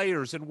these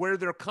players and where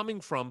they're coming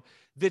from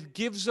that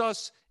gives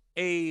us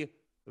a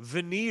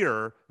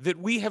veneer that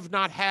we have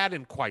not had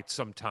in quite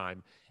some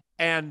time.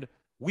 And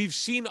we've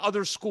seen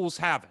other schools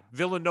have it.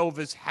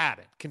 Villanova's had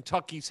it.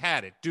 Kentucky's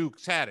had it.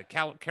 Duke's had it.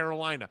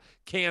 Carolina,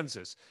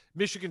 Kansas,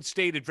 Michigan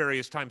State at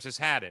various times has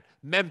had it.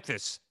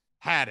 Memphis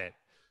had it.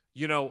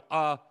 You know,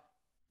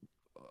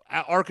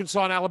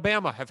 Arkansas and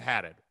Alabama have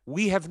had it.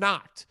 We have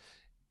not.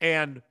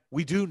 And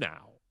we do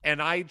now.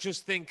 And I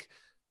just think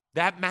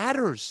that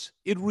matters.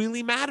 It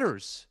really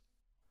matters.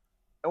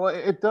 Well,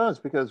 it does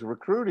because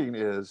recruiting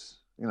is,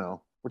 you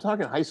know, we're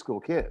talking high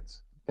school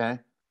kids, okay?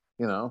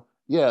 You know,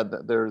 yeah,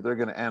 they're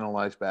going to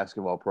analyze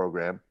basketball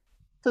program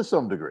to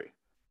some degree.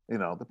 You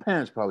know, the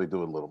parents probably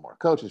do it a little more.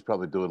 Coaches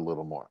probably do it a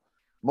little more.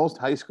 Most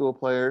high school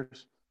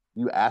players,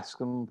 you ask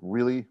them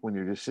really when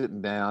you're just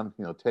sitting down,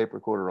 you know, tape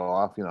recorder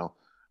off, you know,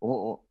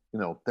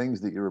 things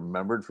that you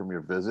remembered from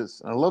your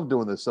visits. And I love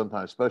doing this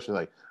sometimes, especially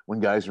like when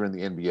guys are in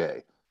the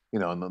NBA, you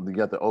know, and you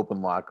got the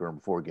open locker room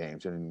before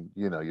games and,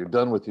 you know, you're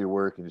done with your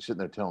work and you're sitting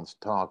there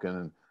talking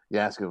and you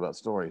ask them about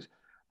stories.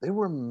 They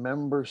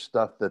remember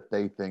stuff that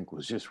they think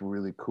was just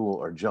really cool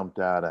or jumped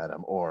out at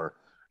them or,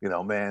 you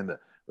know, man,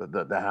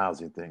 the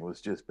housing thing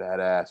was just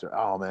badass or,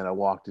 oh man, I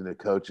walked into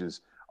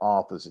coach's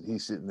office and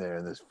he's sitting there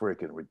in this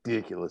freaking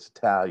ridiculous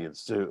Italian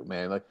suit,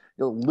 man. Like,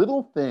 you know,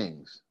 little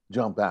things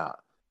jump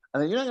out.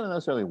 And you're not going to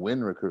necessarily win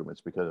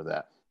recruitments because of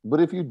that. But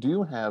if you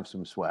do have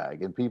some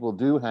swag and people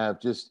do have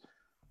just,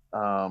 you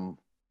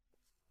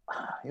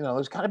know,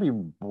 there's got to be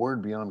a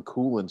word beyond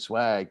cool and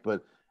swag,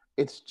 but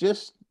it's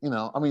just, you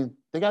know, I mean,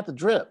 they got the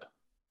drip.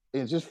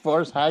 It's just as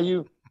far as how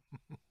you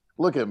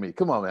look at me.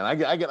 Come on, man. I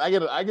get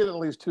at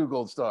least 2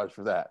 gold stars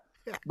for that.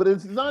 But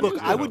it's not. Look,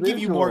 I would give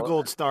you more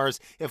gold stars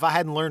if I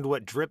hadn't learned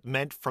what drip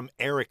meant from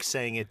Eric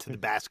saying it to the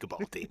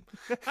basketball team.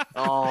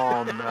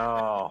 Oh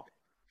no.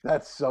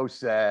 That's so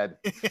sad.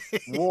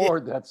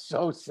 Ward, that's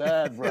so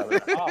sad, brother.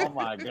 Oh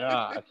my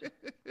gosh.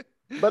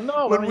 But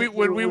no, when we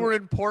were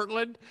in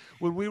Portland,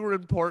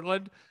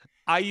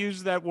 I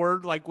used that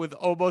word like with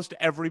almost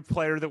every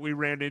player that we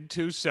ran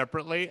into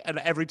separately, and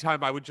every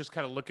time I would just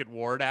kind of look at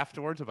Ward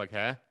afterwards. I'm like,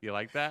 "Huh, you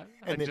like that?"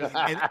 And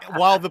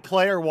while the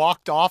player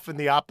walked off in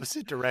the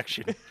opposite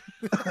direction.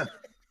 But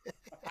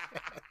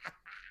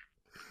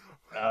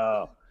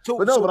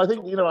I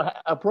think, you know,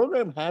 a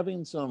program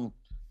having some,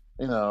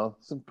 you know,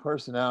 some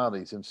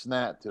personality, some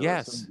snap to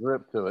it, some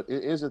grip to it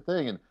is a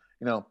thing. And,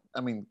 you know,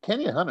 I mean,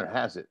 Kenya Hunter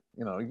has it.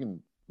 You know, you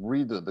can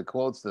read the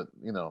quotes that,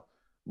 you know,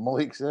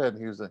 Malik said.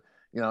 He was a,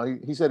 you know,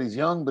 he said he's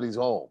young, but he's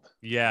old.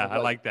 Yeah, I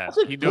like that.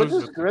 That's a good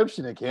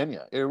description of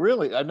Kenya. It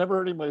really, I've never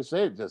heard anybody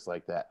say it just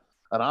like that.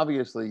 And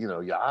obviously, you know,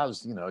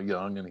 Yaz, you know,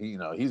 young, and he, you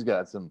know, he's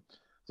got some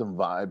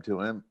vibe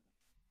to him.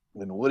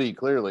 And Woody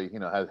clearly, you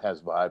know,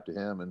 has vibe to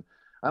him. And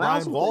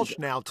Brian Walsh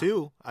now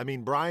too. I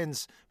mean,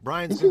 Brian's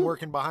been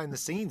working behind the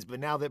scenes, but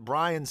now that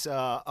Brian's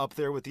up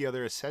there with the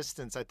other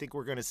assistants, I think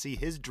we're going to see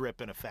his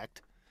drip in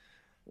effect.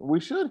 We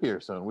should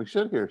hear soon.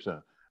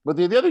 But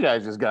the other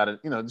guys just got it,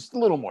 you know, just a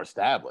little more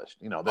established.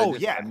 You know,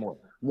 they had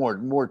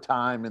more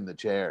time in the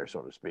chair,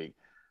 so to speak.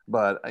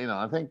 But, you know,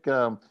 I think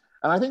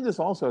And I think this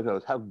also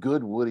shows how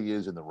good Woody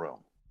is in the room.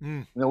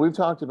 Mm. You know, we've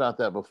talked about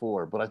that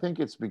before, but I think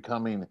it's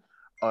becoming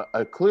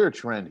a clear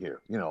trend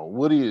here. You know,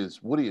 Woody is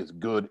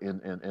good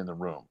in the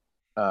room.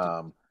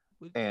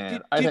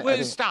 And I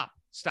think stop.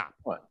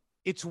 What?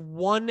 It's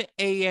 1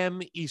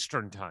 a.m.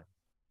 Eastern time.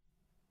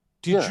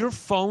 Did your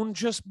phone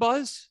just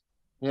buzz?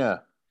 Yeah.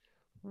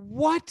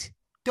 What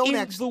Don't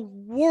in the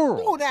world?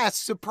 Don't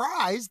ask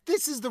surprised.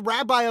 This is the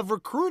rabbi of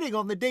recruiting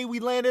on the day we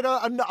landed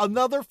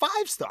another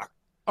 5-star.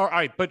 All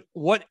right, but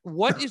what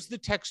is the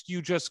text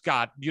you just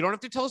got? You don't have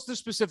to tell us the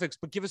specifics,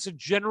 but give us a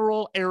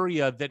general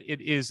area that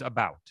it is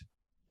about.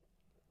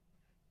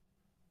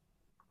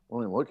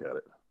 Let me look at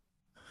it.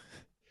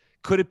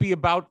 Could it be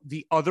about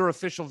the other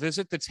official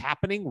visit that's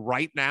happening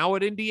right now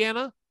at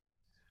Indiana?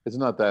 It's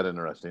not that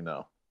interesting,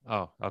 no.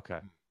 Oh, okay.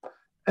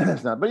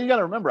 It's not, but you got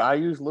to remember, I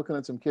use looking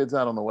at some kids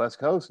out on the West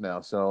Coast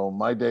now, so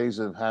my days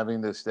of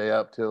having to stay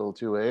up till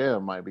 2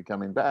 a.m. might be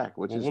coming back,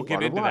 which is we'll get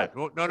part into of life.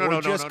 that.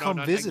 No, just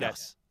come visit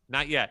us.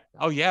 Not yet.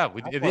 Oh yeah,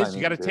 it is.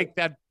 You got to take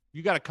that.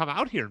 You got to come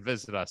out here and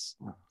visit us.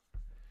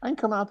 I can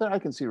come out there. I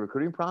can see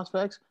recruiting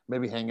prospects.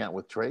 Maybe hang out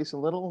with Trace a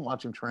little and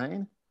watch him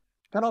train.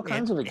 Got all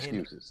kinds of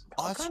excuses.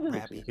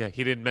 Yeah,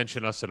 he didn't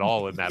mention us at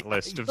all in that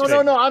list. Of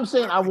No. I'm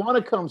saying I want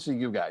to come see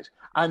you guys.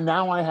 And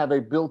now I have a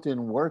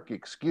built-in work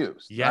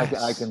excuse. Yes.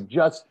 I can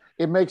just.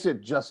 It makes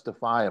it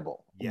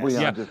justifiable. Yes.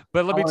 Yeah,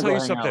 but let me tell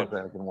you something.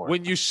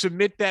 When you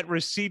submit that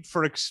receipt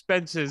for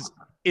expenses,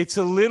 it's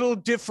a little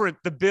different,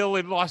 the bill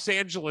in Los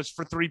Angeles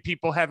for 3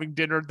 people having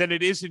dinner, than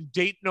it is in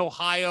Dayton,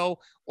 Ohio,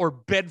 or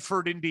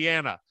Bedford,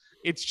 Indiana.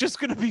 It's just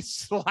going to be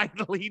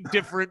slightly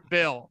different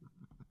bill.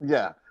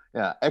 Yeah,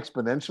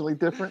 exponentially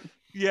different.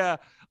 Yeah.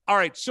 All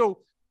right. So,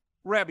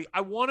 Rabbi,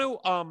 I want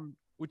to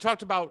we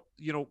talked about,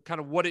 kind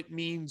of what it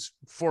means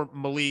for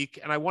Malik,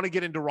 and I want to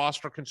get into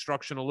roster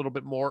construction a little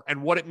bit more and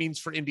what it means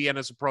for Indiana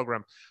as a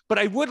program. But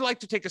I would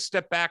like to take a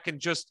step back and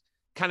just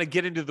kind of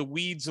get into the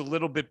weeds a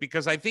little bit,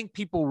 because I think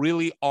people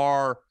really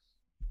are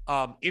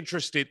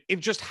interested in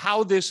just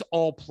how this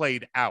all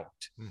played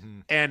out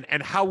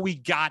and how we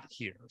got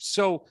here.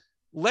 So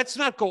let's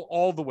not go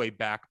all the way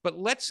back, but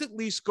let's at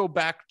least go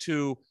back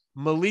to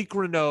Malik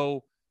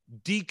Renault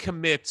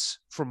decommits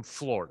from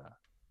Florida.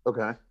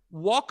 Okay.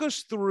 Walk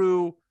us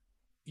through,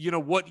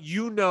 what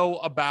you know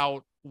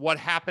about what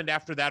happened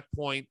after that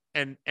point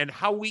and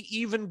how we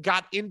even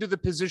got into the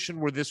position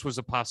where this was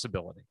a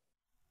possibility.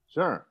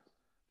 Sure.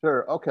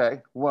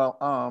 Okay.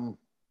 Well,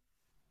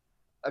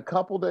 a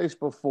couple days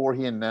before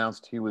he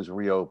announced he was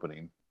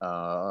reopening,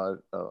 a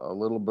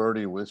little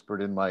birdie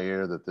whispered in my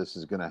ear that this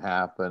is going to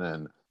happen.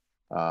 And,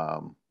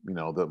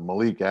 that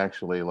Malik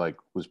actually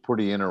was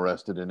pretty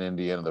interested in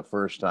Indiana the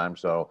first time.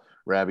 So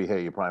Rabbi,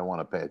 hey, you probably want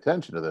to pay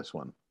attention to this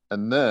one.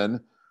 And then,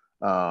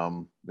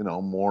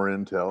 more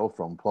intel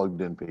from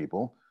plugged in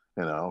people,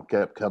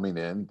 kept coming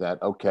in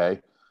that, okay,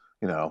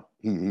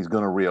 he's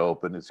going to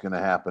reopen. It's going to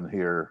happen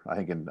here. I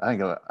think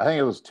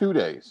it was 2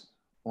 days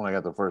when I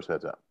got the first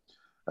heads up,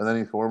 and then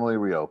he formally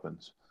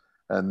reopens.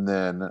 And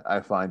then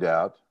I find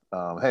out,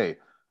 hey,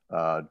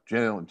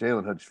 Jalen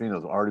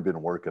Hutchfino's already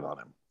been working on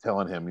him,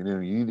 telling him, you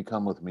need to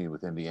come with me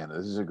with Indiana.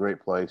 This is a great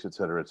place, et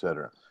cetera, et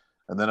cetera.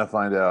 And then I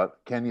find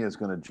out Kenya is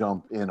going to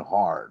jump in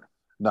hard,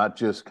 not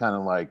just kind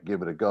of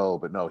give it a go,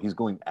 but no, he's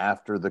going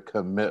after the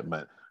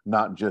commitment,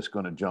 not just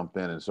going to jump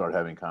in and start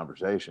having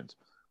conversations.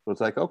 So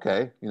it's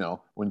okay,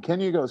 when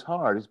Kenya goes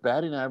hard, his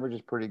batting average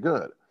is pretty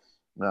good.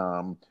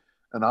 And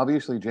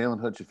obviously Jalen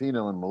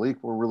Hutchfino and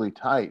Malik were really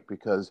tight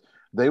because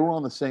they were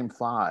on the same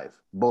 5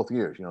 both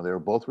years. They were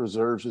both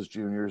reserves as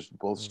juniors,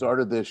 both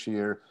started this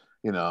year.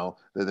 They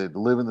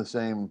live in the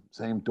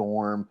same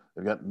dorm.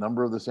 They've got a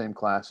number of the same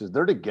classes.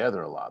 They're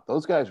together a lot.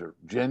 Those guys are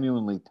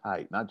genuinely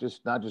tight, not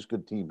just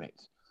good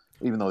teammates,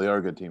 even though they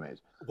are good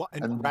teammates. Well,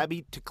 and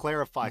Rabbi, to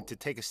clarify, to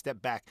take a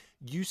step back,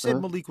 you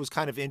said Malik was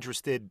kind of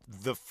interested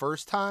the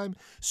first time.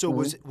 So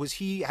was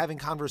he having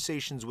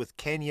conversations with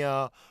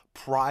Kenya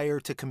prior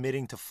to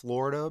committing to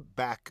Florida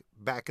back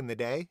in the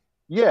day?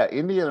 Yeah,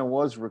 Indiana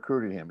was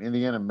recruiting him.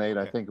 Indiana made,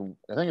 I think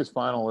his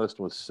final list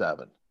was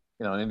 7.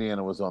 And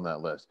Indiana was on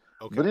that list.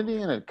 Okay. But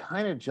Indiana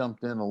kind of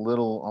jumped in a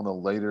little on the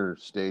later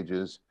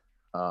stages.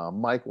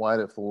 Mike White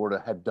at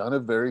Florida had done a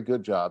very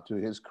good job, to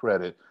his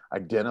credit,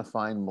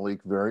 identifying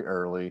Malik very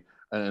early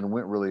and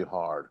went really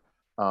hard.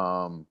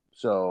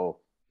 So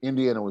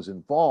Indiana was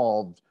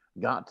involved,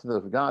 got to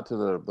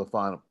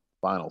the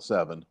final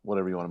 7,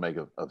 whatever you want to make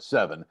of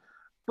 7.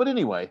 But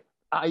anyway,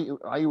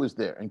 I was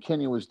there, and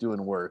Kenya was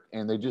doing work,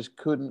 and they just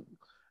couldn't.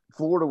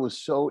 Florida was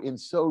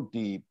so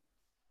deep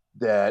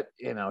that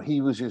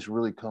he was just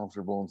really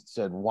comfortable and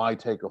said, why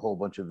take a whole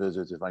bunch of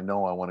visits if I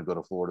know I want to go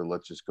to Florida?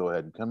 Let's just go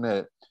ahead and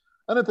commit.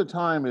 And at the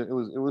time it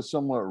was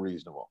somewhat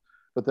reasonable.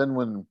 But then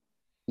when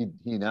he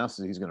announced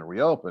that he's going to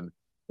reopen,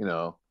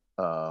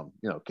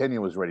 Kenya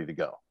was ready to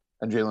go,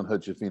 and Jalen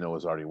Hutchfino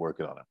was already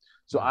working on him.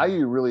 So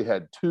IU really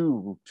had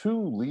two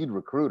lead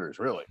recruiters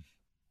really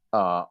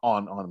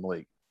on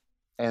Malik.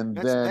 And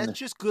that's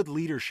just good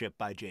leadership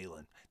by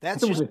Jalen.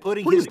 That's just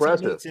putting his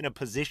teammates in a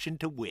position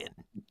to win.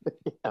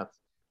 Yes.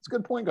 It's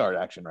good point guard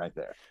action right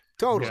there.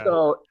 Totally.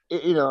 So,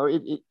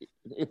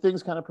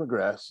 things kind of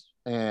progress,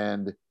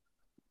 and,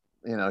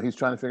 he's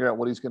trying to figure out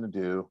what he's going to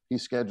do. He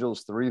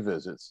schedules 3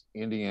 visits,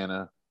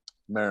 Indiana,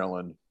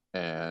 Maryland,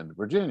 and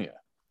Virginia.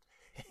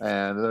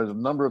 And there's a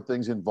number of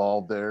things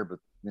involved there, but,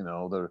 there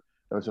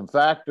are some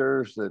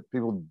factors that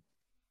people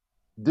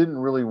didn't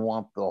really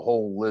want the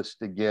whole list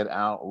to get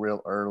out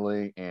real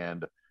early,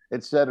 and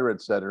et cetera,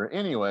 et cetera.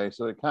 Anyway,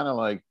 so it kind of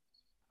like,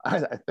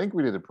 I think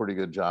we did a pretty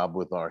good job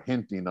with our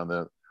hinting on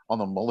the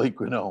Malik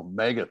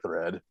mega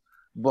thread,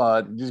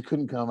 but just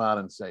couldn't come out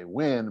and say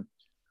when.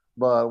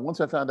 But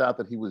once I found out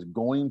that he was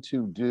going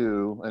to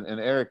do, and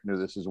Eric knew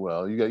this as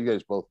well, you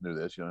guys both knew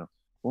this,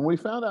 when we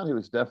found out he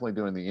was definitely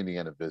doing the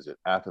Indiana visit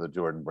after the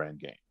Jordan Brand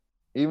game,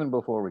 even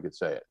before we could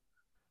say it,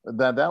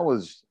 that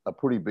was a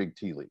pretty big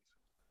tea leaf,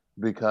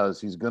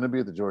 because he's going to be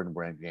at the Jordan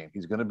Brand game.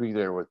 He's going to be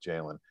there with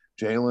Jalen.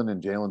 Jalen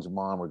and Jalen's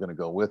mom are going to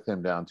go with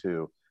him down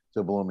to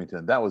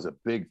Bloomington. That was a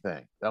big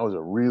thing. That was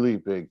a really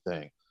big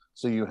thing.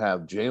 So you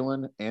have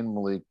Jalen and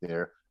Malik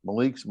there,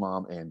 Malik's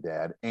mom and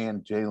dad,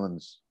 and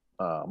Jalen's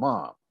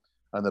mom,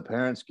 and the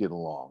parents get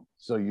along.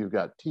 So you've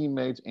got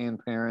teammates and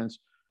parents,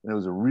 and it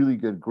was a really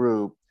good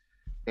group.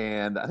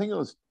 And I think it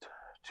was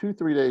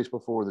 2-3 days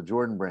before the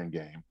Jordan Brand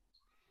game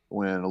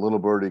when a little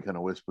birdie kind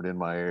of whispered in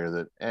my ear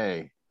that,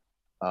 hey,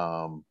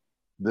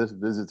 this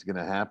visit's going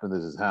to happen.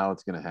 This is how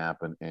it's going to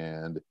happen.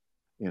 And,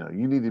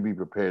 you need to be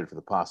prepared for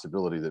the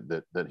possibility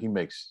that he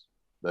makes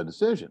the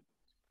decision.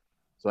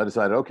 So I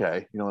decided,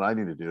 okay, what I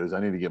need to do is I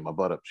need to get my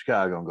butt up to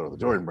Chicago and go to the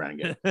Jordan Brand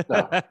game.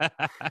 So,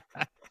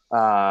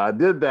 I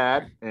did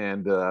that,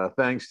 and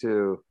thanks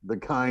to the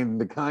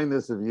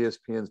kindness of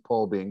ESPN's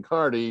Paul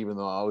Biancardi, even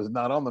though I was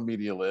not on the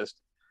media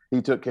list,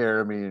 he took care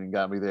of me and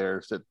got me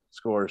there. Sit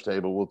scorer's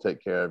table. We'll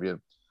take care of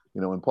you.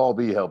 When Paul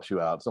B helps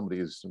you out,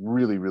 somebody is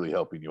really, really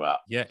helping you out.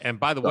 Yeah, and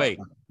by the way,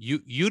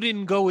 you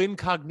didn't go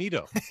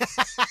incognito.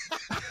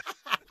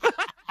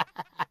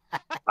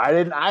 I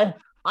didn't.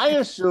 I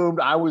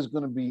assumed I was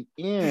going to be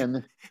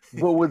in,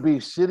 but would be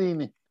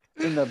sitting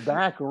in the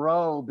back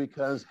row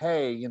because,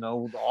 hey,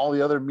 all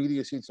the other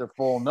media seats are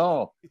full.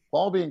 No,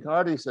 Paul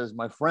Biancardi says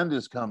my friend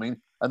is coming,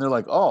 and they're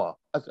like, oh,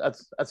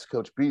 that's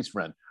Coach B's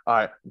friend. All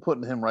right, I'm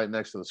putting him right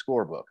next to the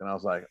scorebook, and I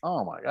was like,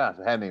 oh my gosh,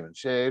 I hadn't even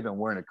shaved. I'm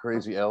wearing a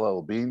crazy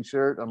LL Bean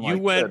shirt.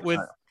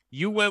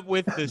 You went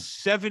with the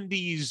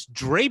 70s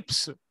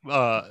drapes.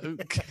 Are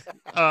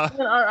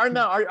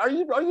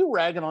you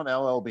ragging on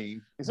LL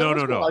Bean? No.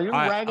 Are you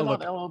ragging on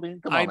LL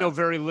Bean? I know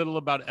very little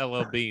about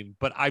LL Bean,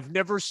 but I've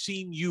never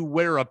seen you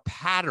wear a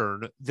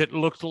pattern that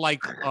looked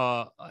like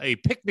a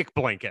picnic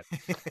blanket.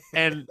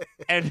 And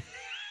and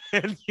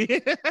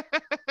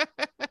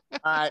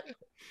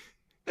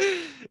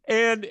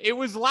it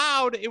was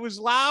loud. It was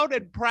loud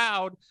and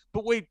proud.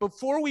 But wait,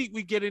 before we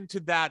get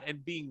into that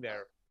and being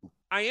there,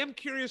 I am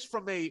curious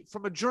from a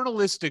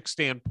journalistic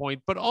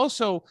standpoint, but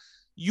also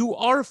you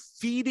are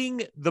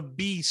feeding the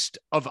beast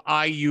of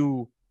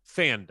IU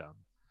fandom.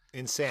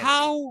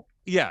 Insanity.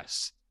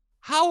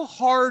 How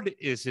hard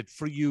is it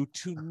for you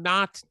to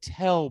not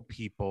tell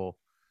people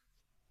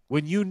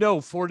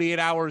when 48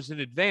 hours in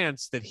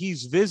advance that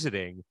he's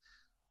visiting,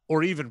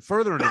 or even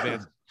further in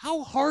advance?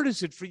 How hard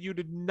is it for you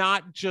to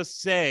not just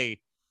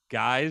say,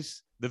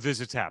 guys, the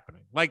visit's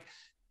happening? Like,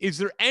 is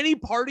there any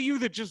part of you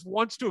that just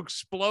wants to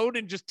explode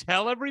and just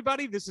tell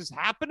everybody this is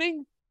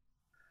happening?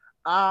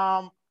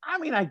 I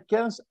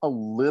guess a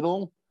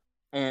little.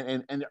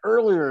 And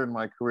earlier in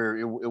my career,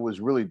 it was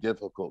really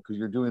difficult because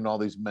you're doing all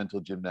these mental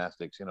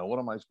gymnastics. What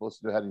am I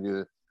supposed to do? How to do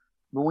it?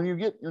 But when you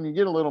get a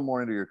little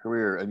more into your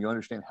career and you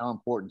understand how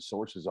important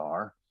sources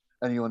are,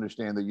 and you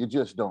understand that you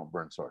just don't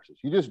burn sources.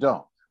 You just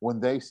don't. When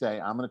they say,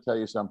 I'm going to tell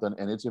you something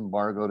and it's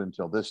embargoed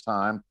until this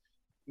time,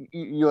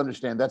 you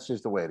understand that's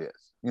just the way it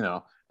is,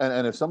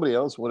 And if somebody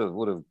else would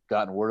have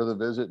gotten word of the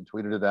visit and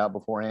tweeted it out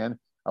beforehand,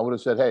 I would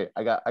have said, hey,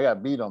 I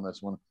got beat on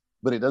this one.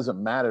 But it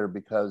doesn't matter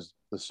because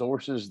the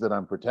sources that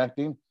I'm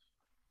protecting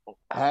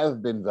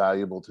have been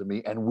valuable to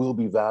me and will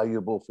be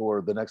valuable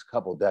for the next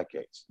couple of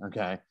decades.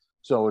 Okay.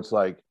 So it's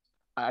like,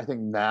 I think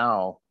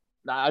now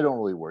I don't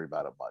really worry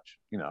about it much.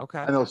 Okay.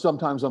 I know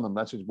sometimes on the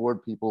message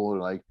board, people are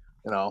like,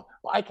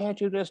 why can't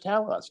you just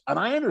tell us? And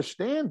I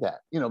understand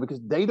that,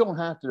 because they don't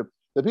have to,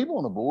 the people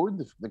on the board,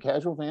 the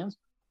casual fans,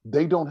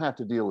 they don't have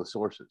to deal with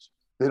sources.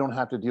 They don't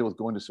have to deal with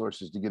going to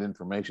sources to get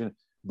information.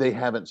 They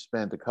haven't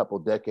spent a couple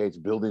of decades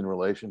building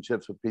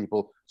relationships with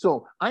people.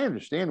 So I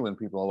understand when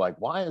people are like,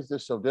 why is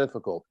this so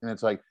difficult? And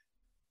it's like,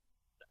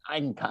 I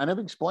can kind of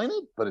explain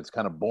it, but it's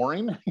kind of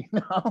boring,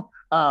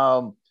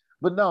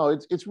 But no,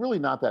 it's really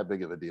not that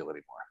big of a deal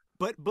anymore.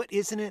 But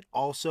isn't it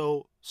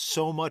also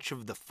so much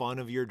of the fun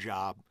of your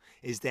job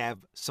is to have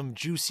some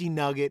juicy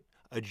nugget,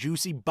 a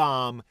juicy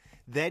bomb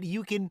that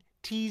you can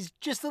tease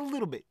just a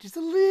little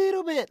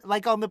bit,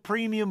 like on the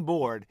premium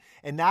board,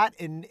 and not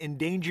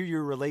endanger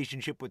your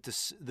relationship with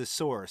the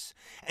source,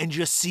 and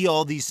just see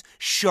all these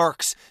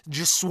sharks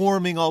just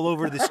swarming all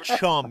over this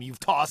chum you've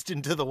tossed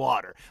into the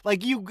water.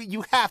 Like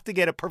you have to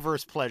get a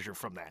perverse pleasure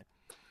from that.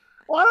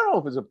 Well, I don't know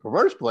if it's a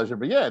perverse pleasure,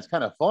 but yeah, it's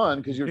kind of fun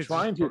because you're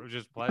trying to.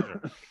 Just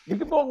pleasure. You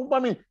can. I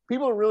mean,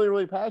 people are really,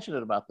 really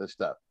passionate about this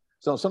stuff.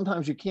 So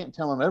sometimes you can't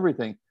tell them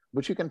everything,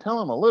 but you can tell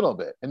them a little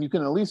bit, and you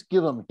can at least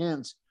give them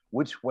hints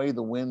which way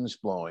the wind's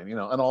blowing, and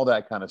all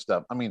that kind of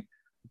stuff. I mean,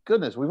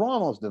 goodness, we've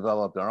almost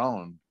developed our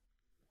own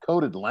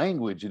coded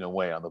language in a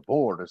way on the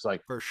board. It's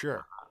like, for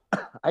sure,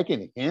 I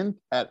can hint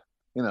at,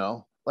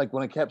 like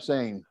when I kept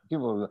saying,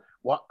 people,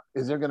 what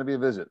is there going to be a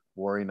visit?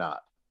 Worry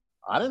not.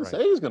 I didn't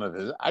say he's going to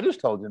visit. I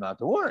just told you not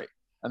to worry.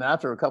 And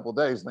after a couple of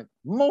days, like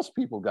most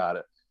people got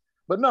it.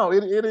 But no,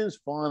 it is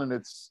fun, and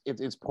it's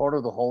part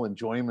of the whole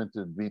enjoyment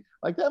to be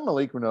like that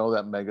Malik Renault,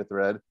 that mega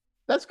thread.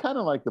 That's kind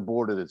of like the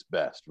board at its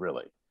best,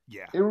 really.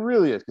 Yeah, it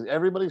really is, because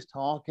everybody's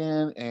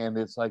talking, and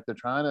it's like they're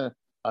trying to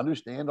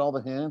understand all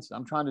the hints.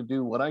 I'm trying to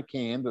do what I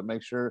can, but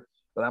make sure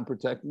that I'm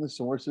protecting the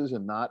sources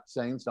and not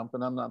saying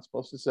something I'm not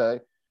supposed to say.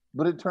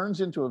 But it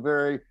turns into a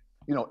very,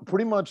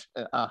 pretty much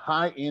a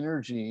high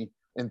energy,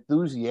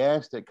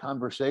 enthusiastic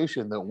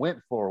conversation that went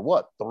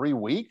for 3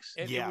 weeks?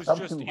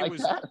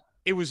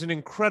 It was an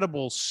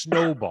incredible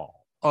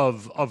snowball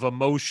of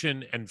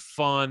emotion and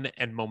fun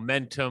and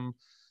momentum.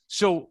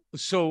 So,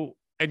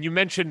 and you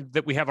mentioned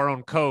that we have our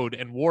own code,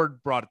 and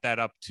Ward brought that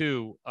up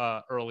too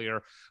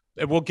earlier.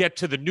 And we'll get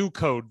to the new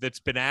code that's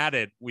been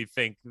added, we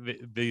think,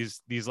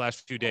 these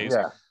last few days.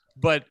 Yeah.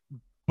 But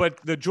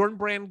the Jordan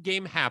Brand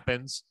game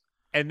happens,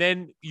 and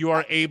then you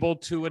are able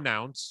to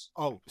announce.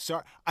 Oh,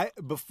 sorry.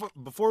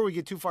 Before we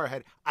get too far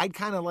ahead, I'd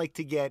kind of like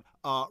to get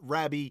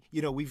Rabbi.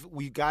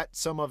 We've got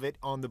some of it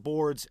on the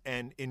boards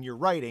and in your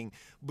writing,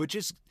 but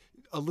just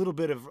a little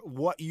bit of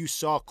what you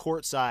saw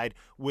courtside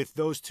with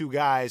those two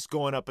guys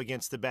going up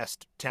against the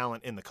best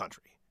talent in the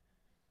country.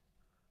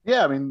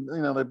 Yeah, I mean,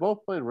 they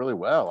both played really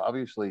well.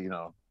 Obviously,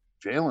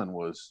 Jalen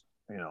was,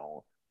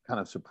 kind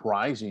of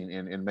surprising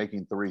in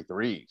making 3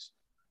 threes.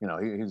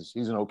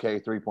 He's an okay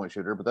 3-point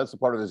shooter, but that's the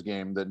part of his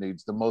game that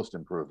needs the most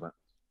improvement.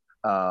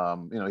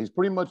 He's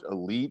pretty much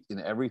elite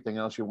in everything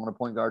else you want a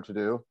point guard to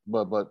do,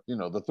 but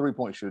the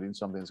 3-point shooting,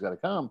 something's got to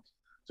come.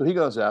 So he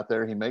goes out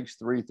there, he makes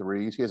 3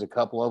 threes. He has a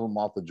couple of them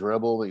off the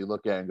dribble that you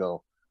look at and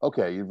go,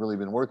 okay, you've really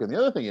been working. The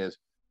other thing is,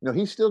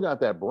 he's still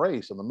got that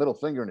brace on the middle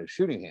finger in his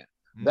shooting hand.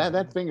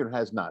 That finger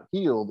has not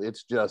healed.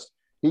 It's just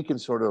he can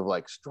sort of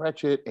like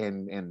stretch it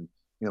and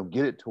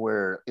get it to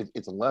where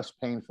it's less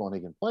painful and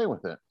he can play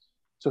with it.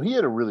 So he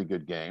had a really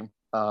good game.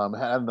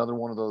 Had another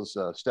one of those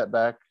step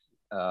back,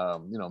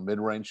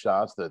 mid-range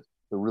shots that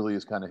really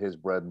is kind of his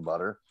bread and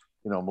butter.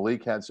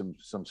 Malik had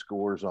some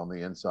scores on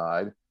the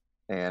inside,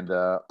 and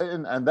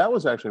that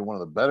was actually one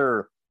of the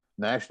better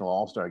national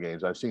all-star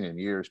games I've seen in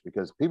years,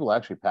 because people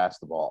actually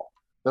passed the ball.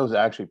 There was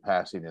actually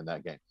passing in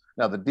that game.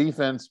 Now the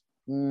defense,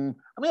 there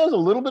was a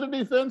little bit of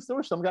defense. There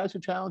were some guys who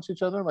challenged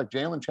each other, like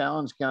Jalen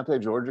challenged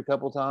Keontae George a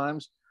couple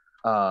times.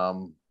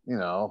 One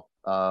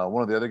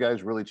of the other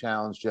guys really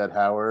challenged Jed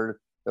Howard.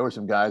 There were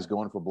some guys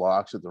going for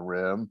blocks at the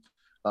rim,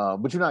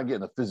 but you're not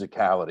getting the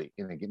physicality.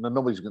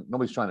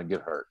 Nobody's trying to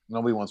get hurt.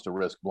 Nobody wants to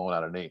risk blowing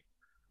out a knee.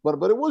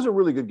 But it was a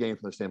really good game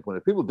from the standpoint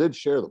of people did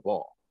share the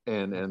ball,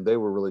 and they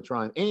were really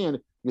trying. And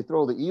you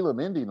throw the Elam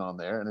ending on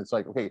there, and it's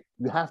like, okay,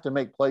 you have to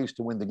make plays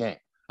to win the game.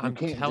 You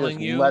can't just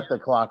let the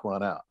clock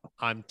run out.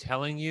 I'm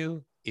telling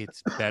you,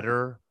 it's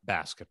better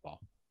basketball.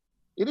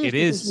 It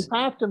is. You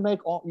have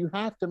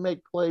to make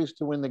plays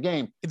to win the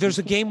game. There's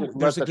a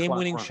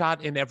game-winning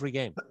shot in every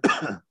game.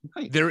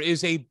 Right. There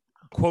is a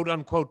quote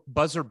unquote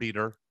buzzer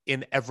beater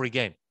in every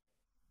game.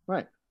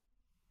 Right.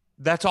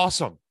 That's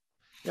awesome.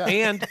 Yeah.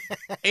 And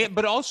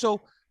but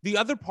also the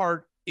other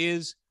part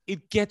is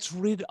it gets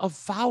rid of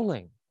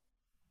fouling.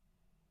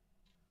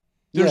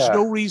 There's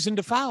no reason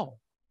to foul.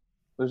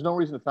 There's no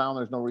reason to foul.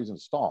 There's no reason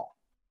to stall.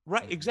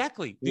 Right,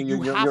 exactly.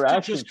 You have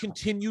to just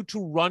continue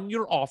to run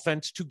your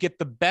offense to get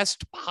the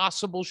best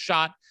possible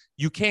shot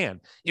you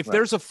can. If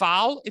there's a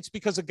foul, it's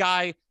because a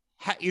guy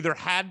either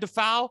had to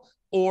foul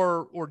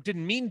or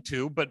didn't mean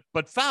to,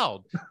 but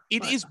fouled.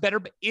 It is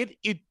better.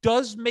 It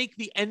does make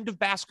the end of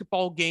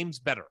basketball games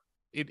better.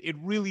 It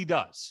really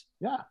does.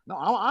 Yeah. No,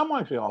 I'm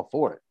actually all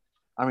for it.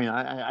 I mean,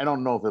 I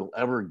don't know if it'll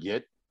ever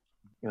get,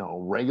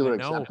 regular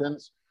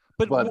acceptance.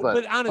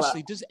 But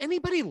honestly, does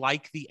anybody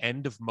like the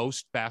end of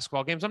most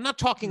basketball games? I'm not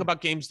talking about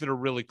games that are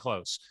really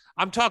close.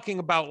 I'm talking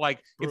about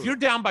if you're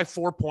down by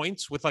 4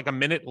 points with like a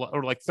minute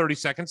or like 30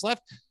 seconds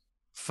left,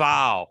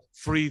 foul,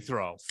 free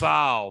throw,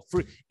 foul,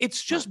 free.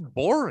 It's just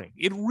boring.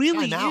 It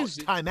really is.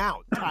 Time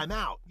out.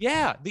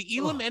 Yeah, the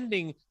Elam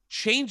ending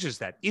changes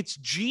that. It's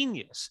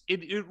genius.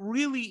 It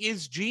really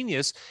is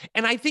genius.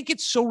 And I think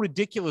it's so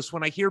ridiculous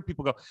when I hear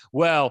people go,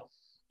 well,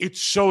 it's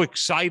so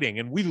exciting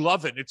and we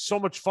love it. It's so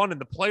much fun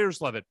and the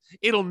players love it.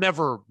 It'll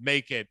never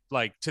make it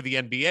to the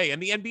NBA. And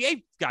the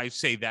NBA guys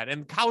say that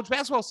and college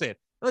basketball say it.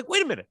 They're like,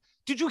 wait a minute.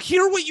 Did you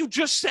hear what you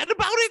just said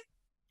about it?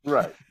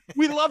 Right.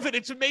 We love it.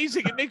 It's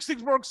amazing. It makes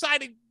things more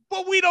exciting,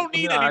 but we don't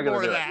need any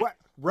more of that.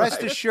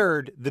 Rest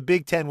assured, the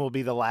Big Ten will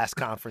be the last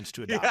conference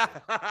to adopt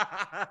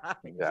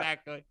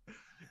it.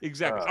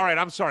 Exactly. All right.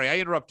 I'm sorry. I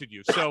interrupted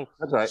you. So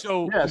that's right.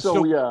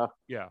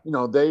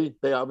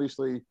 They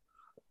obviously,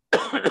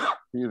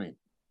 excuse me.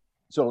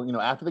 So,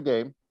 after the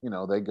game,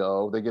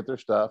 they get their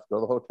stuff, go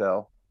to the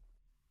hotel.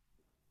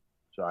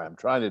 Sorry, I'm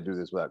trying to do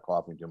this without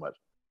coughing too much.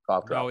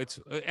 Cough drop.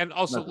 No, and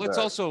also let's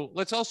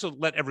also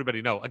let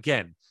everybody know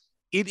again,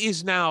 it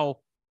is now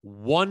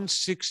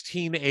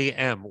 1:16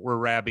 a.m. where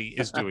Rabbi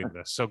is doing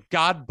this. So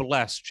God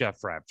bless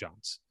Jeff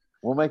Rabjohns.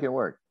 We'll make it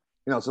work.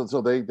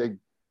 So they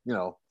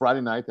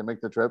Friday night they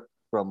make the trip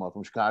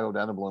from Chicago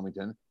down to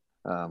Bloomington,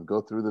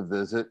 go through the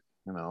visit,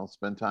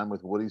 spend time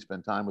with Woody,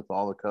 spend time with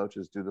all the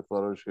coaches, do the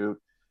photo shoot,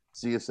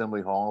 see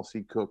Assembly Hall,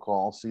 see Cook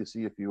Hall,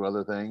 see a few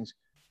other things,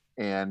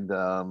 and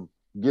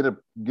get a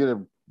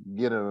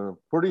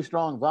pretty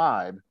strong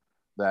vibe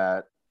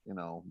that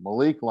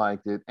Malik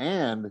liked it,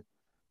 and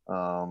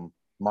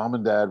mom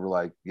and dad were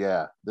like,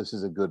 yeah, this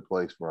is a good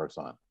place for our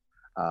son.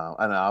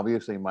 And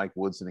obviously Mike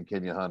Woodson and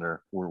Kenya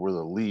Hunter were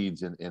the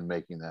leads in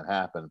making that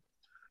happen.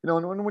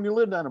 And when you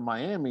live down in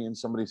Miami and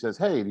somebody says,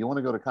 hey, do you want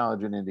to go to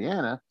college in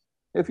Indiana?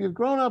 If you've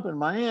grown up in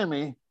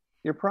Miami,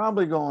 you're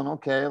probably going,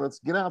 okay, let's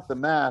get out the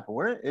map.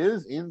 Where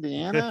is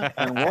Indiana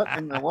and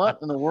what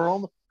in the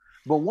world?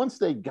 But once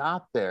they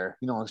got there,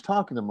 I was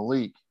talking to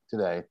Malik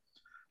today,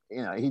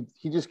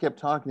 he just kept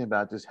talking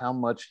about just how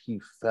much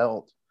he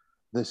felt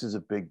this is a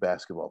big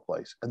basketball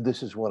place. And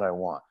this is what I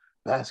want.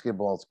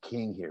 Basketball's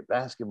king here.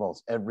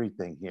 Basketball's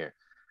everything here.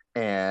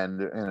 And,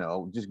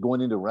 just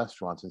going into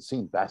restaurants and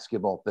seeing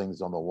basketball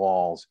things on the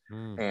walls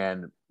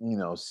and,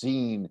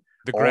 seeing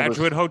the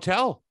Graduate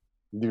Hotel,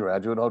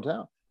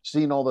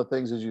 seeing all the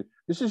things as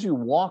you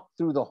walk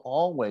through the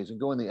hallways and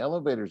go in the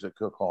elevators at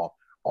Cook Hall,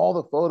 all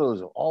the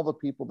photos of all the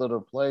people that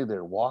have played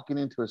there walking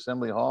into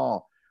Assembly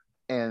Hall.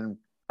 And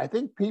I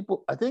think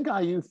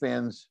IU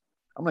fans,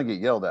 I'm going to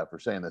get yelled at for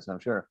saying this, I'm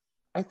sure.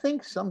 I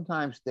think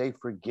sometimes they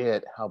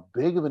forget how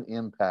big of an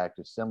impact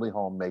Assembly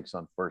Hall makes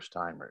on first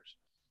timers.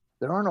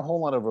 There aren't a whole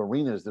lot of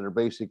arenas that are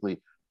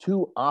basically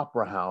two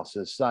opera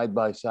houses side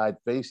by side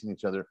facing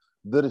each other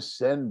that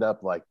ascend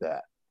up like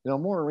that.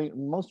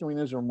 Most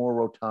arenas are more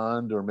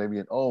rotund or maybe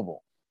an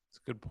oval.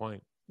 That's a good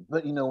point.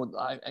 But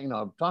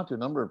I've talked to a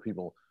number of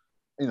people,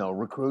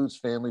 recruits,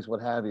 families,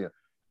 what have you,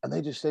 and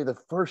they just say the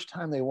first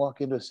time they walk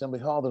into Assembly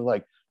Hall, they're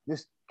like,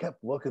 just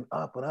kept looking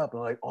up and up,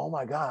 and like, oh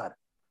my God,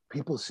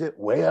 people sit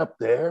way up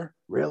there,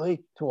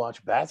 really, to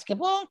watch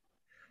basketball?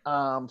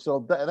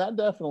 So that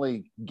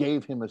definitely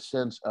gave him a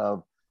sense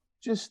of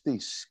just the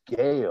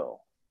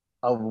scale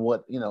of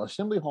what,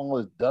 Assembly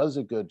Hall does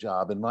a good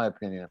job, in my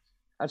opinion,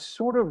 at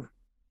sort of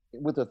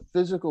with a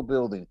physical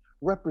building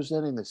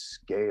representing the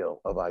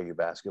scale of IU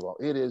basketball.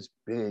 It is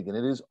big and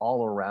it is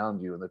all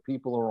around you and the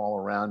people are all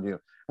around you.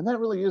 And that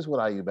really is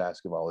what IU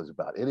basketball is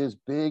about. It is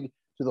big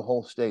to the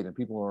whole state and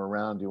people are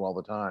around you all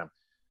the time.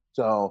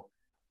 So,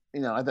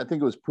 I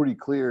think it was pretty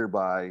clear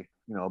by,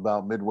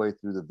 about midway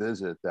through the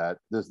visit that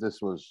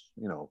this was,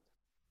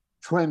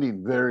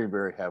 trending very,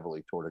 very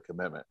heavily toward a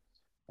commitment.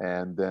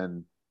 And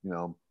then,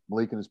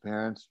 Malik and his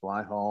parents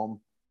fly home,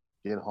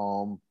 get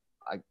home,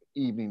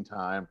 evening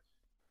time,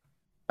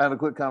 have a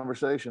quick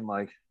conversation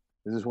like,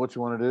 is this what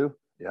you want to do?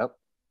 Yep.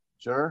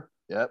 Sure.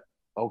 Yep.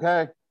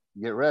 Okay.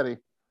 Get ready.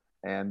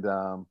 And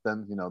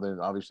then, they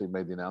obviously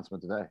made the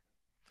announcement today.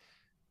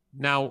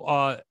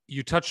 Now,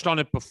 you touched on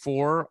it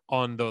before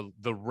on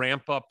the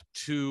ramp up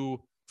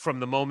from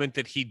the moment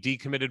that he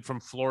decommitted from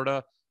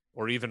Florida,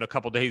 or even a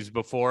couple days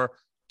before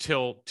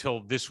till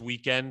this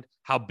weekend,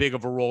 how big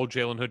of a role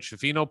Jalen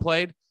Hood-Schifino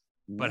played.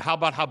 But how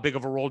about how big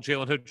of a role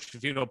Jalen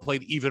Hood-Schifino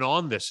played even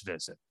on this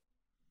visit?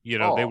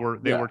 They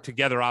were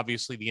together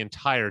obviously the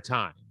entire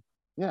time.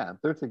 Yeah,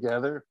 they're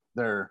together.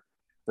 They're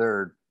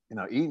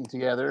eating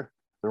together.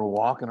 They're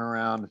walking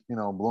around,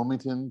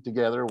 Bloomington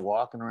together,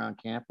 walking around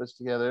campus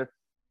together.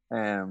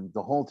 And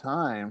the whole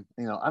time,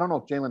 I don't know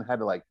if Jalen had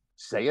to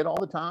say it all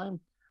the time,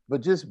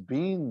 but just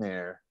being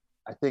there,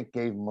 I think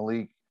gave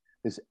Malik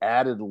this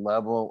added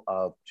level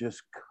of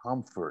just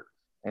comfort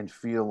and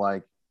feel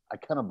like I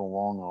kind of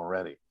belong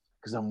already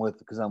because I'm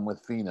with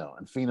Fino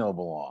and Fino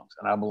belongs,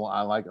 and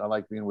I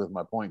like being with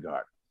my point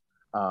guard.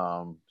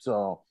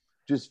 So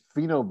just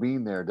Fino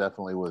being there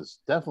definitely was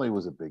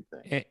a big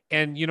thing.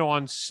 And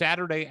on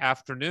Saturday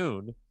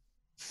afternoon,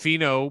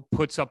 Fino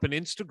puts up an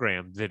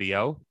Instagram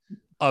video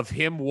of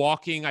him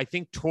walking, I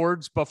think,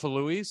 towards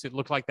Buffalo's. It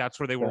looked like that's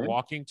where they were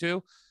walking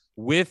to,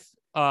 with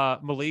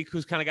Malik,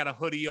 who's kind of got a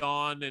hoodie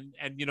on and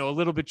a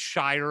little bit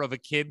shyer of a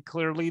kid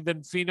clearly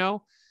than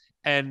Fino.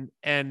 And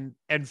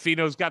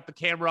Fino's got the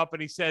camera up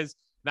and he says,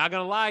 not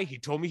gonna lie, he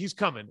told me he's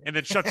coming, and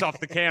then shuts off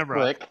the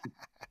camera.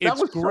 That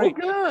was great.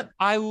 So good.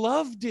 I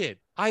loved it.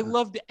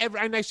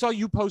 And I saw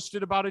you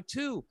posted about it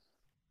too.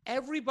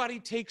 Everybody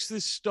takes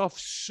this stuff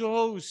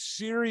so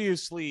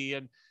seriously,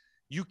 and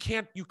you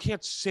can't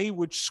say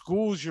which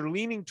schools you're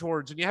leaning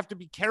towards, and you have to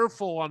be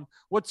careful on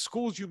what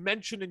schools you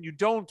mention and you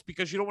don't,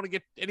 because you don't want to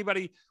get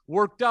anybody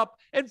worked up.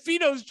 And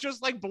Fino's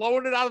just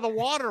blowing it out of the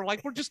water.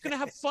 We're just going to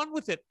have fun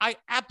with it. I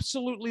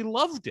absolutely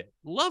loved it.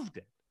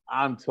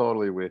 I'm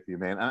totally with you,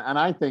 man. And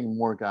I think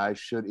more guys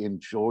should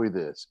enjoy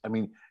this. I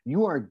mean,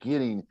 you are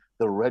getting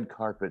the red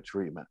carpet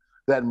treatment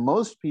that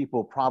most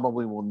people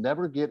probably will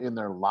never get in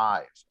their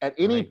lives at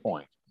any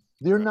point.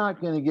 They're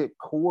not going to get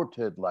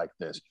courted like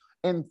this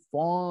and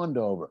fawned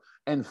over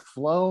and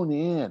flown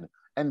in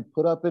and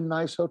put up in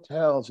nice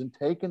hotels and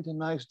taken to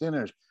nice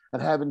dinners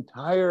and have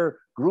entire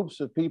groups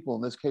of people,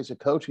 in this case, a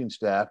coaching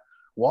staff,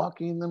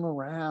 walking them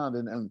around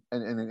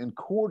and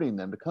courting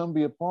them to come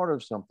be a part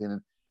of something.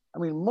 And I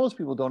mean, most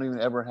people don't even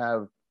ever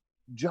have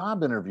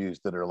job interviews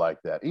that are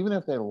like that. Even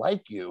if they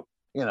like you,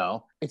 you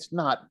know, it's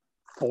not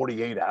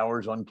 48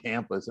 hours on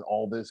campus and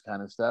all this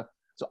kind of stuff.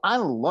 So I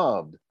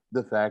loved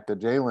the fact that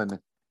Jalen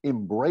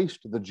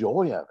embraced the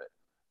joy of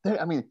it.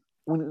 I mean,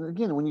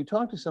 when you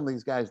talk to some of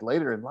these guys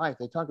later in life,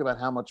 they talk about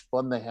how much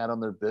fun they had on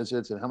their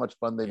visits and how much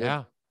fun they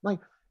did. Like,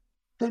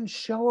 then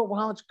show it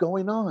while it's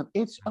going on.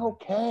 It's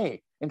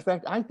okay. In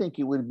fact, I think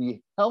it would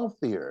be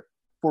healthier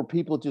for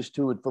people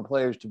for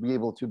players to be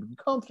able to be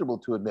comfortable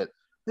to admit,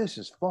 this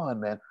is fun,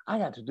 man. I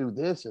got to do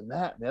this and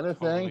that and the other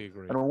thing.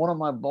 Agree. And one of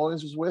my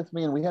boys was with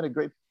me and we had a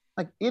great,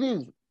 like, it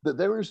is that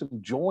there is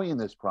some joy in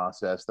this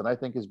process that I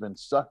think has been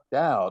sucked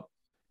out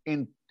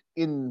in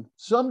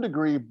some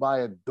degree by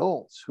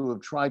adults who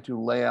have tried to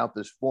lay out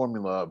this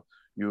formula of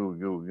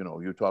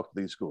you talk to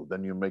these schools,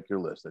 then you make your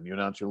list, then you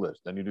announce your list,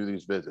 then you do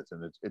these visits.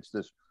 And it's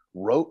this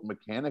rote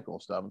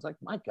mechanical stuff. It's like,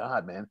 my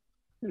God, man,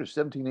 these are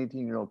 17,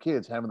 18-year-old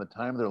kids having the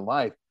time of their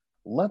life.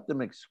 Let them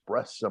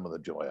express some of the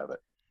joy of it.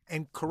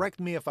 And correct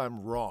me if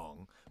I'm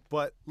wrong,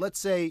 but let's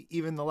say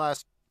even the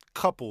last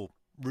couple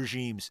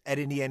regimes at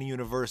Indiana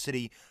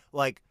University,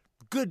 like,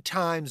 good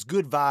times,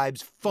 good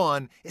vibes,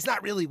 fun. It's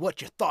not really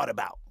what you thought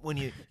about when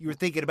you were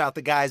thinking about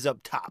the guys up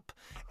top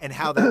and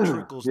how that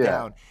trickles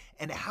down.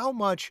 And how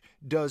much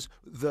does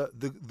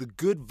the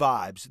good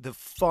vibes, the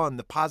fun,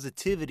 the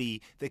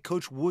positivity that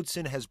Coach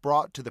Woodson has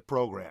brought to the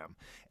program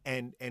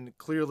and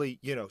clearly,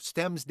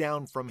 stems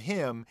down from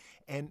him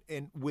and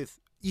with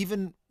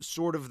even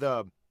sort of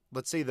the,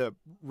 let's say, the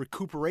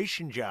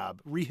rehabilitation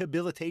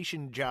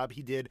job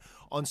he did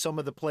on some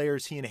of the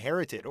players he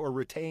inherited or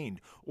retained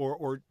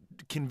or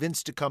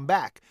convinced to come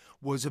back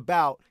was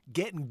about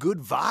getting good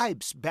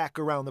vibes back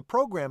around the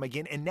program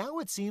again. And now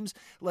it seems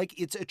like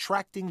it's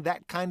attracting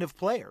that kind of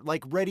player,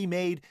 like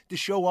ready-made to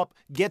show up,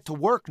 get to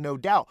work, no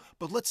doubt.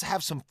 But let's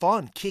have some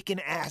fun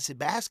kicking ass at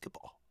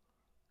basketball.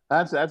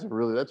 That's a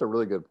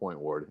really good point,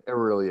 Ward. It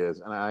really is.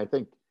 And I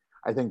think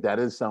that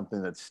is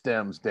something that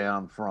stems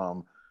down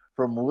from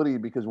Woody,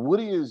 because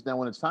Woody is now,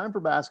 when it's time for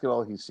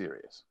basketball, he's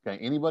serious. Okay.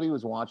 Anybody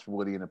who's watched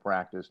Woody in a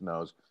practice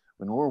knows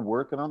when we're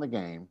working on the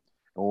game,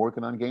 and we're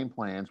working on game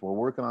plans, we're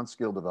working on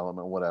skill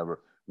development, whatever,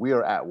 we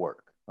are at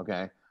work.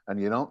 Okay. And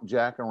you don't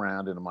jack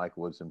around in a Mike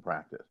Woodson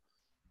practice.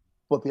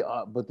 But the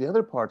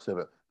other parts of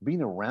it,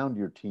 being around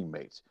your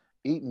teammates,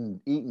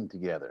 eating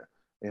together,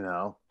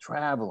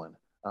 traveling,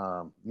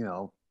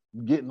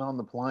 getting on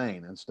the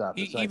plane and stuff.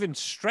 Even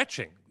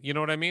stretching, you know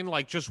what I mean?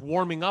 Like just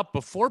warming up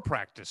before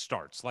practice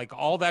starts, like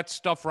all that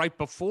stuff right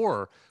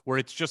before, where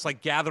it's just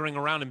like gathering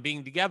around and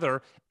being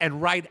together,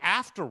 and right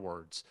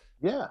afterwards.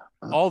 Yeah.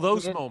 All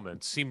those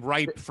moments seem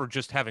ripe for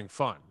just having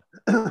fun.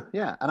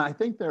 Yeah. And I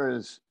think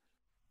there's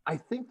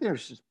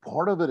just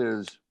part of it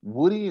is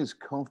Woody is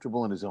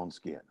comfortable in his own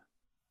skin.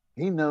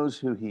 He knows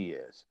who he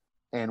is.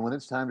 And when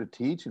it's time to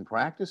teach and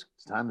practice,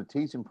 it's time to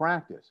teach and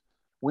practice.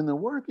 When the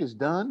work is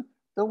done,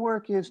 the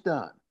work is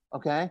done,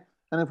 okay?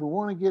 And if we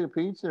want to get a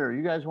pizza or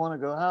you guys want to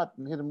go out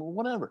and hit them,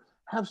 whatever,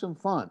 have some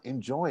fun.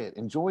 Enjoy it.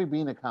 Enjoy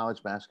being a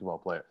college basketball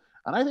player.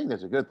 And I think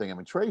that's a good thing. I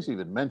mean, Tracy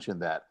even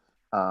mentioned that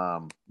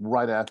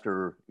right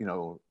after,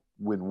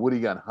 when Woody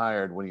got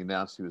hired, when he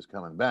announced he was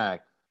coming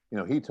back,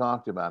 he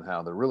talked about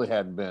how there really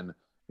hadn't been,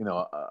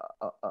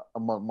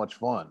 much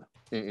fun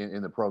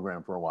in the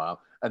program for a while.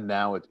 And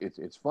now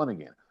it's fun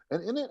again.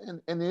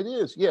 And it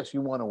is, yes,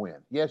 you want to win.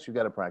 Yes, you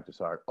got to practice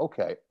hard.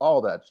 Okay,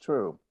 all that's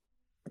true.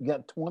 You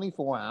got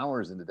 24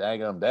 hours in the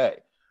daggum day,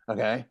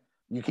 okay?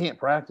 You can't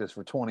practice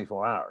for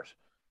 24 hours.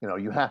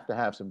 You have to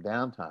have some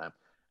downtime.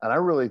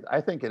 And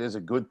I think it is a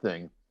good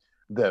thing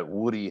that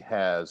Woody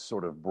has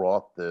sort of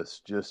brought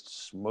this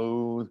just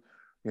smooth,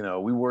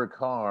 we work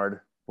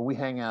hard, but we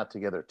hang out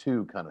together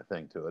too kind of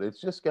thing to it.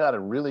 It's just got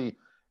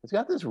it's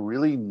got this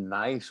really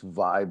nice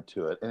vibe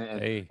to it.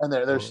 And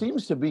there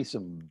seems to be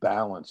some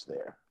balance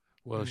there.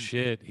 Well,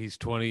 shit, he's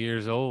 20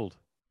 years old.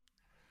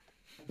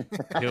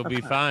 He'll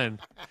be fine.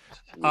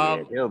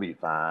 He'll be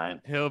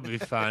fine. He'll be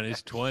fine.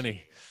 He's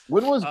 20.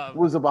 When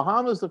was the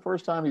Bahamas the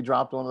first time he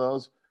dropped one of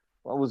those?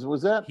 What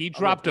was that? He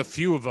dropped a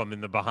few of them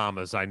in the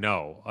Bahamas, I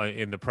know,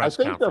 in the press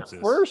conferences. I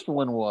think the first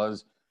one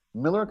was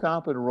Miller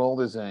Kopp had rolled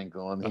his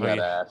ankle and he got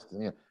asked,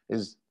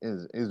 is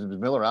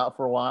Miller out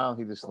for a while?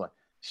 He just like,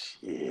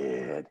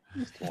 shit,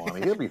 he's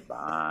 20. He'll be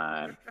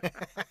fine.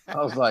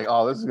 I was like,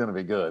 oh, this is going to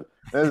be good.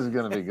 This is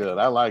going to be good.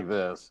 I like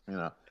this,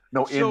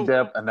 No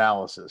in-depth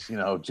analysis,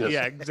 just.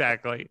 Yeah,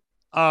 exactly.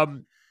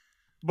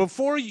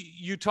 Before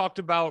you talked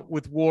about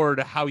with Ward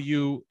how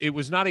it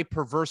was not a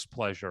perverse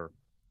pleasure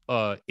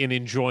in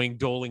enjoying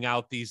doling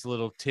out these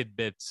little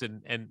tidbits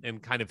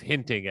and kind of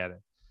hinting at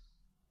it.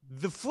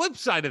 The flip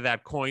side of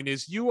that coin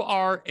is you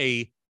are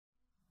a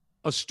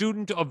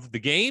student of the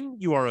game.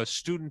 You are a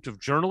student of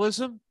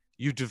journalism.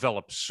 You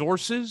develop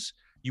sources.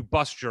 You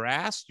bust your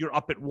ass. You're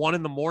up at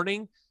 1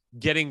 a.m.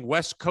 getting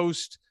West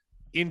Coast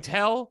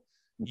intel.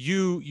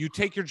 You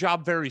take your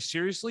job very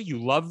seriously. You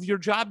love your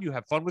job. You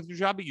have fun with your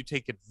job, but you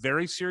take it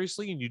very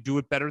seriously and you do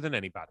it better than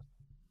anybody.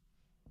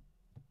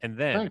 And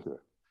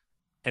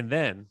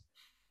then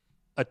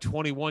a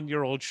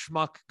 21-year-old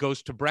schmuck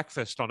goes to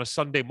breakfast on a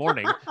Sunday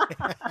morning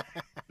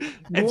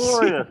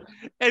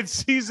and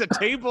sees a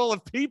table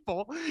of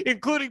people,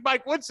 including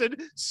Mike Woodson,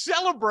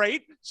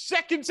 celebrate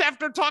seconds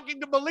after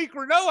talking to Malik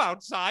Renault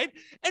outside,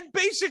 and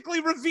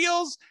basically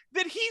reveals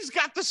that he's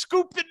got the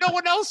scoop that no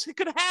one else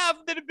could have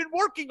that had been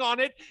working on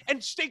it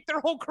and staked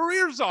their whole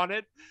careers on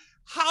it.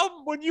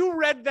 How, when you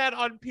read that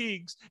on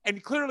Peegs,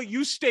 and clearly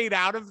you stayed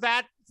out of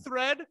that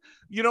thread,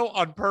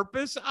 on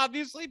purpose,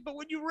 obviously, but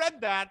when you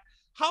read that,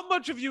 how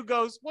much of you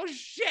goes, well,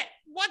 shit,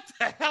 what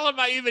the hell am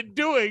I even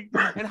doing?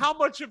 And how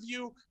much of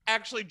you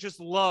actually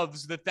just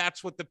loves that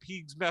that's what the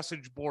Peegs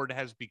message board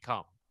has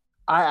become?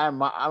 I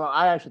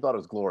actually thought it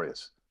was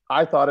glorious.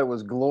 I thought it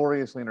was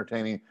gloriously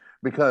entertaining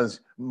because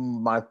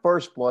my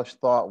first blush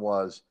thought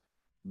was,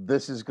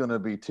 this is going to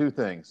be two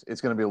things. It's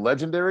going to be a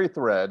legendary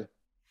thread,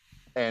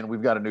 and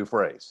we've got a new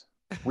phrase.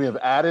 We have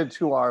added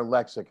to our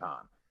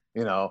lexicon,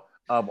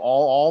 of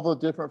all the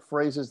different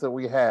phrases that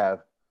we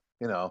have,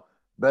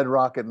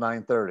 Bedrock at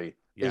 9:30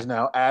 is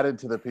now added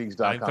to the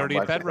Peegs.com. 9:30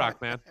 at Bedrock,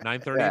 man.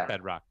 9:30 at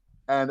Bedrock.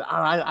 And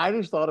I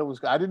just thought it was.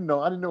 I didn't know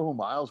who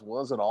Miles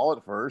was at all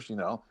at first.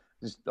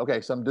 Just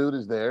okay, some dude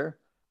is there,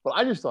 but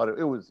I just thought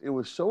it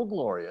was so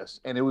glorious,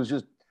 and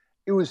that's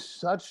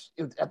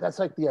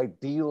like the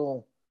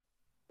ideal.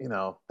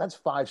 That's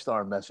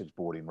 5-star message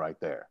boarding right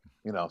there.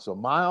 So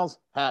Miles,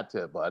 hat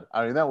tip, bud.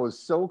 I mean, that was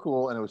so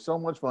cool, and it was so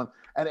much fun,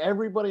 and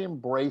everybody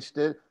embraced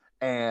it.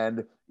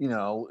 And,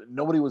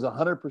 nobody was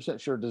 100%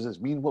 sure, does this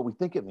mean what we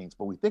think it means?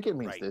 But we think it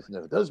means this. And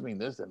if it does mean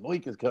this, then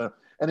Malik is kind of,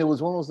 and it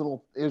was one of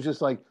those it was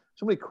just like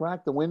somebody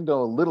cracked the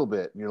window a little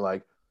bit. And you're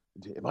like,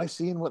 am I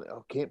seeing what? I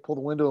can't pull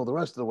the window the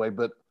rest of the way.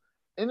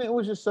 And it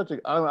was just such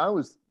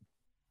I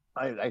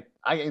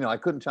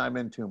couldn't chime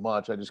in too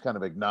much. I just kind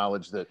of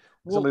acknowledged that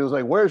somebody was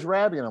like, where's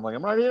Rabby? And I'm like,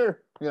 I'm right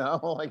here.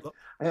 But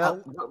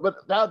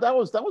that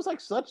was like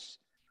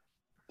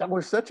that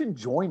was such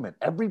enjoyment.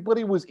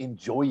 Everybody was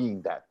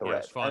enjoying that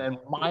thread. And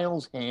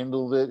Miles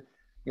handled it.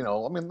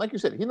 Like you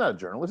said, he's not a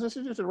journalist. This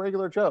is just a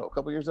regular Joe. A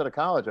couple years out of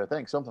college, I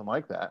think, something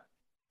like that.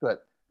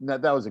 But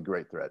that was a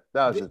great thread.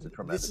 That was just a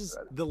tremendous thread. This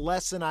is the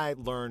lesson I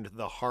learned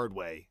the hard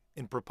way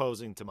in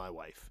proposing to my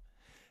wife,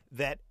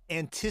 that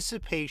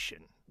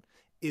anticipation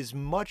is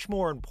much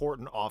more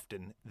important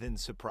often than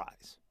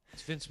surprise.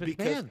 It's Vince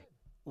McMahon.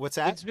 What's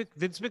that?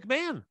 Vince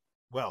McMahon.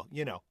 Well,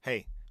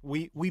 hey,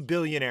 we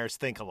billionaires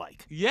think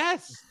alike.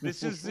 Yes.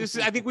 This is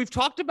I think we've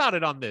talked about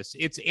it on this.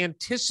 It's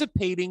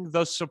anticipating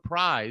the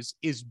surprise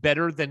is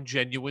better than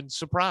genuine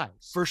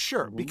surprise. For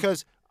sure. Mm-hmm.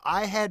 Because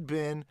I had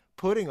been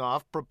putting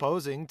off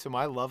proposing to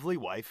my lovely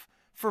wife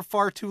for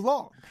far too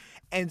long.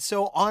 And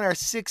so on our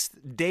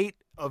 6th date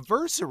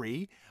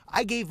anniversary,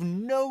 I gave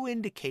no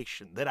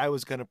indication that I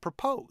was going to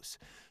propose.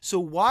 So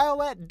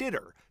while at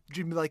dinner,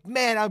 she'd be like,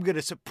 man, I'm going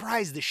to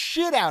surprise the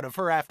shit out of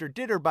her after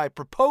dinner by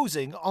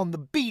proposing on the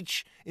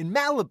beach in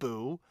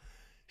Malibu.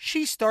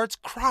 She starts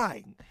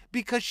crying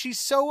because she's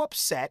so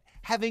upset,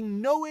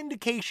 having no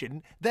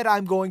indication that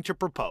I'm going to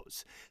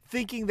propose,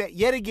 thinking that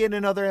yet again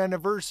another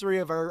anniversary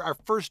of our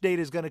first date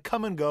is going to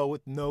come and go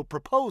with no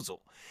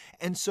proposal.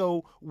 And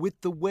so with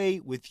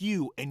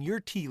you and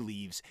your tea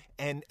leaves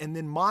and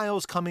then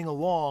Miles coming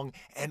along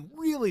and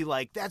really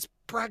that's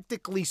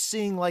practically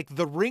seeing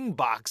the ring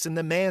box in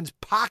the man's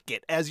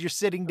pocket as you're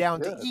sitting down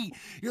to eat.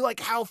 You're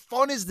like, how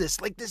fun is this?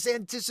 This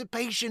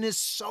anticipation is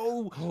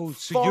so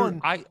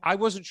fun. I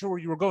wasn't sure where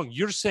you were going.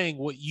 You're saying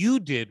what you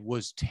did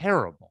was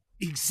terrible.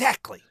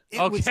 Exactly.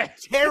 It was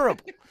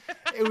terrible.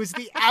 It was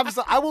the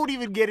absolute. I won't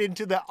even get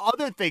into the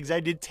other things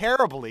I did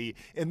terribly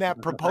in that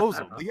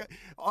proposal.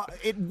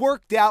 It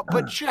worked out,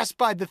 but just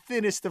by the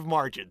thinnest of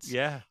margins.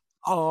 Yeah.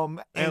 And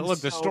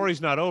look, the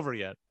story's not over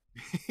yet.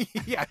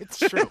 Yeah, it's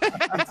true.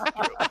 It's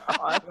true.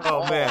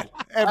 Oh man,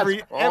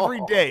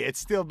 every day it's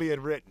still being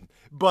written.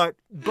 But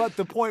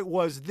the point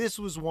was, this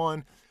was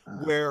one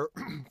where,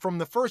 from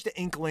the first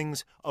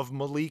inklings of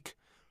Malik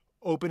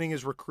opening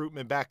his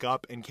recruitment back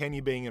up and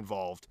Kenya being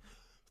involved,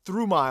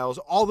 through Miles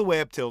all the way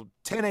up till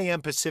 10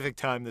 a.m. Pacific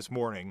time this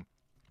morning,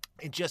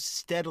 it just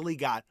steadily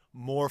got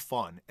more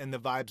fun and the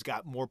vibes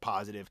got more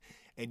positive.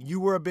 And you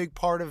were a big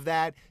part of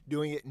that,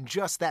 doing it in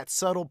just that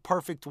subtle,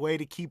 perfect way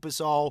to keep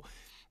us all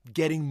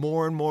getting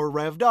more and more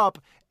revved up.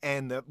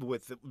 And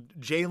with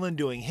Jalen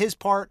doing his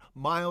part,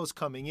 Miles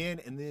coming in,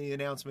 and the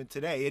announcement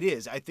today,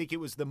 I think it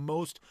was the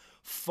most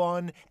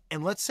fun.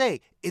 And let's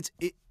say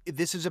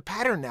this is a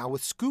pattern now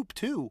with Scoop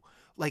too.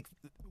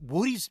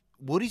 Woody's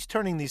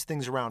turning these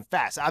things around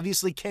fast.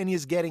 Obviously,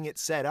 Kenya's getting it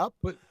set up.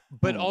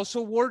 But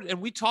also, Ward,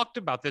 and we talked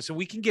about this, and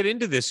we can get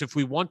into this if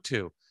we want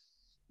to.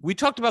 We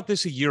talked about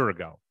this a year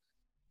ago.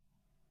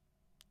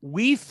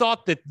 We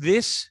thought that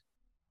this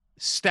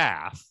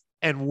staff,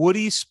 and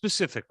Woody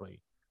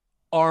specifically,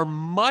 are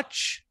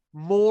much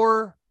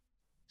more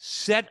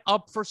set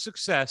up for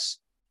success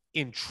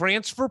in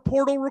transfer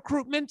portal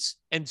recruitments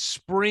and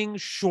spring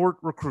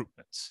short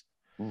recruitments.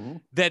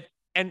 That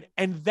and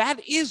that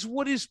is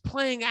what is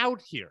playing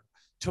out here.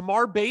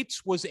 Tamar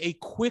Bates was a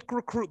quick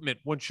recruitment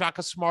when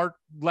Shaka Smart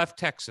left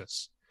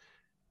Texas.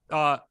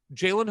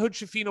 Jalen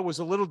Hood-Schifino was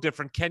a little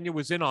different. Kenya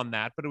was in on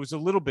that, but it was a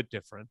little bit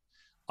different.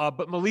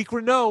 But Malik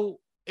Renault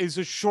is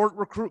a short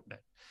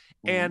recruitment.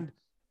 And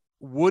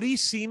Woody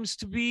seems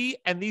to be,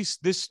 and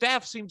this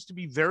staff seems to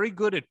be very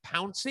good at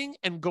pouncing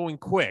and going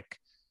quick.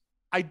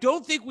 I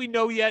don't think we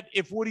know yet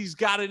if Woody's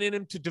got it in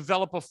him to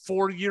develop a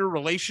 4-year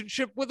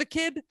relationship with a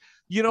kid,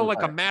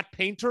 like a Matt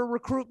Painter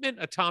recruitment,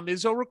 a Tom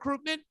Izzo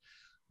recruitment.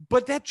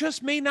 But that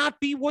just may not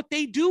be what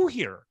they do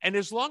here. And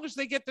as long as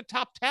they get the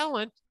top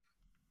talent,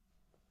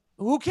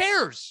 who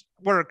cares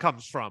where it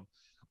comes from?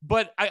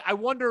 But I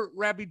wonder,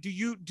 Rabbi, do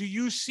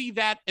you see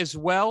that as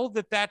well?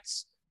 That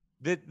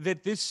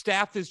this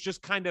staff is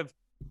just kind of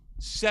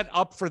set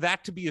up for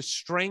that to be a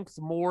strength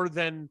more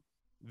than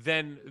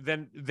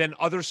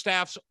other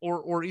staffs,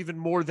 or even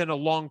more than a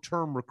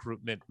long-term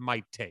recruitment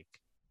might take?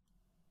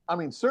 I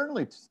mean,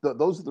 certainly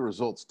those are the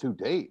results to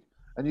date.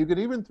 And you could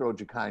even throw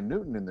Ja'Kai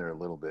Newton in there a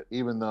little bit,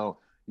 even though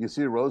you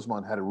see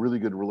Rosemont had a really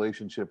good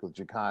relationship with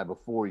Ja'Kai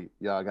before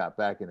y'all got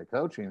back into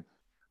coaching.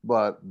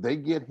 But they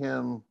get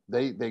him,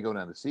 they go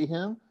down to see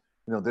him.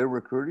 They're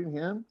recruiting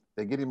him.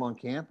 They get him on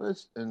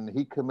campus, and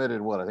he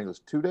committed, I think it was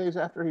 2 days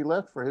after he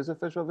left for his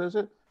official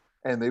visit.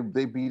 And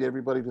they beat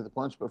everybody to the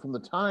punch. But from the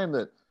time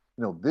that,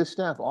 this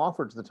staff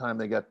offered to the time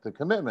they got the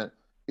commitment,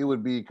 it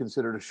would be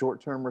considered a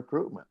short-term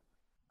recruitment.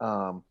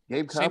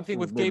 Gabe Cupps, same thing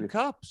with Gabe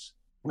Cupps.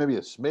 Maybe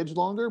a smidge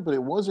longer, but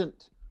it was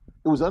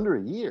under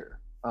a year.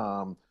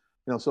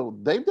 So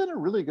they've done a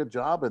really good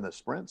job in the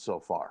sprint so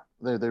far.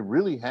 They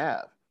really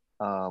have.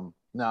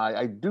 Now,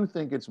 I do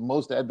think it's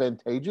most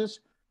advantageous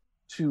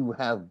to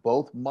have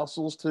both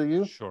muscles to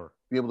you. Sure.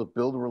 Be able to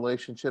build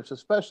relationships,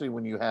 especially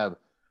when you have,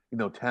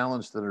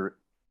 talents that are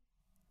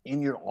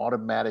in your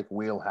automatic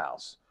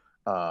wheelhouse.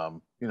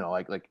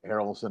 Like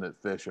Harrelson at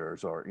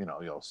Fishers, or,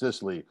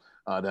 Sisley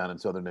down in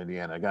Southern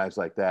Indiana, guys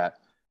like that.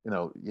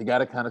 You got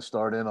to kind of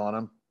start in on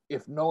them.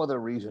 If no other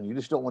reason, you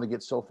just don't want to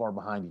get so far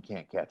behind you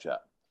can't catch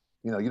up.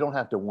 You don't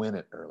have to win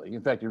it early.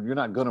 In fact, you're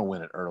not going to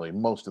win it early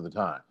most of the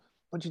time.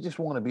 But you just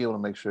want to be able to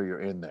make sure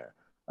you're in there.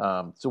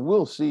 So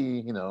we'll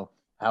see,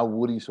 how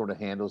Woody sort of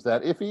handles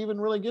that, if he even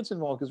really gets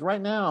involved. Because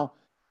right now,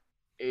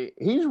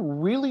 he's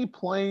really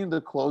playing the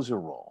closer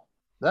role.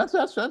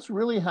 That's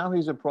really how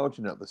he's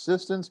approaching it. The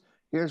assistants,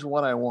 here's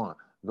what I want.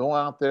 Go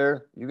out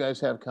there. You guys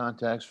have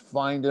contacts.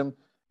 Find him.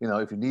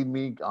 If you need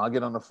me, I'll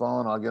get on the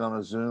phone. I'll get on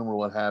a Zoom or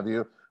what have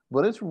you.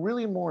 But it's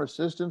really more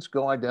assistants.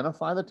 Go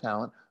identify the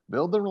talent,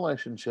 build the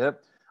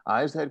relationship.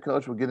 I, as the head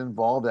coach, will get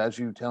involved as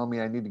you tell me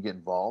I need to get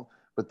involved.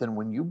 But then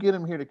when you get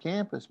him here to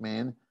campus,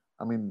 man,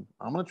 I mean,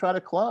 I'm going to try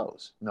to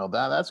close.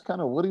 That's kind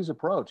of Woody's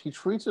approach. He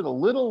treats it a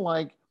little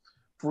like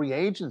free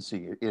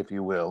agency, if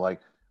you will.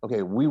 Like,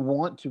 okay, we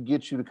want to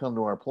get you to come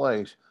to our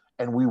place,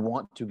 and we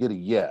want to get a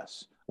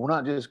yes. We're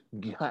not just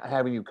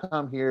having you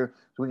come here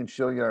so we can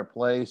show you our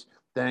place.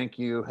 Thank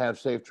you. Have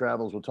safe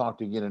travels. We'll talk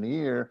to you again in a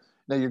year.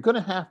 Now, you're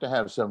going to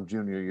have some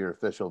junior year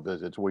official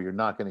visits where you're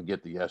not going to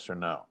get the yes or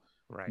no.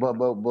 Right. But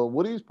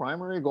Woody's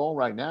primary goal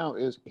right now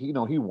is, he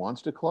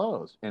wants to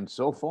close. And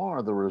so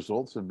far, the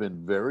results have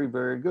been very,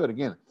 very good.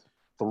 Again,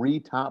 3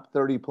 top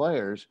 30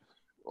 players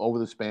over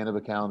the span of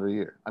a calendar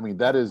year. I mean,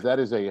 that is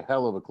a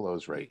hell of a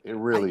close rate. It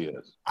really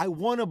is. I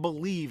want to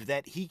believe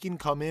that he can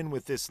come in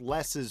with this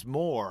less is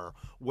more,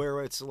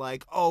 where it's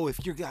like, oh,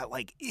 if you got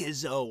like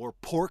Izzo or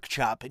Pork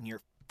Chop in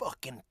your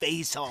fucking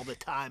face all the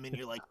time, and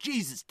you're like,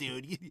 Jesus,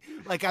 dude,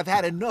 like, I've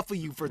had enough of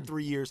you for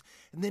 3 years.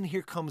 And then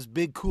here comes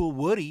big cool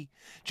Woody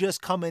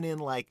just coming in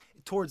like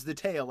towards the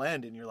tail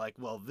end, and you're like,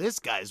 well, this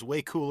guy's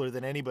way cooler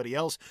than anybody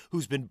else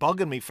who's been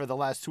bugging me for the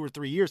last 2 or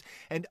 3 years.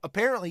 And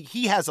apparently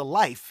he has a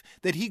life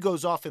that he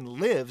goes off and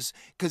lives,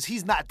 because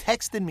he's not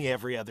texting me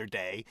every other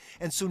day.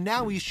 And so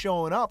now he's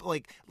showing up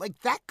like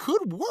that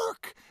could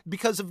work,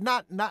 because of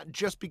not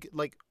just because,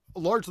 like,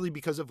 largely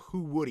because of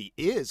who Woody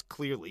is,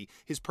 clearly,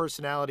 his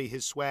personality,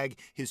 his swag,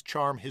 his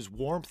charm, his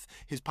warmth,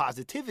 his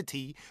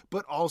positivity,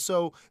 but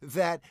also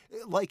that,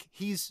 like,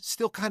 he's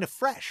still kind of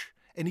fresh,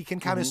 and he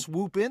can kind of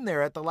swoop in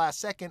there at the last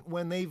second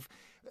when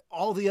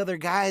all the other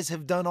guys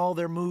have done all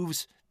their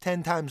moves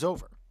 10 times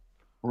over.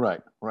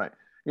 Right.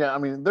 Yeah, I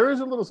mean, there is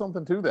a little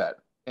something to that.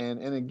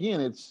 And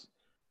again,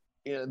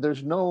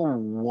 there's no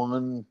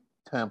one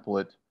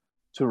template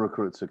to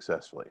recruit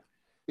successfully.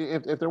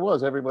 If there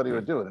was, everybody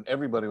would do it, and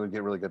everybody would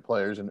get really good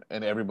players, and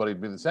everybody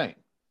would be the same.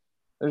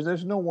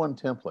 There's no one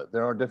template.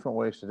 There are different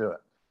ways to do it.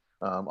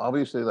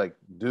 Obviously, like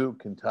Duke,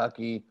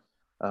 Kentucky,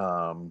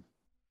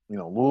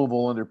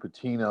 Louisville under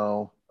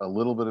Pitino, a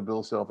little bit of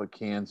Bill Self at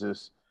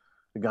Kansas.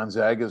 The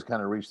Gonzaga's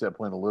kind of reached that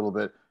point a little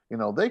bit.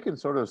 They can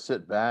sort of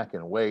sit back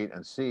and wait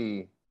and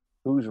see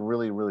who's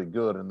really, really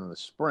good, and in the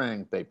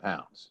spring they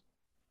pounce.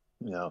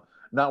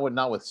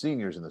 Not with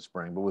seniors in the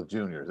spring, but with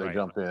juniors, they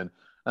jump in.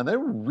 And they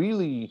were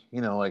really,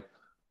 like,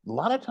 a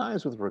lot of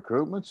times with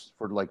recruitments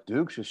for like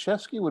Duke,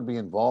 Krzyzewski would be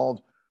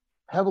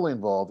heavily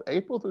involved,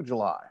 April through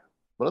July.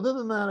 But other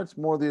than that, it's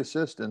more the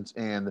assistants.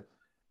 And,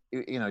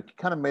 it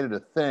kind of made it a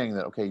thing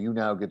that, okay, you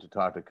now get to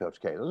talk to Coach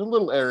K. There's a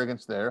little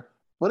arrogance there,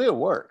 but it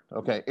worked.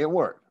 Okay, it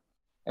worked.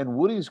 And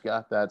Woody's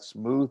got that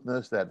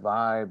smoothness, that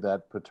vibe,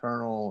 that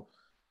paternal,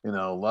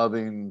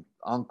 loving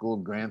uncle,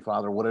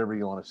 grandfather, whatever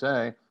you want to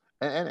say.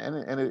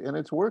 And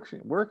it's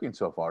working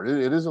so far.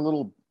 It is a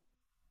little,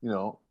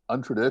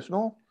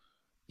 untraditional.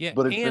 Yeah,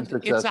 but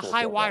it's a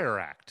high wire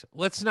act.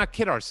 Let's not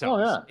kid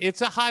ourselves. Oh, yeah.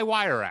 It's a high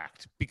wire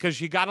act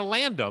because you got to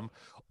land them,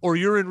 or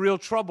you're in real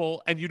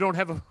trouble, and you don't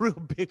have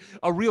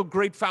a real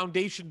great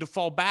foundation to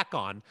fall back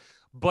on.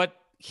 But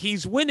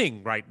he's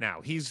winning right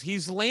now.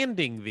 He's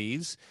landing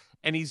these,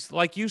 and he's,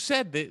 like you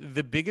said,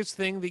 the biggest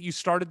thing that you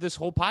started this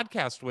whole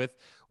podcast with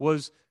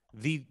was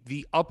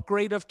the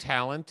upgrade of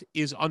talent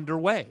is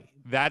underway.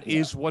 That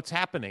is what's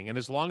happening, and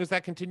as long as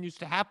that continues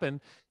to happen,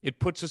 it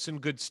puts us in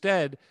good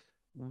stead.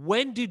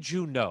 When did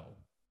you know?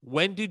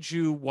 When did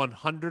you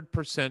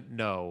 100%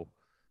 know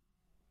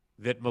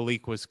that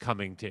Malik was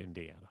coming to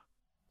Indiana?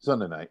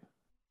 Sunday night.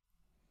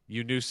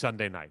 You knew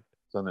Sunday night.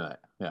 Sunday night,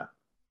 yeah.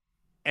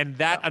 And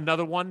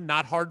another one,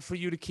 not hard for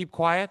you to keep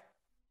quiet?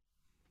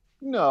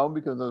 No,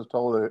 because I was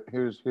told that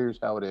here's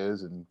how it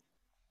is, and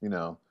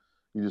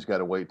you just got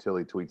to wait till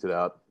he tweets it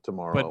out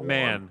tomorrow. But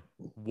man,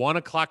 1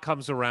 o'clock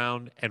comes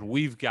around and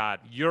we've got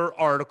your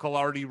article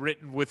already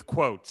written with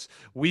quotes.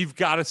 We've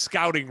got a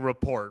scouting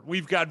report.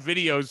 We've got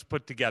videos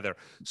put together.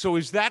 So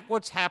is that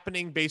what's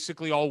happening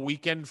basically all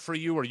weekend for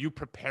you? Are you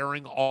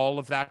preparing all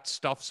of that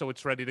stuff so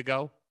it's ready to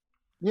go?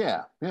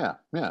 Yeah.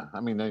 I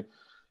mean,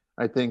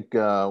 I think,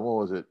 what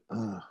was it?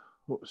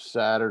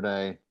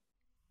 Saturday,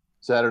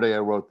 I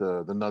wrote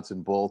the nuts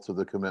and bolts of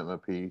the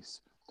commitment piece,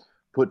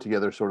 put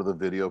together sort of the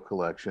video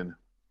collection.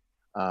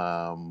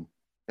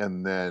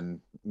 And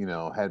then,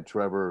 gave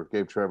Trevor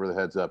the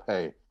heads up,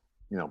 hey,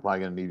 probably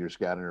going to need your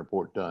scouting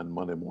report done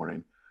Monday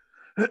morning.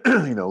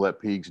 Let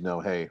Peegs know,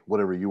 hey,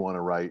 whatever you want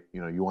to write,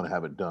 you want to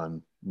have it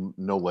done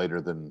no later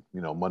than,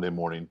 Monday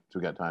morning. So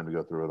we got time to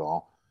go through it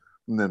all.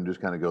 And then just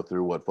kind of go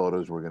through what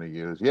photos we're going to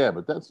use. Yeah,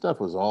 but that stuff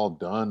was all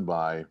done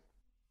by, I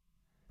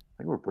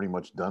think we're pretty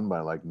much done by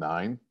like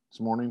 9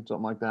 this morning,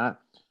 something like that.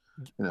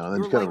 And then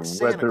just kind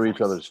of read through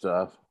each other's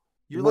stuff.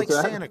 You're like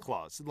Santa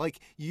Claus. Like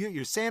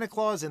you're Santa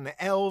Claus and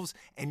the elves,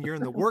 and you're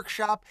in the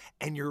workshop,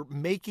 and you're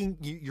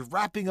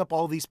wrapping up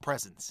all these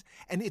presents.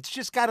 And it's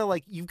just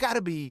you've got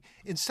to be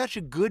in such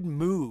a good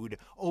mood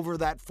over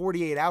that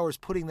 48 hours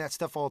putting that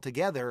stuff all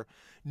together,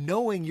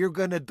 knowing you're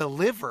going to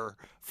deliver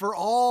for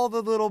all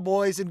the little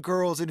boys and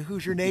girls in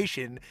Hoosier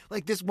Nation,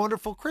 like this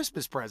wonderful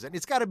Christmas present.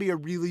 It's got to be a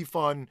really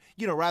fun,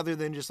 rather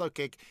than just,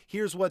 okay,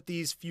 here's what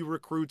these few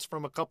recruits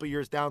from a couple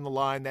years down the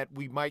line that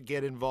we might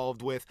get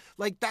involved with.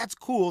 Like, that's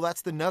cool.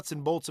 That's the nuts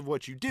and bolts of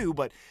what you do.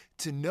 But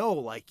to know,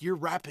 like, you're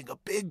wrapping a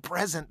big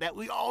present that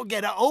we all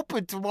get to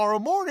open tomorrow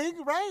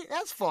morning, right?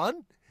 That's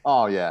fun.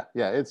 Oh, yeah.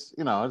 Yeah. It's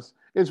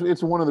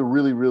one of the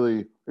really,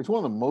 really, it's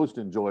one of the most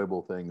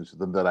enjoyable things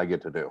that I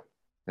get to do.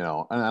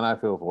 And I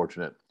feel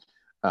fortunate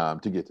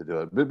to get to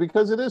do it, but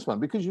because it is fun,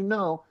 because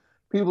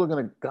people are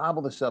going to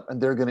gobble this up and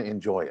they're going to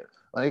enjoy it.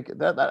 Like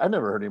that, I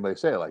never heard anybody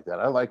say it like that.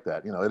 I like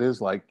that. It is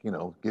like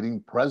getting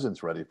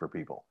presents ready for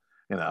people.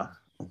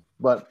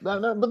 But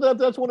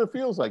that's what it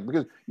feels like,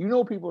 because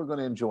people are going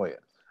to enjoy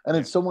it, and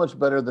it's so much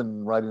better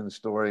than writing the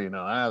story. They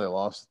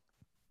lost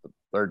the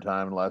third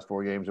time in the last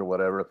 4 games or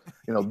whatever.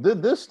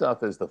 This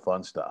stuff is the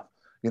fun stuff.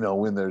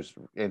 When there's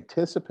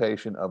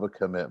anticipation of a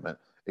commitment,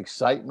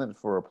 excitement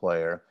for a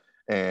player,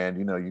 and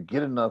you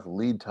get enough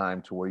lead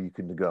time to where you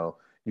can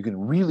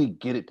really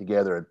get it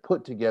together and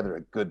put together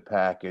a good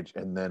package.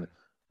 And then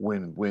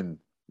when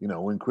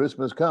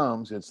Christmas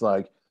comes, it's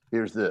like,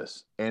 here's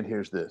this, and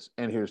here's this,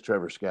 and here's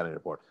Trevor's scouting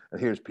report, and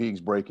here's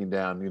Peegs breaking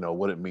down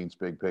what it means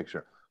big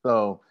picture.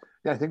 So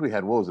yeah, I think we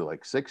had, what was it,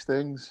 like 6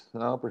 things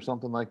up or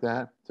something like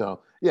that. So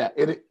yeah,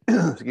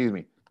 excuse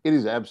me, it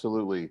is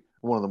absolutely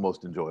one of the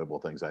most enjoyable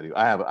things I do.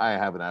 I have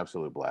an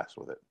absolute blast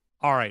with it.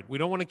 All right, we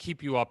don't want to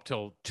keep you up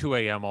till 2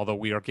 a.m., although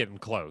we are getting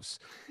close.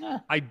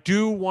 I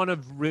do want to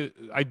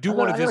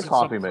visit a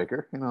coffee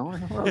maker.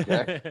 We're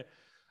okay.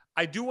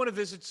 I do want to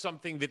visit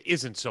something that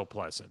isn't so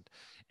pleasant,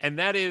 and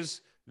that is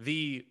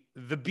the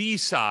B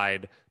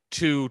side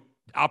to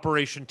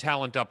Operation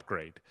Talent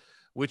Upgrade,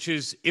 which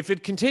is, if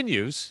it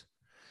continues,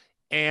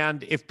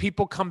 and if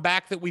people come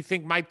back that we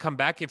think might come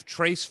back, if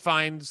Trace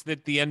finds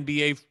that the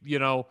NBA,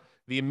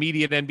 the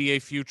immediate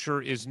NBA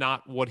future is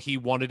not what he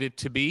wanted it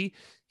to be,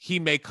 he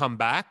may come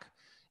back.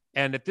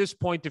 And at this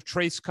point, if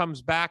Trace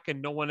comes back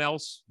and no one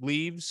else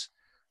leaves,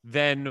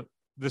 then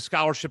the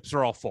scholarships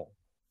are all full.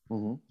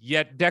 Mm-hmm.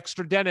 Yet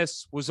Dexter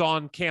Dennis was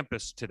on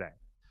campus today.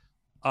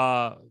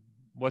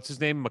 What's his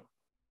name?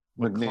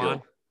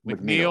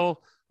 McNeil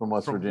from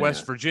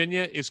West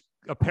Virginia is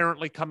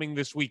apparently coming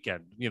this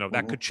weekend.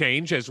 That could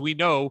change. As we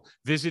know,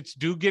 visits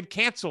do get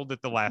canceled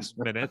at the last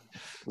minute.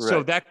 Right.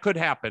 So that could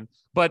happen.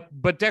 But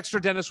Dexter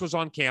Dennis was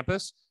on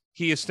campus.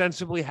 He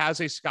ostensibly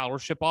has a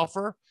scholarship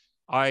offer.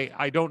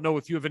 I don't know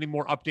if you have any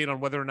more update on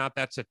whether or not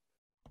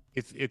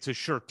it's a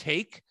sure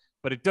take,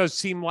 but it does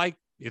seem like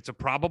it's a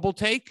probable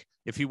take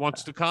if he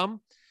wants to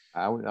come.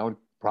 I would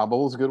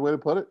probable is a good way to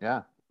put it.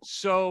 Yeah.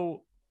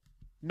 So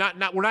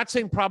we're not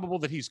saying probable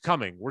that he's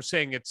coming. We're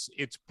saying it's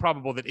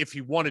probable that if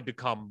he wanted to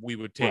come, we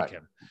would take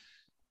him.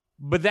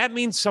 But that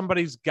means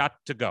somebody's got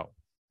to go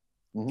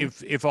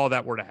if all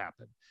that were to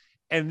happen.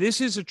 And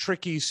this is a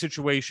tricky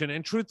situation.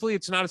 And truthfully,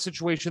 it's not a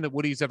situation that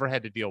Woody's ever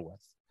had to deal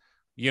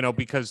with,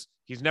 because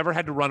he's never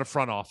had to run a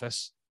front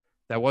office.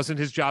 That wasn't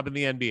his job in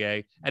the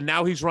NBA. And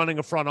now he's running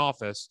a front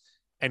office,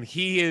 and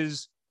he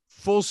is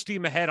full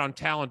steam ahead on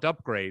talent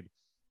upgrade.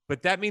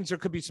 But that means there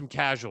could be some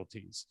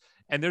casualties.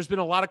 And there's been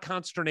a lot of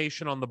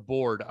consternation on the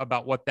board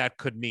about what that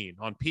could mean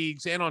on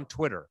Peegs and on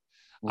Twitter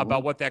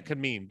about what that could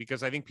mean,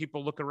 because I think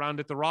people look around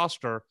at the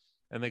roster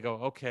and they go,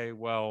 okay,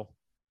 well,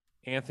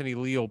 Anthony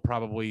Leal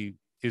probably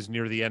is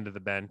near the end of the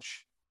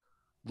bench.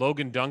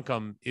 Logan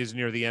Duncombe is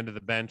near the end of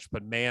the bench,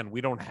 but man,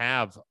 we don't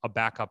have a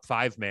backup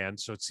 5-man.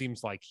 So it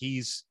seems like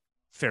he's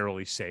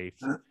fairly safe.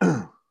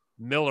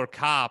 Miller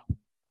Kopp,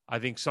 I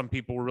think some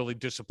people were really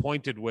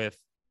disappointed with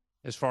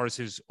as far as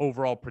his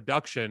overall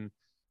production.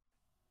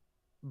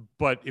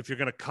 But if you're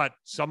going to cut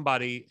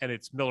somebody and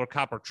it's Miller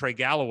Kopp or Trey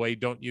Galloway,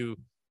 don't you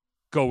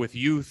go with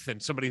youth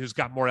and somebody who's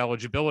got more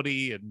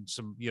eligibility and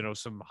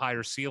some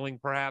higher ceiling,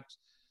 perhaps?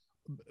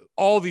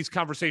 All these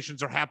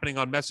conversations are happening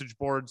on message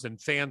boards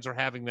and fans are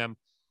having them.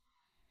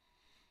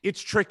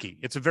 It's tricky.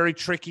 It's a very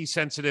tricky,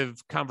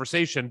 sensitive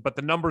conversation, but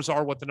the numbers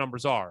are what the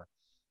numbers are.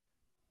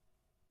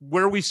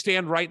 Where we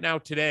stand right now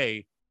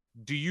today,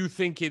 do you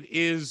think it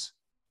is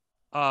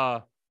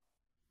a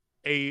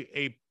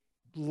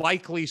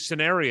likely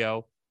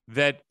scenario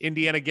that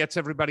Indiana gets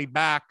everybody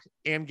back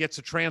and gets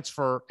a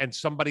transfer, and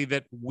somebody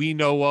that we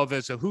know of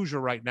as a Hoosier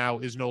right now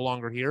is no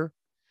longer here?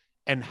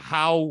 And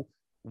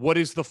what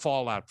is the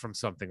fallout from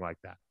something like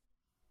that?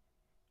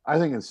 I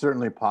think it's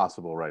certainly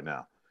possible right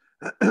now.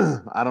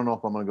 I don't know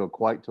if I'm going to go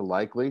quite to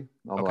likely,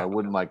 although I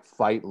wouldn't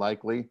fight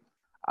likely.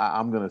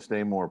 I'm going to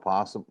stay more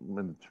possible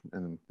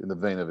in the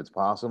vein of it's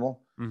possible.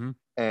 Mm-hmm.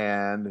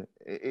 And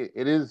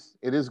it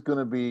is going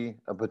to be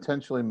a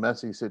potentially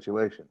messy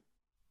situation,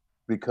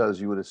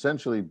 because you would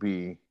essentially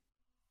be,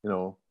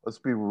 let's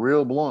be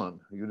real blunt.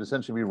 You would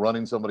essentially be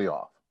running somebody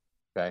off.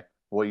 Okay.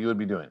 What you would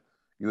be doing,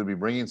 you would be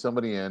bringing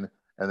somebody in,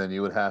 and then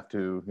you would have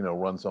to,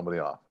 run somebody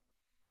off.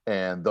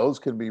 And those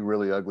can be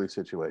really ugly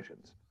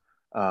situations.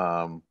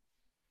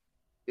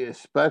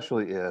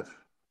 Especially if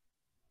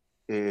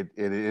it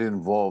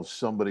involves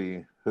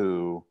somebody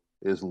who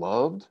is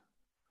loved,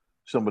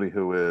 somebody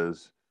who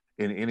is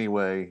in any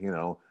way,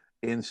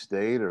 in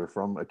state or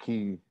from a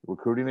key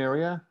recruiting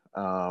area.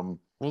 Well,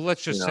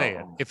 let's just say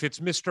it. If it's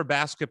Mr.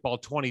 Basketball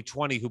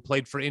 2020 who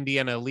played for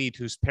Indiana Elite,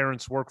 whose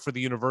parents work for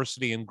the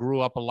university and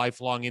grew up a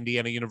lifelong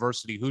Indiana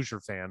University Hoosier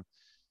fan,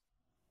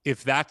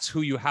 if that's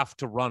who you have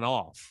to run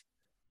off,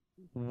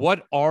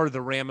 what are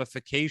the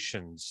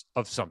ramifications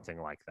of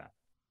something like that?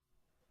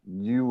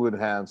 You would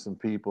have some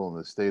people in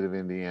the state of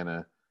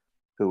Indiana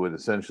who would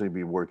essentially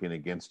be working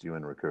against you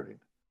in recruiting.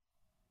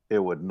 It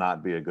would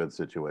not be a good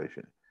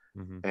situation.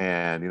 Mm-hmm.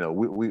 And,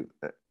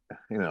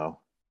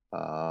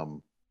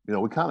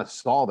 we kind of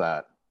saw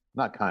that,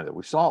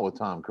 we saw it with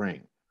Tom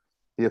Crean.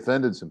 He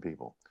offended some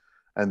people,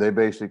 and they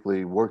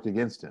basically worked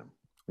against him.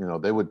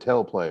 They would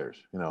tell players,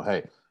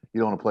 hey, you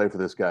don't want to play for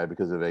this guy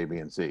because of A, B,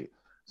 and C.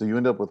 So you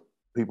end up with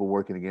people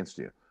working against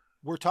you.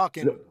 We're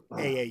talking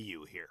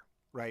AAU here,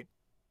 right?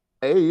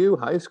 AAU,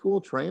 high school,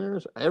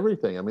 trainers,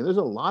 everything. I mean, there's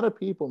a lot of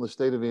people in the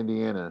state of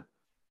Indiana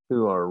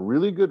who are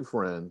really good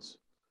friends,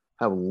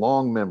 have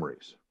long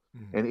memories.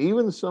 Mm-hmm. And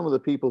even some of the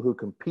people who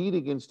compete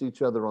against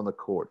each other on the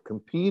court,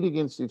 compete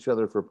against each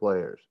other for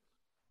players.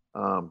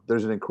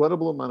 There's an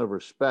incredible amount of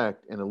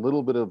respect and a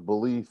little bit of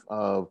belief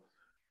of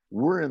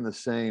we're in the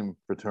same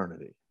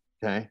fraternity,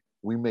 okay?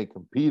 We may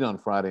compete on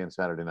Friday and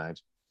Saturday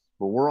nights,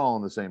 but we're all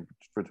in the same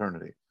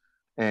fraternity.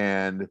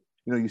 And,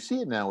 you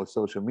see it now with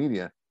social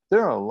media.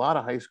 There are a lot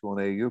of high school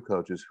and AAU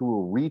coaches who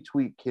will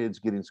retweet kids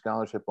getting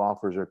scholarship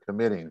offers or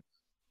committing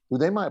who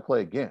they might play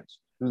against,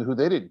 who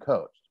they didn't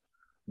coach.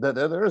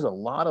 There's a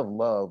lot of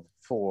love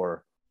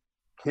for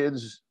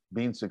kids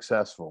being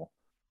successful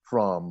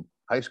from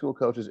high school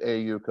coaches,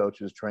 AAU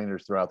coaches,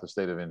 trainers throughout the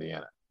state of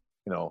Indiana.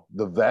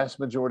 The vast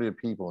majority of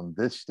people in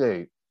this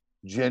state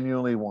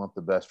genuinely want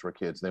the best for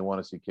kids. They want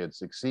to see kids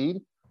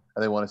succeed,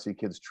 and they want to see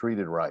kids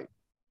treated right.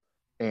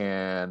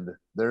 And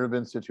there have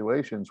been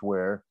situations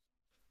where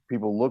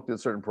people looked at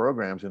certain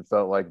programs and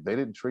felt like they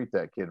didn't treat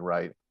that kid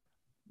right.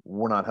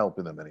 We're not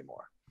helping them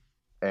anymore.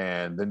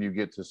 And then you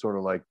get to sort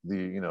of like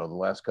the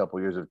last couple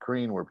of years of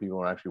Crean, where people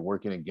are actually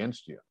working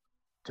against you,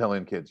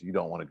 telling kids you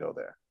don't want to go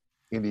there.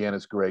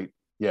 Indiana's great.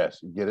 Yes,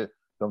 you get it.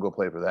 Don't go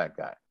play for that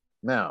guy.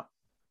 Now,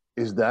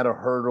 is that a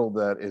hurdle?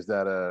 Is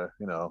that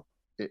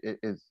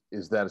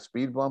a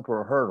speed bump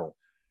or a hurdle?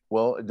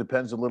 Well, it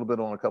depends a little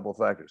bit on a couple of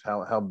factors.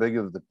 How big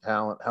of the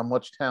talent, how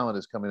much talent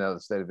is coming out of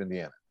the state of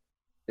Indiana?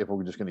 If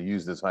we're just going to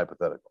use this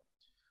hypothetical,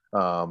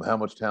 how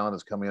much talent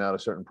is coming out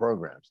of certain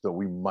programs that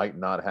we might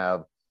not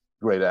have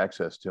great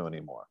access to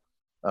anymore.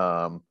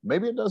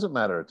 Maybe it doesn't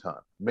matter a ton.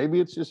 Maybe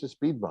it's just a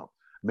speed bump.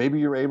 Maybe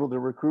you're able to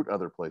recruit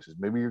other places.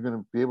 Maybe you're going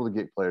to be able to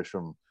get players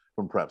from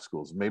from prep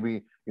schools.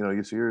 Maybe,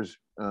 Yasir's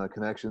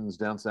connections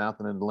down south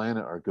in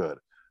Atlanta are good.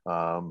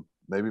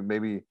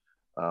 Maybe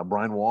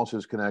Brian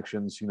Walsh's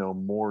connections,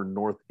 more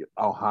North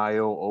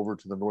Ohio over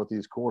to the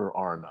Northeast quarter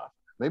are enough.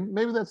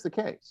 Maybe that's the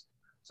case.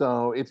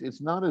 So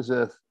it's not as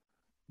if,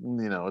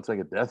 it's like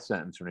a death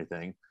sentence or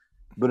anything,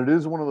 but it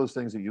is one of those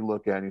things that you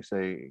look at and you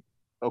say,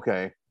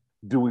 okay,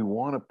 do we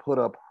want to put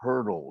up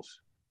hurdles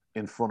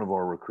in front of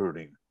our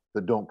recruiting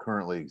that don't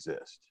currently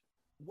exist?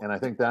 And I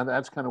think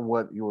that's kind of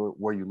where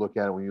you look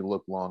at it when you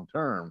look long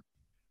term.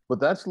 But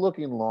that's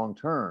looking long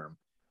term,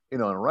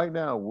 and right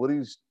now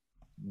Woody's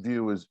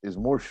view is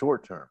more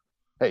short term.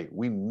 Hey,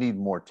 we need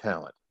more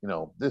talent.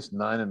 This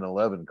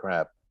 9-11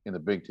 crap in the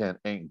Big Ten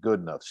ain't good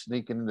enough.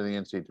 Sneaking into the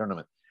NCAA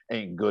tournament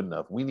ain't good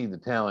enough. We need the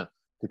talent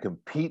to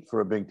compete for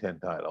a Big Ten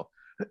title.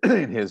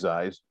 In his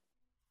eyes,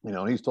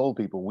 he's told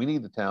people we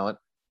need the talent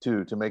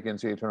to make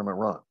NCAA tournament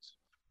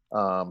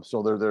runs.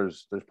 So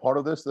there's part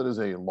of this that is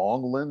a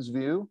long lens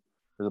view.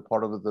 There's a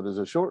part of it that is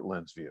a short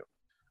lens view.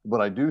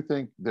 But I do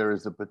think there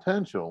is the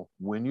potential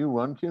when you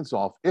run kids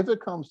off, if it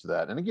comes to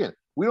that. And again,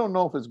 we don't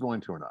know if it's going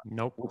to or not.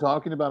 Nope. We're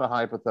talking about a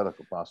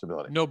hypothetical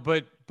possibility. No,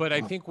 but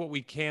I think what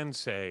we can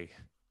say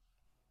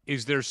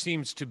is there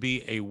seems to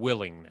be a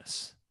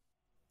willingness.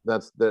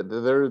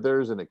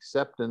 There's an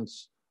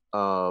acceptance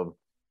of,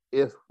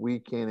 if we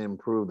can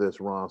improve this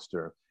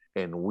roster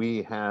and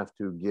we have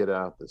to get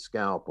out the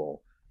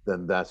scalpel,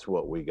 then that's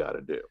what we got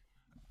to do.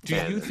 Do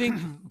you think?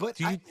 But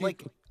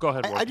go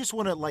ahead. I just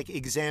want to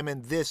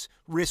examine this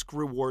risk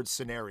reward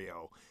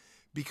scenario,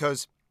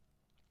 because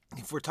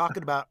if we're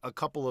talking about a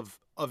couple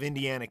of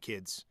Indiana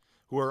kids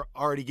who are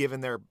already giving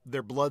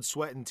their blood,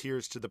 sweat, and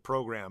tears to the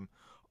program,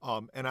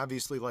 and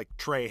obviously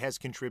Trey has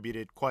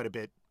contributed quite a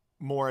bit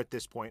more at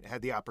this point,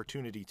 had the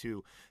opportunity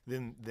to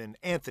than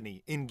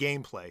Anthony in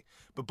gameplay,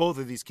 but both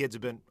of these kids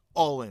have been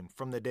all in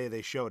from the day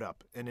they showed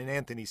up, and in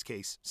Anthony's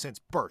case, since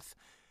birth.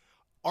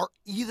 Are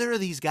either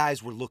of these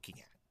guys we're looking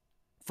at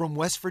from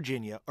West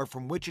Virginia or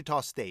from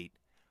Wichita State?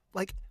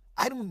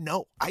 I don't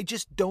know. I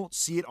just don't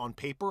see it on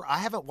paper. I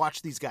haven't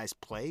watched these guys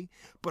play,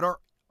 but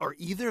are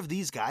either of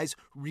these guys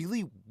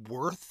really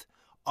worth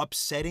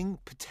upsetting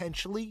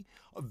potentially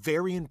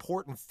very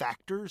important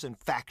factors and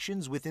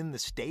factions within the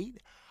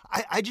state?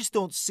 I just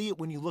don't see it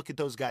when you look at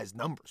those guys'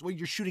 numbers. Well,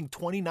 you're shooting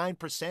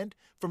 29%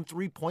 from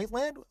three-point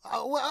land?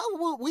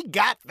 Well, we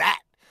got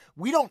that.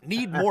 We don't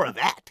need more of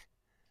that.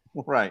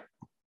 Right.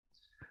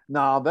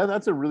 No,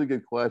 that's a really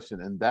good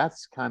question. And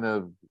that's kind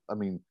of,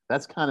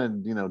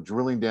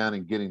 drilling down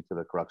and getting to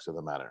the crux of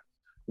the matter.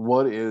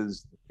 What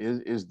is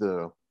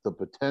the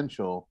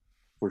potential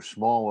for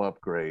small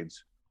upgrades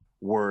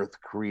worth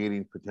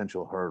creating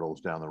potential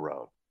hurdles down the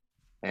road?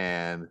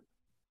 And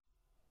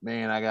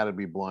man, I got to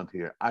be blunt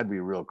here. I'd be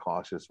real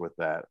cautious with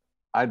that.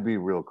 I'd be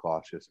real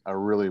cautious. I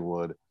really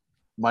would.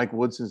 Mike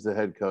Woodson's the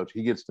head coach.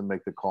 He gets to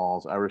make the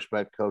calls. I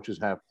respect coaches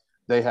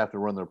they have to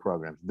run their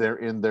programs. They're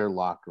in their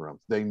locker rooms.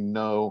 They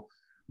know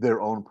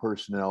their own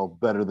personnel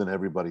better than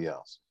everybody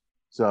else.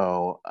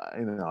 So,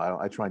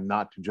 I try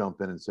not to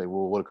jump in and say,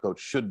 well, what a coach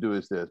should do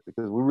is this,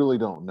 because we really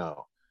don't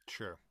know.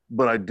 Sure.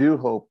 But I do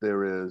hope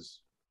there is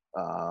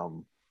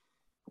time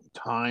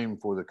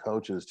for the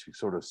coaches to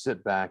sort of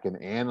sit back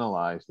and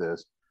analyze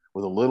this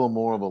with a little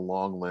more of a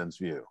long lens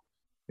view.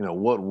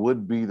 What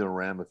would be the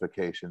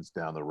ramifications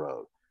down the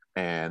road?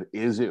 And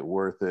is it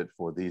worth it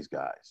for these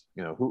guys?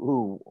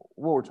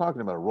 We're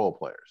talking about role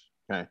players.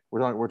 Okay.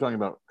 We're talking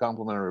about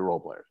complementary role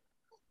players,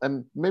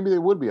 and maybe they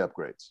would be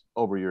upgrades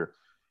over your,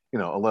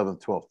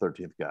 11th, 12th,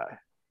 13th guy.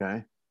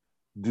 Okay.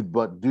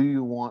 But do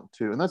you want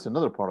to, and that's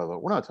another part of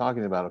it. We're not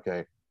talking about,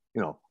 okay,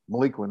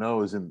 Malik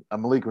Renault a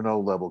Malik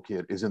Renault level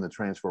kid is in the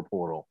transfer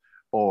portal,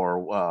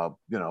 or,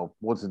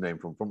 what's his name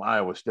from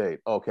Iowa State?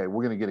 Okay.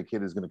 We're going to get a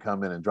kid who's going to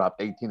come in and drop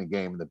 18 a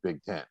game in the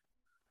Big Ten.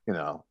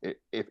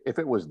 If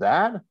it was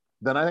that,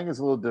 then I think it's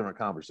a little different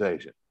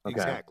conversation. Okay?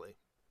 Exactly.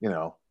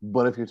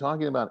 But if you're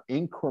talking about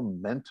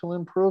incremental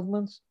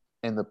improvements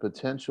and the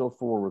potential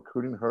for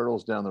recruiting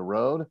hurdles down the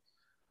road,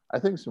 I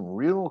think some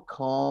real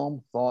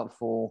calm,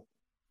 thoughtful,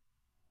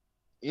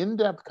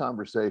 in-depth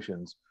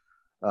conversations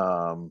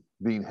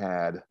being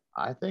had,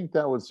 I think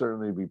that would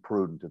certainly be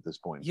prudent at this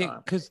point in time.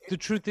 Yeah, because the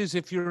truth is,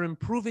 if you're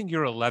improving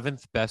your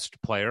 11th best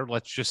player,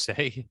 let's just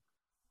say,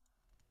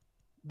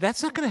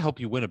 that's not going to help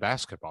you win a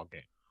basketball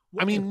game.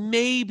 I mean,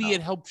 maybe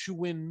it helps you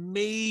win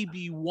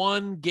maybe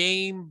one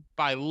game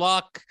by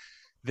luck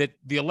that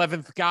the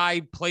 11th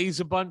guy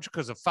plays a bunch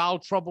because of foul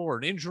trouble or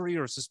an injury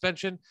or a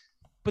suspension.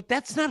 But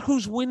that's not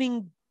who's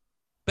winning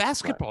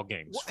basketball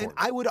games. Well, and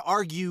I would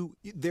argue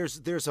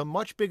there's a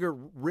much bigger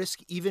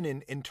risk even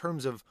in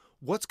terms of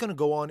what's going to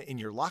go on in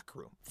your locker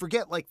room.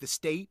 Forget the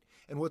state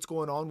and what's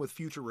going on with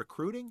future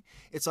recruiting.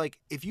 It's like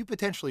if you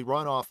potentially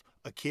run off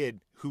a kid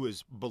who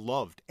is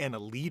beloved and a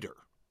leader,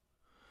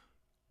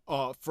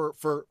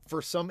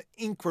 for some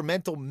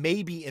incremental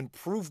maybe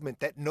improvement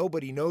that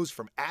nobody knows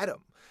from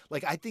Adam.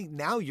 I think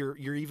now you're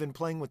even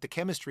playing with the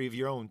chemistry of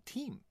your own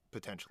team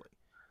potentially.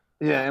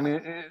 Yeah, I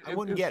mean, I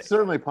wouldn't it's get it.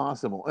 certainly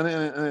possible, and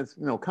it's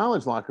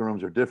college locker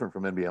rooms are different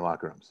from NBA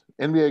locker rooms.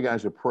 NBA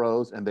guys are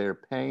pros, and they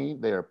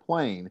are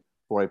playing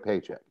for a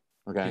paycheck.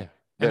 Okay, Yeah.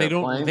 And they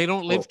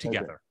don't live paycheck.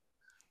 together.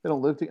 They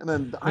don't live together.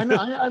 And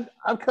then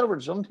I've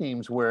covered some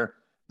teams where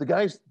the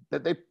guys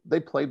that they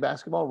play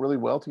basketball really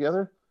well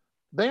together.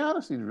 They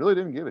honestly really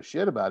didn't give a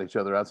shit about each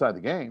other outside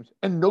the games,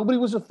 and nobody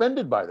was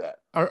offended by that.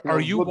 Are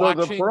you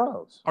watching? The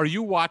pros? Are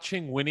you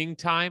watching Winning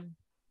Time?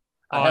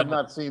 I have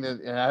not seen it,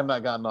 and I have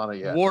not gotten on it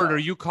yet. Ward, are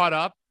you caught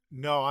up?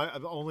 No,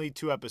 I'm only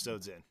 2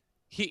 episodes in.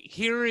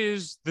 Here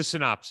is the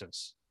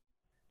synopsis.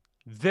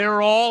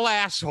 They're all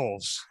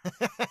assholes.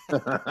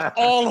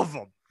 All of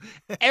them.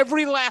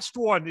 Every last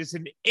one is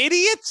an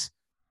idiot,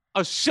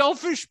 a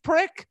selfish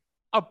prick,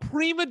 a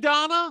prima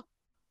donna,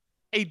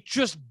 a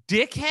just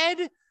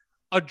dickhead,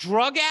 a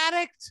drug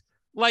addict.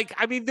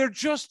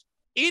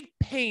 It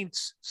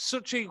paints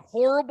such a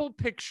horrible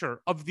picture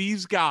of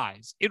these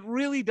guys. It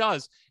really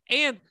does.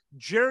 And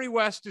Jerry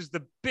West is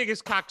the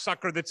biggest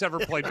cocksucker that's ever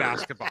played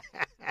basketball.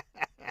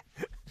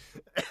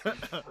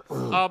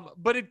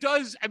 But it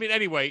does. I mean,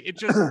 anyway,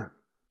 to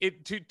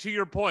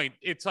your point,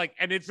 it's like,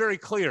 and it's very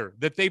clear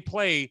that they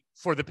play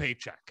for the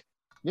paycheck.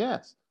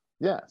 Yes.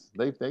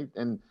 They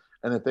and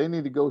if they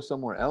need to go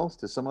somewhere else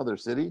to some other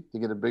city to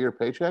get a bigger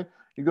paycheck,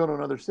 you go to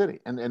another city.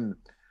 And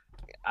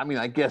I mean,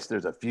 I guess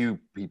there's a few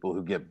people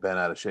who get bent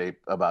out of shape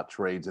about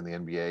trades in the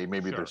NBA,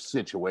 maybe their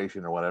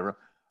situation or whatever.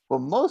 But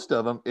most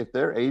of them, if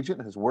their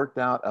agent has worked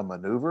out a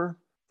maneuver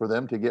for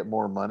them to get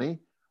more money,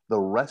 the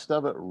rest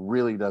of it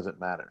really doesn't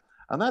matter.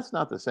 And that's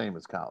not the same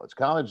as college.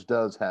 College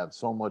does have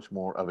so much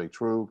more of a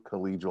true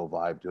collegial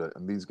vibe to it.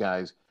 And these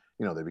guys,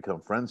 they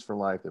become friends for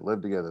life. They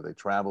live together. They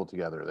travel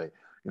together.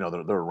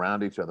 They're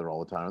around each other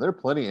all the time. And there are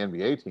plenty of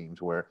NBA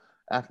teams where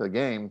after the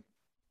game,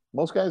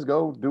 most guys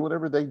go do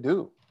whatever they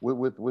do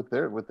with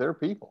their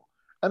people.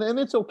 And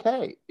it's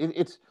okay.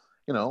 It's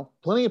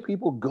plenty of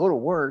people go to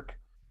work,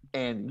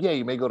 and yeah,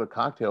 you may go to a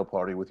cocktail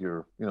party with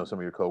your, some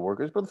of your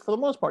coworkers, but for the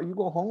most part, you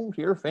go home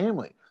to your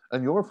family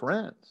and your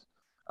friends.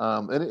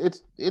 And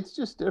it's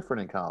just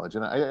different in college.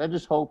 And I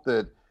just hope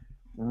that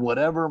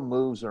whatever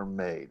moves are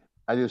made,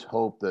 I just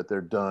hope that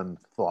they're done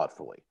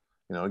thoughtfully.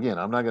 Again,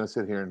 I'm not going to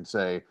sit here and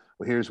say,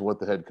 well, here's what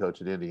the head coach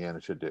at Indiana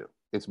should do.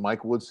 It's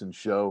Mike Woodson's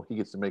show. He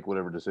gets to make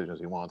whatever decisions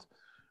he wants.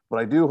 But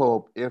I do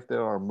hope if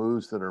there are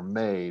moves that are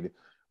made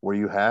where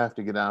you have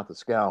to get out the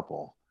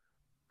scalpel,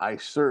 I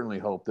certainly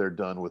hope they're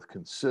done with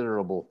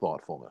considerable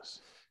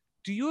thoughtfulness.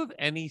 Do you have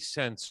any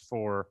sense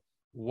for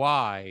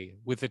why,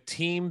 with a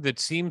team that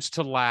seems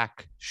to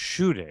lack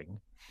shooting,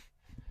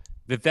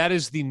 that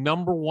is the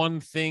number one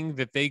thing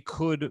that they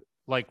could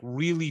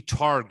really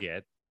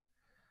target,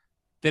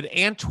 that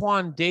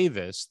Antoine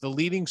Davis, the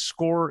leading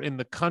scorer in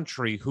the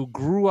country, who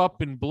grew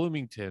up in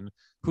Bloomington,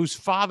 whose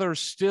father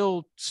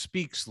still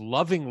speaks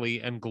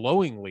lovingly and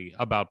glowingly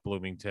about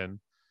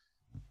Bloomington,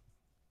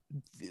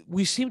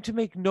 we seem to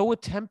make no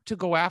attempt to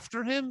go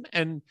after him.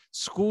 And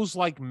schools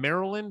like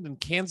Maryland and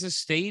Kansas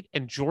State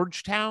and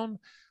Georgetown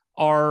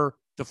are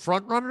the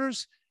front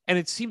runners. And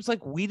it seems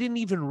like we didn't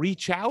even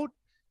reach out.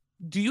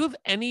 Do you have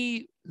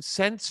any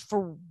sense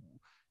for,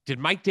 did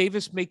Mike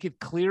Davis make it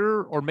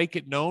clear or make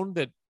it known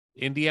that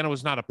Indiana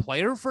was not a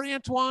player for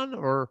Antoine,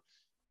 or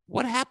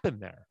what happened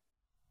there?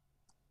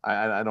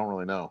 I don't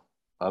really know,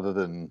 other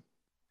than,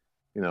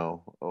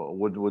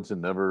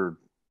 Woodson never,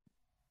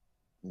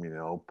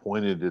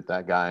 pointed at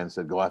that guy and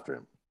said, go after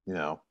him,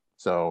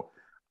 So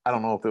I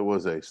don't know if it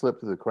was a slip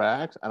through the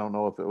cracks. I don't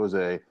know if it was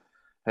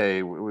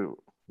hey,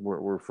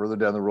 we're further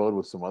down the road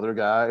with some other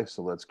guy,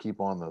 so let's keep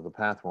on the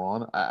path we're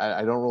on.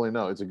 I don't really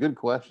know. It's a good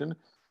question,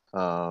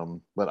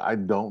 but I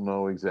don't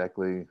know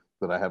exactly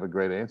that I have a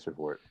great answer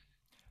for it.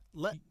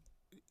 Do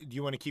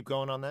you want to keep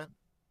going on that?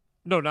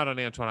 No, not on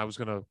Antoine. I was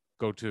going to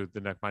go to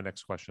my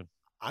next question.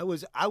 I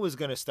was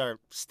going to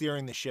start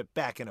steering the ship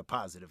back in a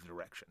positive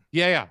direction.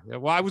 Yeah.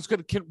 Well, I was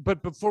going to,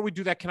 but before we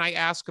do that, can I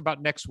ask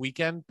about next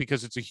weekend,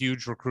 because it's a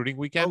huge recruiting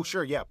weekend? Oh,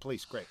 sure. Yeah,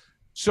 please. Great.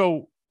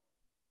 So,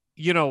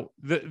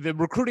 the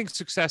recruiting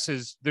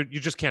successes, you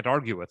just can't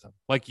argue with them.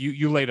 Like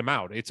you laid them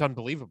out. It's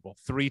unbelievable.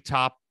 3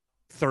 top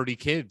 30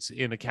 kids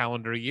in a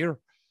calendar year.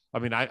 I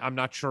mean, I'm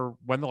not sure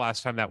when the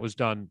last time that was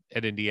done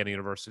at Indiana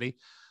University,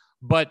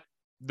 but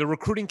the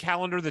recruiting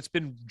calendar that's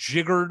been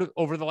jiggered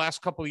over the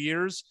last couple of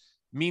years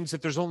means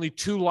that there's only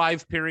 2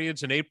 live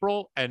periods in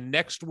April, and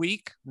next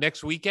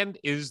weekend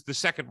is the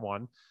second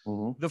one.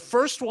 Mm-hmm. The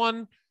first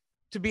one,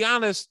 to be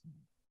honest,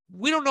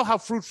 we don't know how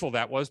fruitful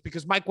that was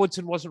because Mike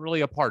Woodson wasn't really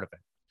a part of it.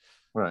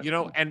 Right.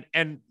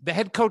 And the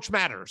head coach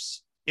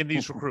matters in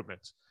these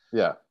recruitments.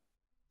 Yeah.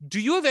 Do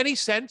you have any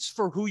sense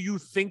for who you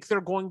think they're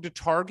going to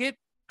target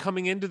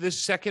coming into this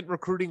second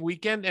recruiting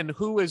weekend, and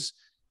who is,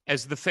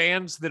 as the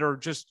fans that are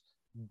just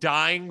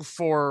dying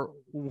for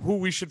who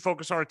we should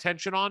focus our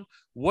attention on,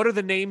 what are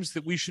the names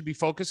that we should be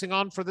focusing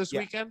on for this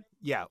weekend?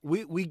 Yeah,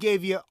 we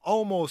gave you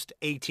almost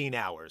 18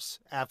 hours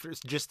after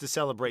just to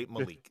celebrate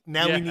Malik.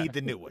 Now we need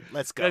the new one.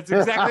 Let's go. That's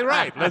exactly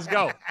right. Let's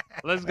go.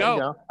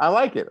 I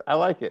like it.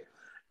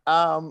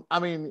 I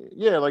mean,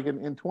 yeah, like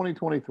in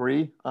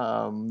 2023,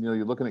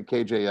 you're looking at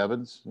KJ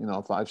Evans,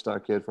 a 5-star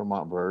kid from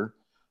Montverde.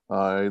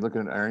 You're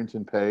looking at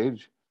Arrington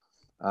Page,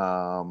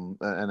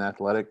 an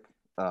athletic,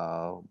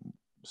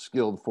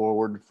 skilled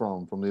forward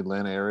from the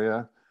Atlanta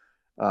area.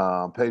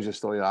 Peja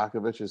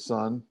Stojakovic's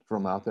son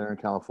from out there in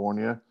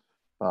California.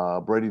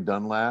 Brady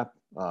Dunlap,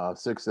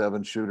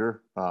 6'7"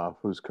 shooter,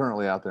 who's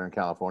currently out there in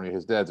California.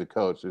 His dad's a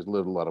coach, who's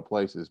lived a lot of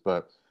places,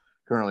 but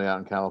currently out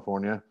in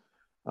California.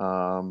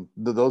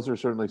 Those are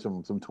certainly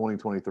some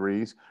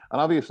 2023s.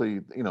 And obviously,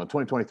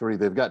 2023,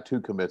 they've got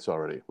 2 commits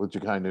already with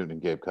Ja'Kai Newton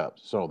and Gabe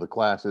Cupps. So the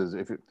class is,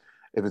 if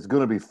it's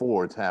going to be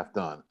 4, it's half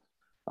done.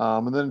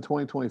 And then in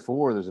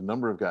 2024, there's a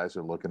number of guys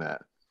they're looking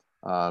at.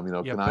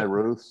 Kenai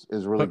Ruth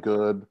is really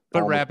good.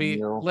 But Rabbi,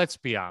 let's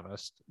be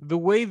honest. The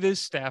way this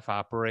staff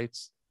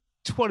operates,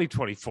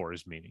 2024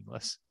 is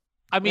meaningless.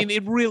 I mean,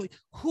 it really,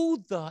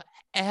 who the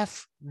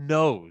F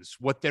knows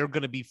what they're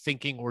going to be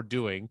thinking or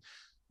doing?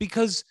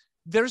 Because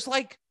there's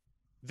the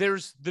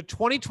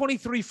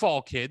 2023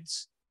 fall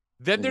kids,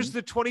 then there's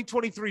the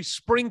 2023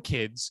 spring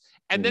kids,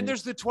 and then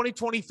there's the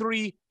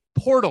 2023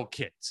 portal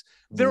kids.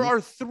 There are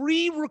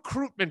 3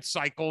 recruitment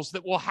cycles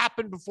that will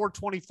happen before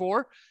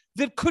 24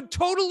 that could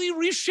totally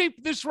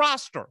reshape this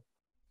roster.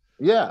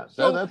 Yeah,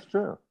 that's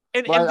true.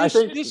 And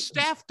this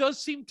staff does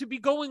seem to be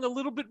going a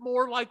little bit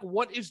more like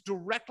what is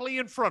directly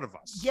in front of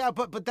us. Yeah,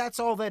 but that's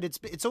all that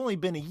it's only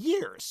been a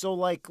year. So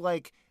like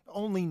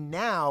only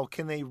now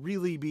can they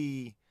really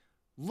be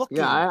looking.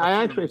 Yeah,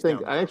 I actually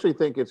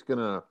think it's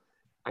gonna.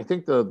 I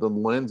think the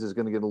lens is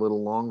going to get a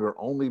little longer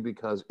only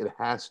because it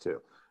has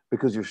to,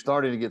 because you're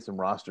starting to get some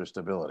roster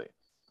stability.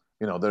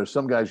 There's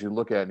some guys you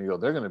look at and you go,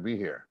 they're going to be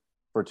here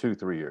for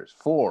 2-3 years,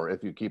 4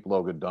 if you keep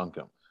Logan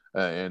Duncan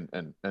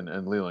and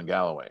Leland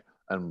Galloway,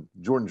 and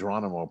Jordan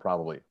Geronimo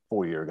probably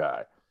 4-year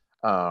guy.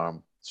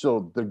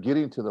 So they're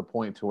getting to the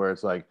point to where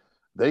it's like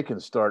they can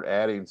start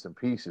adding some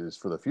pieces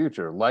for the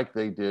future, like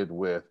they did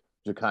with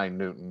Ja'Kai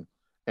Newton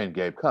and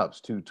Gabe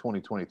Cupps, 2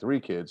 2023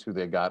 kids who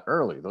they got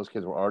early. Those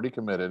kids were already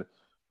committed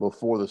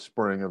before the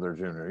spring of their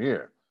junior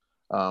year.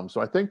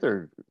 So I think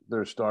they're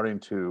starting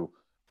to,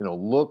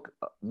 look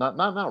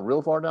not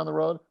real far down the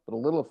road, but a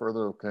little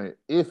further. Okay,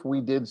 if we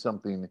did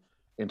something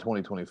in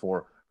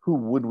 2024, who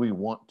would we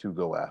want to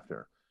go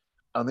after?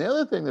 And the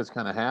other thing that's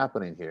kind of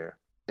happening here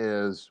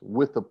is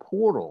with the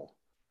portal,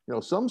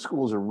 some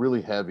schools are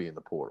really heavy in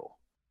the portal.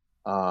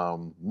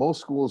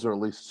 Most schools are at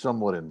least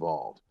somewhat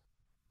involved.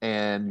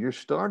 And you're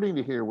starting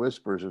to hear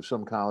whispers of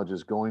some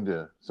colleges going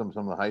to some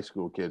of the high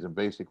school kids and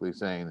basically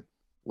saying,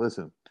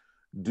 listen,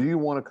 do you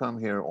want to come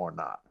here or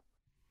not?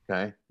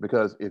 Okay?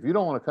 Because if you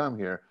don't want to come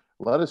here,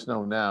 let us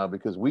know now,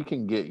 because we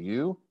can get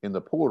you in the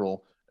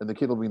portal and the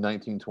kid will be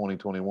 19, 20,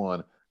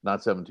 21,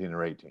 not 17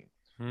 or 18.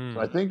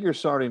 So I think you're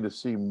starting to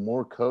see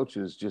more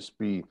coaches just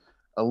be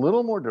a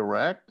little more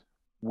direct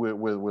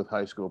with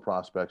high school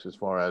prospects as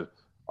far as,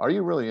 are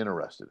you really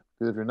interested?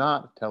 Because if you're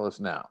not, tell us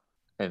now.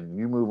 And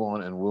you move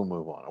on and we'll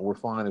move on. And we're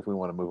fine if we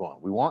want to move on.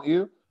 We want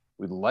you.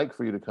 We'd like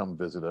for you to come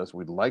visit us.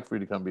 We'd like for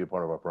you to come be a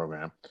part of our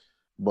program.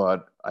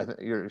 But I think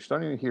you're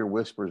starting to hear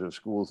whispers of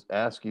schools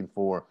asking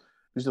for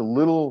just a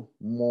little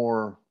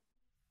more,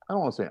 I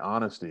don't want to say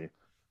honesty,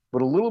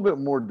 but a little bit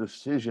more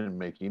decision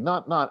making,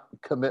 not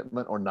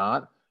commitment or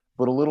not,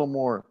 but a little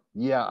more,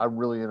 yeah, I'm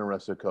really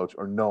interested, coach,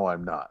 or no,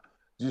 I'm not.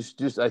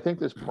 Just I think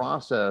this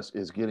process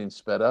is getting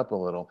sped up a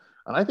little.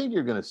 And I think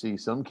you're going to see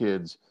some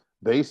kids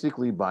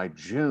basically by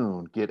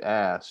June get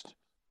asked,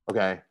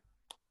 okay,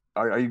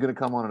 are you going to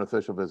come on an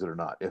official visit or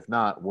not? If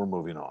not, we're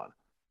moving on.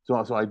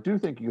 So I do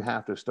think you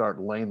have to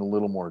start laying a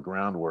little more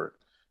groundwork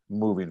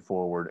moving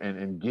forward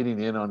and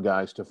getting in on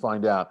guys to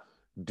find out,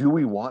 do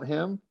we want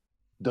him?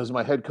 Does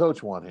my head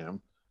coach want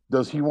him?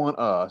 Does he want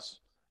us?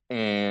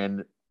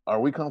 And are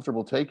we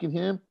comfortable taking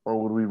him,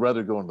 or would we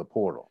rather go in the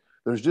portal?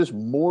 There's just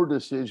more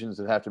decisions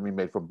that have to be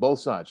made from both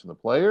sides, from the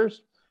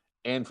players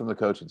and from the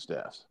coaching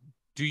staffs.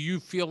 Do you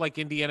feel like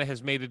Indiana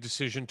has made a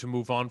decision to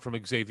move on from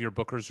Xavier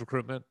Booker's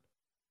recruitment?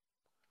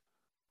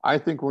 I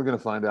think we're going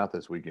to find out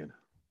this weekend.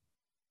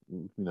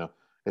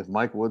 If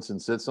Mike Woodson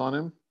sits on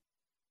him,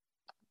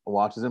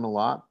 watches him a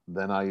lot,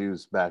 then I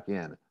use back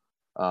in.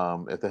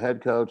 If the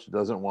head coach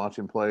doesn't watch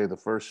him play the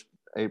first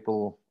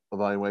April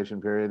evaluation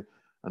period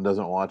and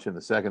doesn't watch him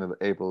the second of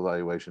April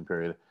evaluation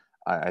period,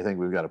 I think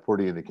we've got a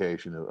pretty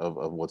indication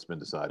of what's been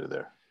decided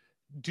there.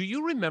 Do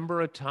you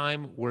remember a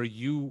time where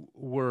you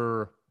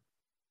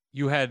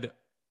had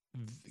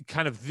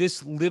kind of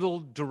this little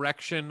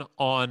direction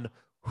on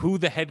who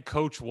the head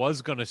coach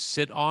was going to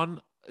sit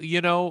on,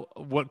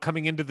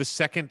 coming into the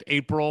second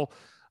April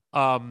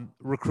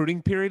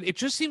recruiting period? It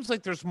just seems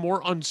like there's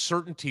more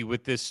uncertainty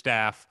with this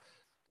staff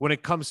when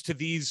it comes to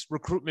these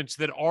recruitments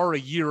that are a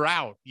year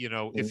out,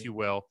 if you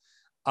will,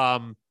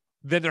 than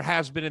there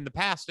has been in the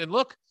past. And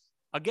look,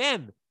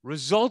 again,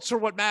 results are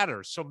what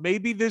matters. So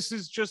maybe this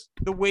is just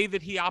the way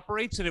that he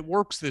operates and it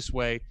works this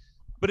way.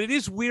 But it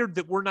is weird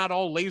that we're not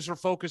all laser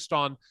focused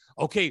on,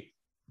 okay,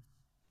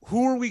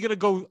 who are we going to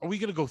go? Are we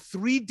going to go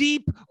 3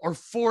 deep or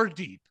 4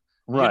 deep?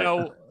 You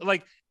know,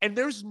 like, and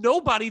there's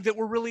nobody that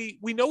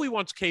we know he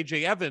wants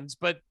KJ Evans,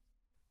 but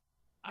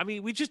I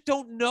mean, we just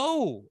don't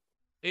know.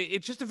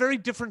 It's just a very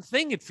different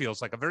thing. It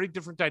feels like a very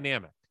different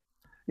dynamic.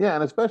 Yeah,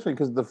 and especially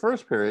because the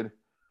first period,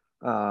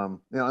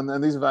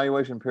 and these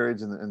evaluation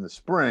periods in the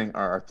spring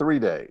are 3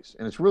 days,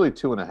 and it's really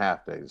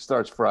 2.5 days. It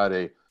starts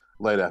Friday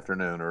late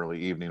afternoon, early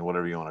evening,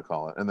 whatever you want to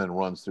call it, and then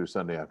runs through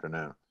Sunday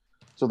afternoon.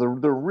 So they're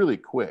really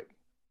quick.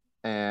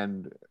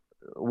 And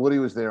Woody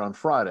was there on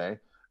Friday,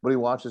 but he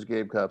watches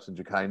Gabe Cupps and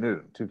Ja'Kai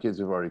Newton, 2 kids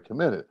who've already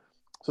committed.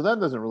 So that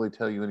doesn't really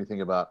tell you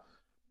anything about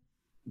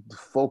the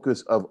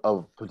focus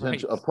of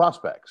potential of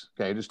prospects.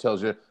 Okay, it just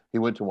tells you he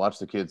went to watch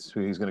the kids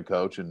who he's going to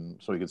coach, and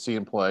so he could see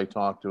him play,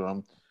 talk to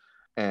them,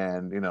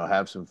 and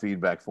have some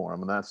feedback for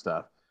him and that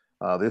stuff.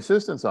 The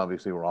assistants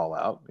obviously were all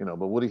out,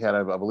 but Woody had,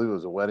 I believe it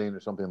was a wedding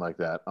or something like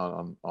that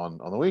on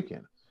the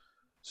weekend.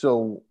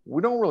 So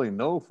we don't really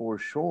know for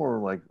sure,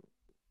 like,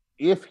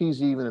 if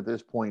he's even at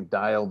this point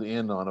dialed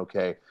in on,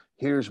 okay,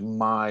 here's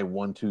my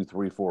 1, 2,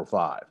 3, 4,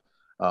 5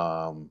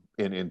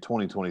 in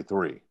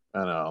 2023. I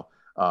know.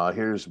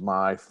 Here's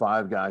my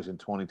 5 guys in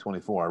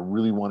 2024. I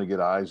really want to get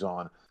eyes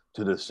on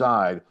to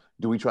decide,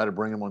 do we try to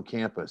bring them on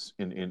campus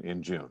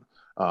in June?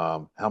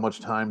 How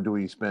much time do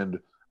we spend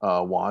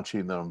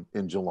watching them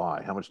in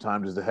July? How much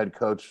time does the head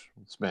coach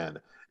spend?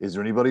 Is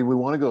there anybody we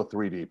want to go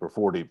 3 deep or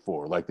 4 deep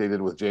for, like they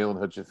did with Jalen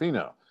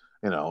Hutchifino,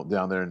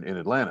 down there in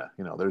Atlanta?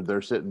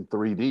 They're sitting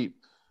 3 deep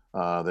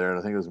there.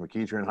 I think it was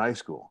McEacher in high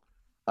school.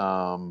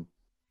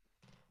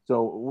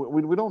 So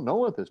we don't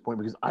know at this point,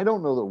 because I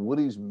don't know that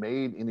Woody's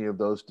made any of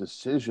those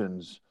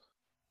decisions,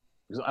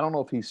 because I don't know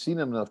if he's seen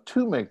him enough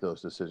to make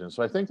those decisions.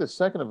 So I think the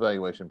second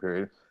evaluation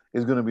period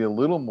is going to be a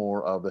little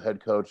more of the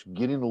head coach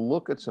getting a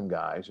look at some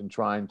guys and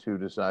trying to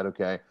decide,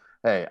 okay,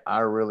 hey, I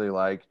really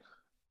like,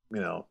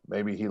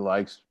 maybe he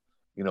likes,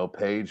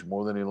 Page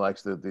more than he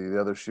likes the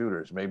other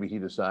shooters. Maybe he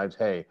decides,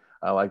 hey,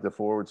 I like the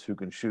forwards who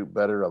can shoot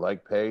better. I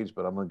like Page,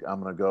 but I'm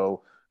gonna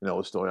go,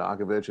 with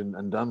Stojakovic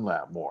and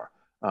Dunlap more.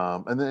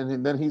 And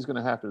then he's going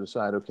to have to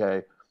decide,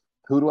 okay,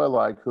 who do I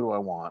like? Who do I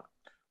want?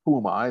 Who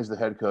am I as the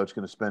head coach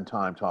going to spend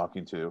time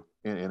talking to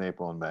in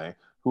April and May?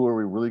 Who are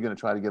we really going to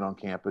try to get on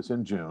campus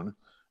in June?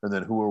 And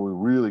then who are we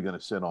really going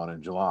to sit on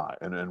in July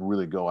and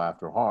really go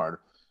after hard?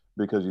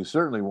 Because you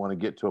certainly want to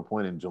get to a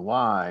point in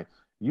July.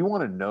 You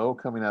want to know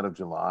coming out of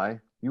July,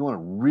 you want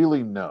to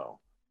really know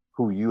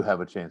who you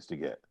have a chance to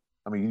get.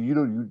 I mean, you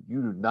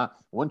do not,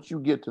 once you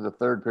get to the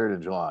third period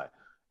in July,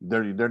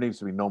 there needs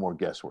to be no more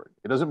guesswork.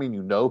 It doesn't mean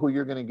you know who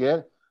you're going to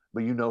get,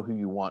 but you know who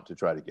you want to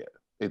try to get.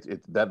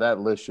 That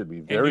list should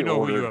be very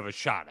ordered. Who you have a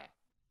shot at.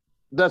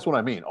 That's what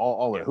I mean.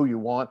 All who you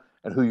want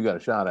and who you got a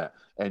shot at.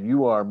 And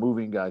you are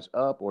moving guys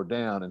up or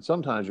down, and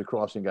sometimes you're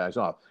crossing guys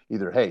off.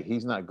 Either, hey,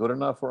 he's not good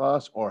enough for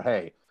us, or,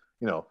 hey,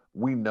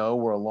 we know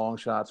we're a long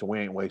shot, so we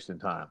ain't wasting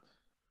time.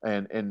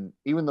 And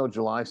even though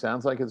July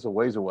sounds like it's a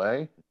ways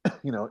away,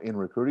 in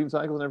recruiting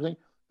cycles and everything,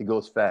 it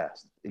goes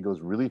fast. It goes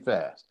really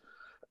fast.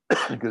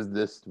 Because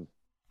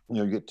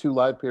you get 2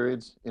 live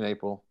periods in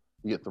April,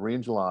 you get 3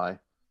 in July,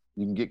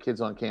 you can get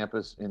kids on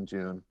campus in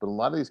June, but a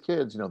lot of these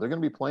kids, they're going to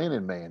be playing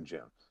in May and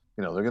June.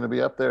 They're going to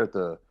be up there at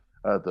the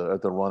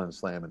Run and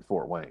Slam in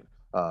Fort Wayne.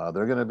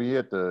 They're going to be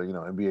at the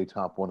NBA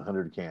Top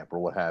 100 camp or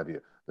what have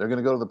you. They're going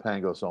to go to the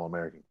Pangos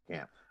All-American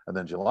camp, and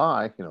then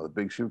July, the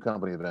big shoe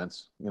company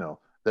events,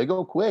 they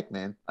go quick,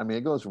 man. I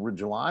mean,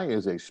 July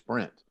is a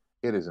sprint.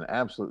 It is an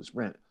absolute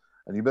sprint,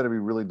 and you better be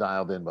really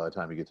dialed in by the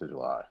time you get to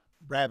July.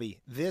 Rabbi,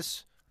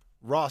 this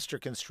roster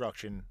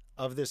construction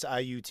of this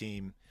IU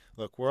team,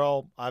 look, we're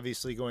all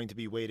obviously going to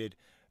be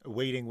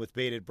waiting with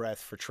bated breath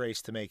for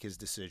Trace to make his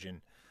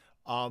decision.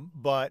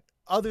 But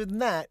other than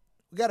that,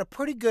 we got a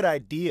pretty good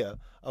idea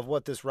of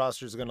what this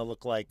roster is going to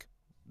look like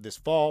this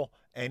fall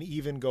and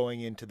even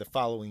going into the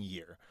following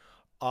year.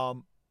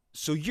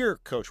 So you're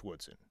Coach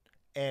Woodson,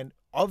 and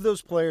of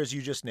those players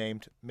you just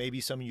named,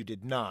 maybe some you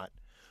did not,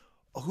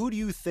 who do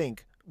you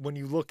think, when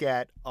you look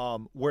at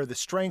where the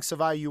strengths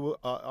of IU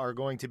are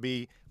going to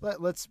be,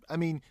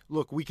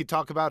 look, we could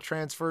talk about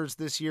transfers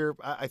this year.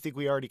 I think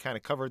we already kind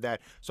of covered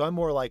that. So I'm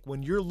more like,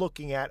 when you're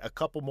looking at a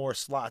couple more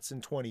slots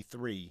in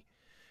 23,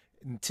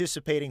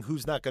 anticipating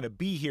who's not going to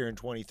be here in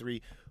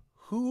 23,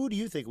 who do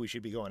you think we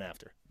should be going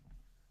after?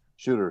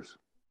 Shooters.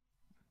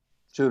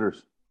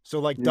 So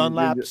like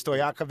Dunlap,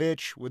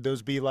 Stojakovic, would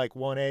those be like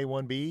 1A,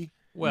 1B?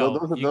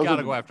 Well, you got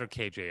to go after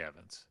KJ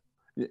Evans.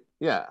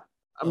 Yeah.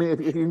 I mean,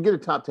 if you can get a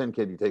top 10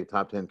 kid, you take a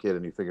top 10 kid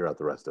and you figure out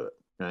the rest of it.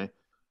 Okay.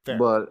 Fair.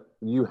 But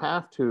you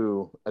have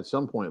to, at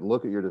some point,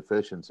 look at your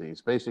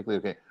deficiencies. Basically,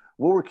 okay,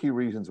 what were key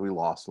reasons we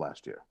lost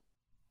last year?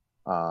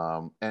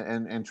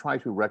 And try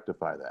to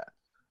rectify that.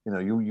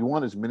 You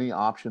want as many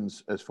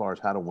options as far as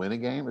how to win a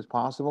game as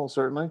possible,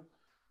 certainly.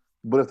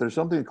 But if there's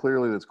something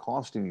clearly that's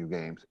costing you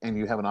games and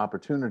you have an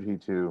opportunity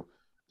to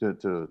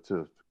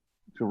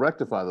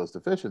rectify those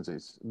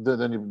deficiencies,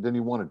 then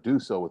you want to do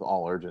so with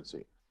all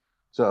urgency.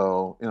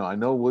 So, I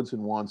know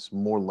Woodson wants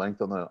more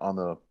length on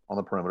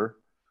the perimeter,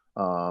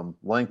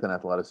 length and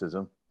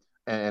athleticism,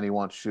 and he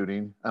wants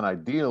shooting. And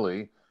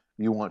ideally,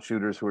 you want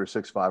shooters who are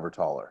 6'5" or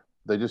taller.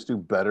 They just do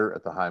better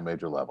at the high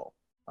major level.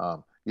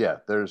 Yeah,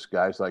 there's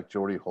guys like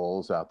Jordy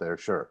Holes out there,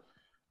 sure.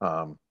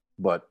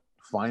 But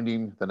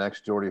finding the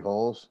next Jordy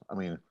Holes, I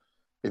mean,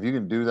 if you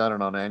can do that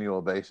on an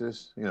annual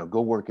basis,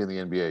 go work in the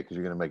NBA because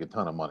you're going to make a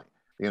ton of money.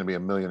 You're going to be a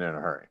millionaire in a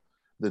hurry.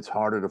 It's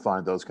harder to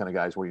find those kind of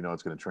guys where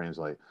it's going to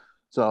translate.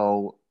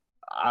 So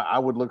I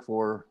would look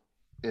for,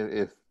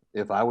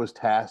 if I was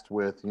tasked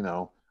with,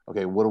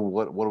 okay, what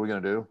are we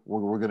going to do?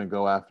 We're going to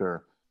go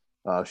after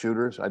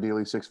shooters,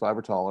 ideally 6'5"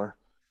 or taller.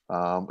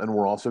 And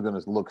we're also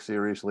going to look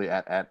seriously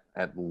at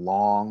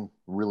long,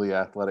 really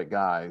athletic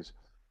guys.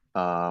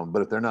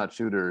 But if they're not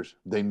shooters,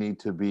 they need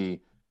to be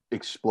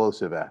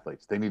explosive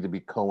athletes. They need to be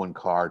Cohen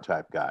Carr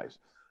type guys.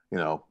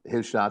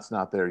 His shot's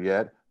not there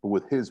yet, but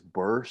with his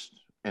burst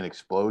and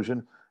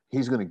explosion,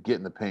 he's going to get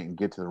in the paint and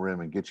get to the rim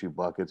and get you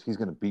buckets. He's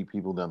going to beat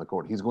people down the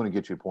court. He's going to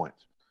get you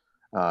points.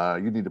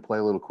 You need to play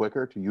a little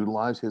quicker to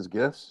utilize his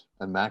gifts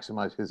and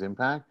maximize his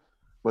impact,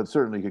 but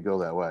certainly you could go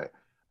that way.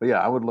 But yeah,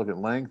 I would look at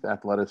length,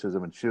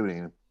 athleticism, and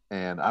shooting,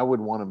 and I would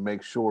want to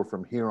make sure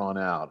from here on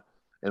out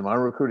in my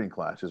recruiting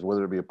classes,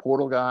 whether it be a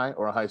portal guy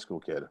or a high school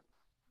kid,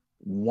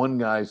 one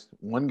guy,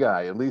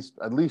 at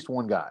least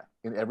one guy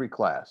in every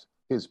class,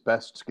 his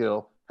best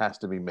skill has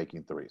to be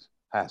making threes.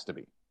 Has to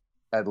be.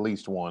 At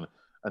least one.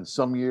 And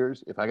some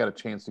years, if I got a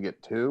chance to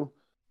get two,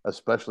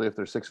 especially if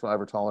they're 6'5"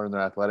 or taller and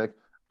they're athletic,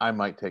 I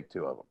might take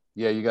two of them.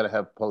 Yeah, you got to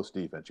have post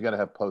defense. You got to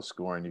have post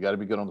scoring. You got to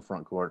be good on the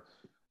front court.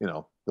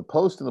 The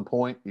post and the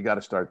point, you got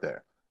to start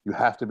there. You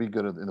have to be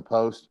good in the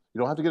post. You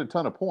don't have to get a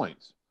ton of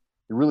points.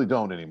 You really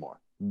don't anymore.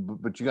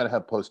 But you got to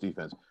have post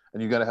defense,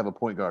 and you got to have a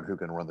point guard who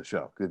can run the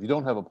show. Because if you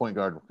don't have a point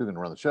guard who can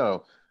run the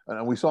show,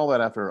 and we saw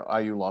that after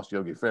IU lost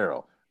Yogi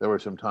Ferrell, there were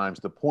some times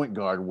the point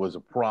guard was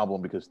a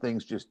problem because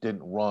things just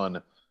didn't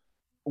run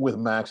with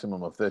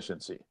maximum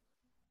efficiency.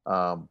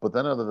 But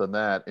then other than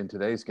that, in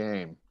today's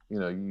game,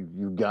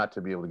 you've got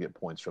to be able to get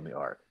points from the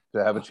arc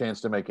to have a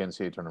chance to make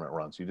NCAA tournament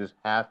runs. You just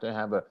have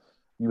to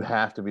you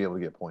have to be able to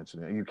get points.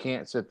 You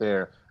can't sit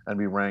there and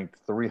be ranked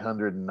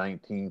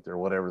 319th or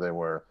whatever they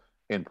were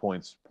in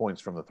points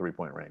from the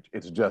 3-point range.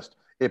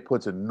 It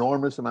puts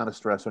enormous amount of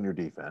stress on your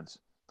defense.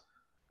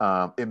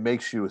 It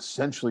makes you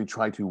essentially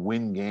try to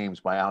win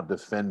games by out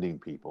defending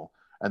people.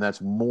 And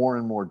that's more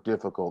and more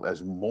difficult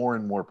as more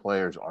and more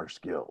players are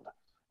skilled.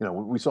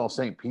 We saw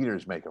St.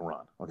 Peter's make a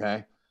run.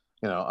 Okay.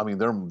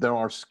 There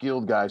are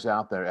skilled guys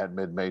out there at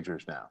mid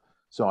majors now.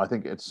 So I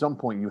think at some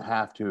point you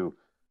have to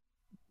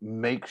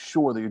make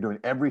sure that you're doing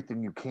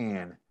everything you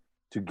can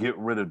to get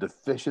rid of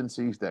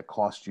deficiencies that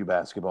cost you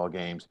basketball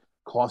games,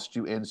 cost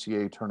you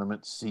NCAA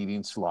tournament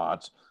seeding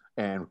slots,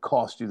 and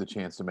cost you the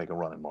chance to make a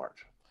run in March.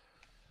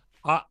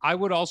 I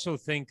would also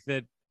think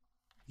that,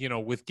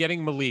 with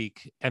getting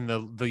Malik and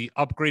the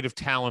upgrade of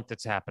talent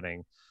that's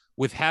happening,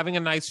 with having a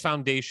nice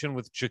foundation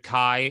with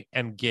Jakai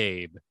and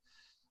Gabe,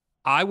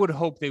 I would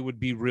hope they would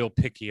be real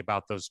picky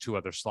about those two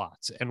other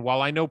slots. And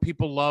while I know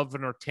people love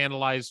and are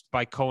tantalized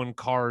by Cohen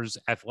Carr's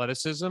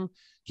athleticism,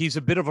 he's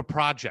a bit of a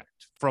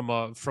project from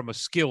a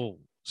skill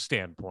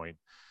standpoint.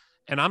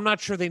 And I'm not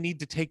sure they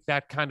need to take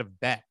that kind of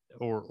bet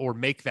or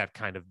make that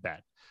kind of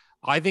bet.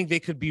 I think they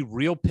could be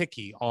real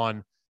picky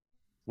on,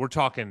 we're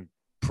talking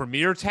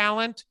premier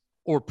talent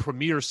or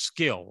premier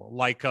skill,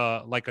 like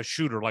a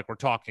shooter, like we're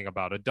talking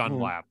about, a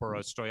Dunlap or a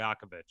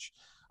Stojakovic.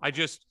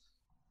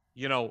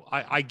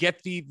 I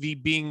get the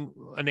being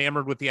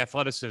enamored with the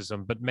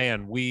athleticism, but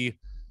man, we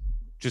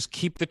just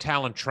keep the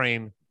talent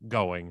train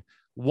going.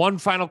 One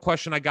final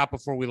question I got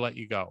before we let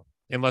you go,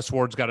 unless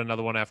Ward's got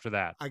another one after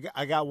that.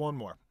 I got one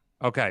more.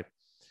 Okay.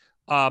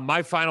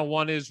 My final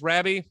one is,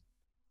 Rabbi,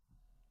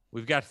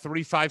 we've got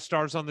 3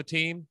 5-stars on the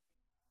team.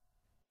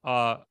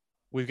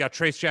 We've got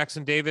Trace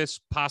Jackson Davis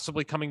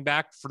possibly coming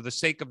back. For the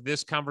sake of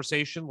this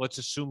conversation, let's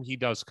assume he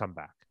does come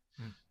back.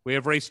 We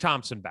have Race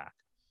Thompson back.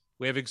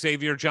 We have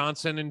Xavier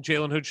Johnson and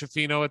Jalen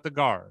Hood-Schifino at the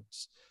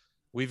guards.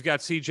 We've got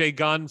CJ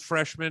Gunn,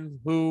 freshman,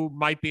 who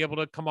might be able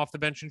to come off the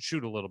bench and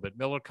shoot a little bit.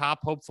 Miller Kopp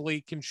hopefully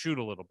can shoot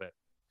a little bit.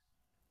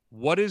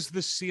 What is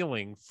the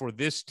ceiling for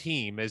this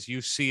team as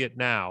you see it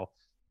now?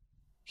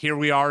 Here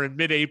we are in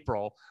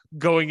mid-April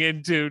going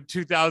into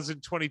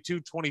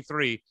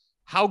 2022-23.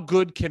 How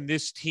good can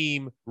this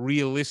team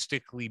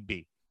realistically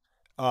be?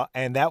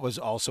 And that was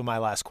also my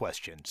last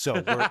question. So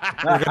we're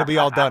going to be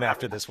all done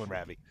after this one,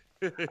 Ravi.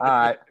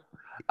 All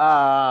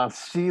right.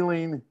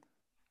 Ceiling,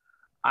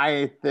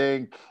 I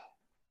think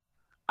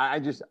I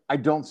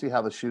don't see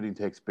how the shooting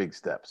takes big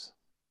steps.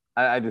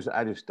 I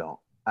just don't.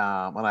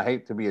 And I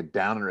hate to be a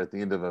downer at the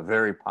end of a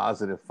very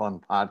positive,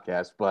 fun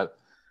podcast, but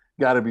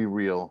got to be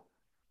real.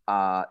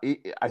 I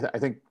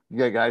think you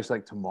got guys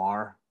like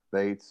Tamar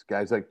Bates,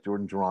 guys like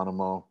Jordan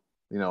Geronimo,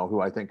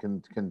 who I think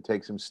can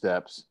take some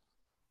steps.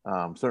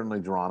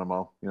 Certainly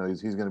Geronimo,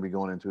 he's going to be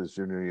going into his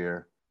junior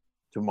year.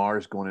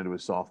 Tamar's going into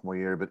his sophomore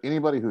year. But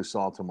anybody who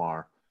saw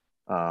Tamar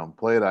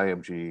play at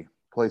IMG,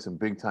 play some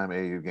big-time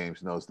AAU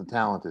games, knows the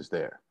talent is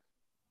there.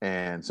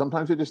 And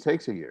sometimes it just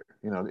takes a year.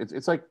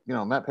 It's like,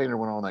 Matt Painter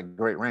went on that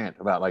great rant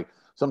about, like,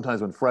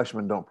 sometimes when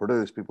freshmen don't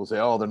produce, people say,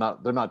 oh, they're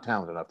not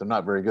talented enough. They're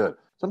not very good.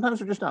 Sometimes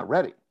they're just not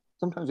ready.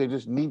 Sometimes they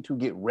just need to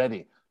get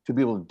ready to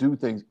be able to do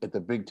things at the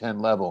Big Ten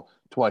level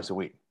twice a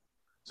week.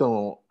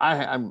 So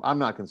I'm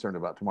not concerned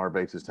about Tamar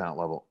Bates' talent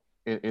level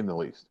in the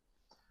least.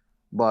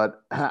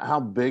 But how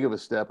big of a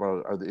step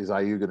is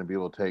IU going to be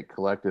able to take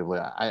collectively?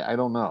 I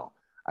don't know.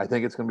 I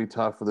think it's going to be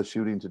tough for the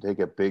shooting to take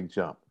a big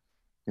jump.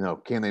 You know,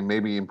 can they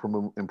maybe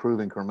improve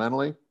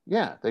incrementally?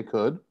 Yeah, they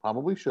could,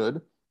 probably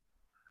should.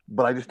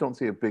 But I just don't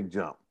see a big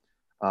jump.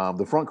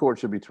 The front court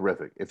should be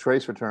terrific. If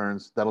Trace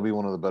returns, that'll be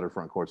one of the better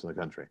front courts in the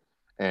country.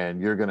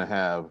 And you're going to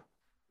have,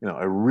 you know,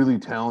 a really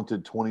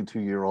talented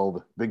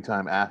 22-year-old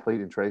big-time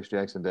athlete in Trace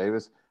Jackson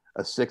Davis,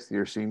 a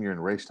sixth-year senior in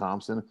Race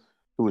Thompson,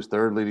 who was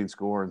third leading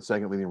scorer and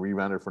second leading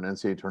rebounder for an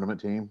NCAA tournament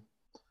team.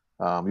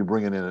 You're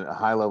bringing in a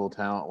high-level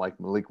talent like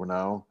Malik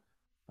Renaud.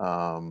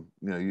 You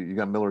know, you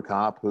got Miller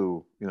Kopp,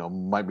 who, you know,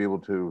 might be able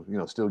to, you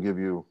know, still give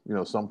you, you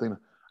know, something.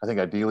 I think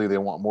ideally they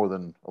want more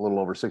than a little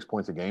over 6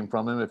 points a game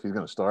from him if he's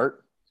going to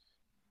start.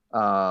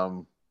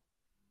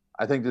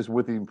 I think just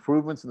with the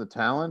improvements in the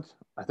talent,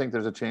 I think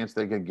there's a chance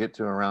they could get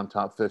to around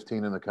top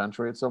 15 in the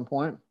country at some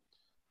point.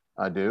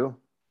 I do.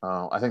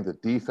 I think the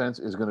defense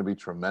is going to be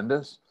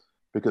tremendous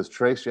because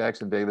Trace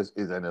Jackson Davis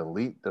is an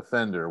elite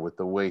defender with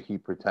the way he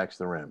protects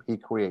the rim. He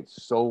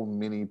creates so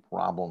many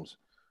problems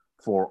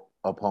for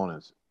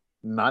opponents,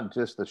 not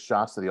just the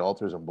shots that he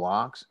alters and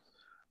blocks,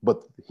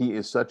 but he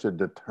is such a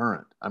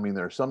deterrent. I mean,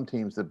 there are some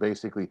teams that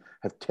basically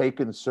have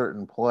taken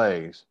certain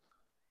plays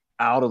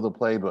out of the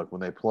playbook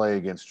when they play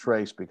against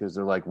Trace because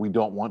they're like, we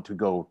don't want to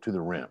go to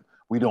the rim.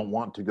 We don't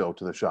want to go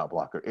to the shot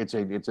blocker. It's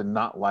a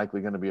not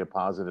likely going to be a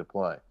positive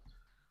play.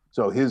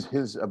 So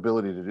his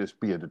ability to just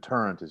be a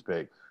deterrent is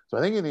big. So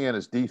I think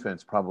Indiana's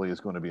defense probably is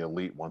going to be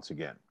elite once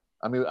again.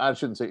 I mean, I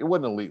shouldn't say it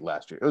wasn't elite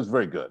last year. It was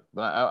very good,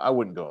 but I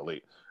wouldn't go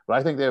elite. But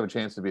I think they have a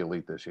chance to be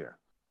elite this year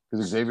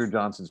because Xavier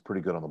Johnson's pretty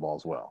good on the ball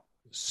as well.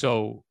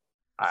 So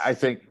I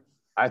think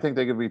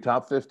they could be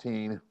top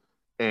 15.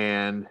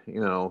 And, you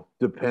know,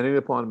 depending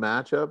upon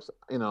matchups,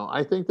 you know,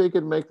 I think they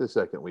could make the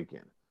second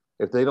weekend.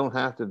 If they don't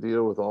have to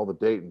deal with all the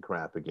Dayton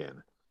crap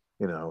again,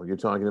 you know, you're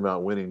talking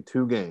about winning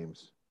 2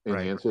 games in the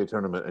NCAA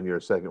tournament and you're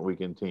a second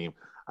weekend team.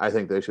 I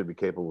think they should be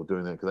capable of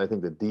doing that because I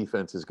think the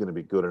defense is going to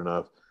be good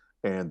enough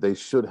and they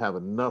should have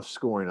enough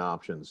scoring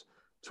options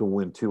to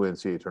win 2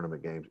 NCAA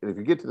tournament games. And if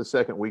you get to the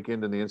second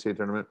weekend in the NCAA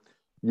tournament,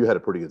 you had a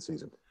pretty good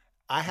season.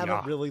 I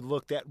haven't really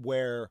looked at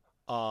where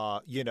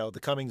you know, the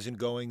comings and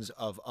goings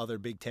of other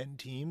Big Ten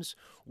teams.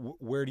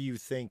 Where do you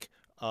think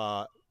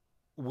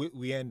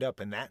we end up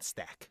in that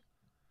stack?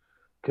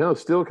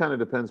 Still kind of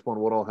depends upon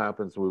what all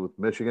happens with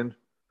Michigan.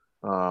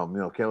 You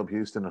know, Caleb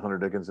Houston and Hunter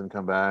Dickinson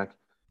come back.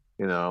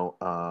 You know,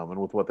 and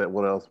with what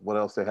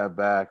else they have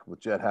back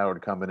with Jet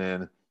Howard coming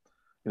in,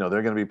 you know,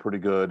 they're going to be pretty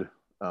good.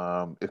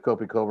 If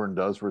Kofi Coburn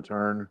does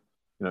return,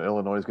 you know,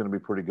 Illinois is going to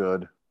be pretty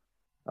good.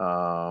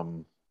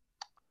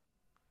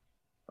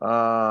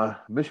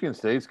 Michigan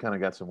State's kind of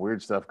got some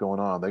weird stuff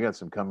going on. They got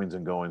some comings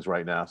and goings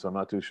right now, so I'm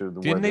not too sure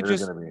where they're going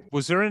to be.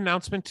 Was there an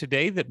announcement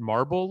today that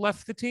Marble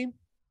left the team?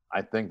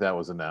 I think that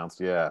was announced.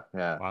 Yeah.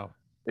 Wow.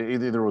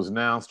 It either was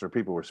announced or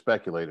people were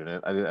speculating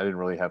it. I didn't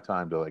really have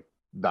time to like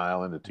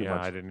dial into too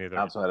much. I didn't either.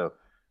 Outside of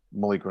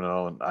Malik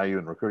Renaud and IU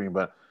and recruiting,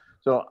 but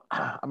so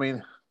I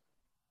mean,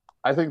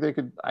 I think they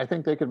could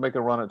make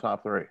a run at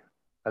top 3.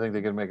 I think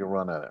they could make a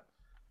run at it,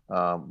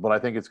 but I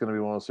think it's going to be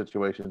one of those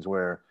situations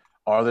where.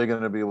 Are they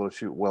going to be able to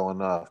shoot well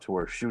enough to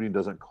where shooting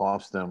doesn't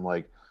cost them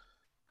like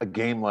a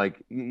game like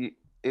if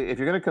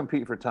you're going to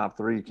compete for top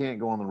 3, you can't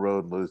go on the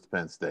road and lose to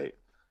Penn State.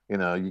 You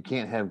know, you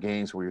can't have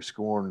games where you're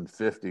scoring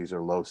 50s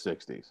or low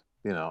 60s.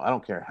 You know, I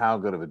don't care how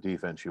good of a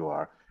defense you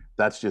are.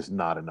 That's just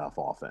not enough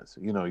offense.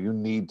 You know, you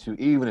need to,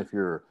 even if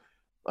you're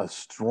a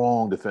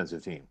strong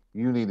defensive team,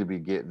 you need to be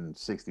getting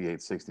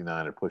 68,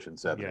 69 or pushing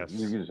 70. Yes.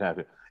 You just have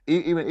to,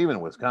 even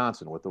in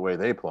Wisconsin with the way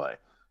they play.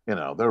 You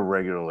know, they're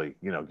regularly,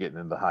 you know, getting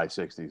in the high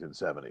 60s and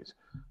 70s.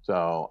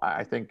 So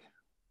I think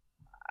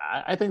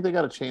they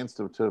got a chance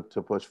to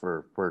push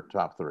for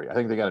top 3. I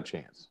think they got a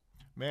chance.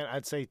 Man,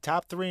 I'd say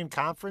top 3 in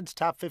conference,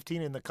 top 15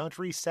 in the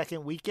country,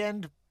 second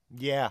weekend.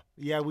 Yeah,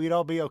 we'd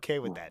all be okay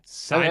with that.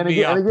 Sign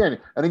me up.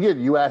 And again,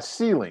 you asked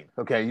ceiling.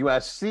 Okay, you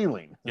asked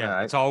ceiling. Yeah, all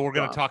right? That's all we're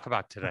going to talk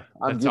about today.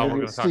 That's all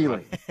we're going to talk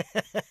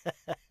about.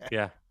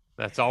 Yeah,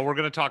 that's all we're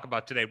going to talk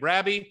about today.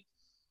 Rabbi,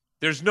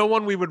 there's no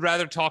one we would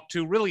rather talk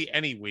to really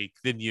any week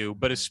than you,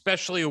 but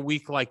especially a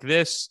week like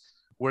this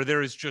where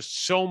there is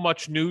just so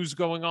much news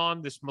going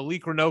on. This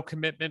Malik Renaud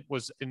commitment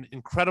was an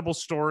incredible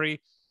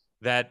story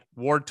that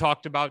Ward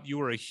talked about. You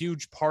were a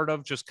huge part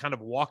of just kind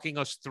of walking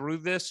us through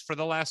this for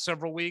the last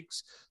several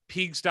weeks.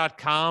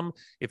 Peegs.com.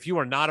 If you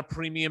are not a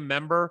premium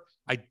member,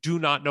 I do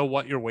not know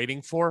what you're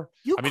waiting for.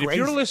 If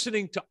you're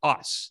listening to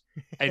us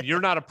and you're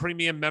not a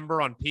premium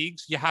member on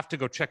Peegs, you have to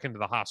go check into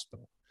the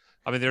hospital.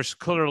 I mean, there's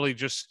clearly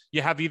just,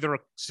 you have either a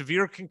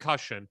severe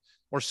concussion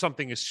or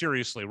something is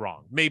seriously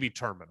wrong, maybe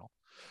terminal.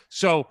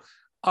 So,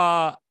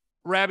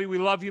 Rabbi, we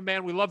love you,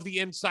 man. We love the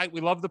insight.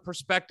 We love the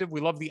perspective.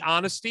 We love the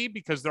honesty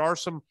because there are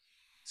some,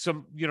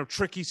 you know,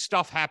 tricky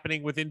stuff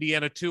happening with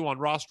Indiana too on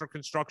roster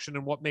construction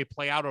and what may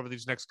play out over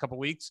these next couple of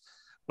weeks.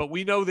 but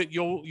we know that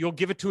you'll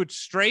give it to us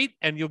straight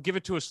and you'll give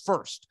it to us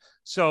first.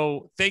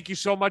 So thank you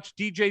so much,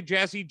 DJ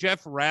Jazzy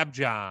Jeff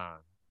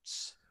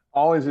Rabjohns.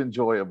 Always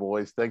enjoy it,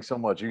 boys. Thanks so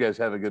much. You guys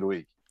have a good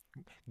week.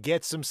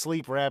 Get some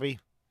sleep, Rabby.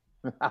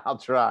 I'll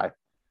try.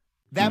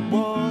 That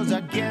was a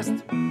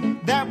guest.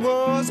 That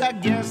was a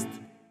guest.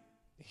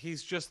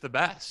 He's just the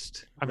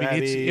best. I mean,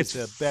 Rabby's it's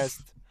the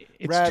best.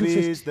 It's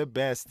Rabby's the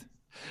best.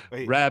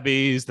 Wait.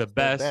 Rabby's the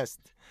best.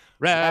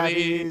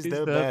 Rabby's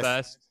the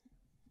best.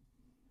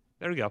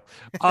 There we go.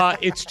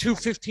 It's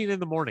 2:15 in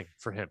the morning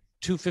for him.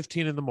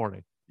 2:15 in the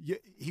morning.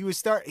 He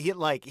was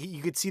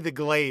you could see the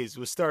glaze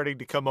was starting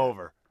to come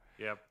over.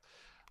 Yep.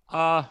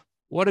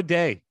 What a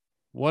day.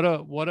 What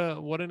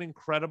an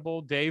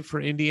incredible day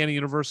for Indiana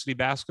University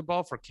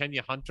basketball, for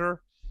Kenya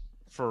Hunter,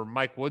 for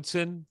Mike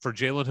Woodson, for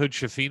Jalen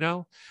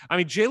Hood-Schifino. I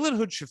mean, Jalen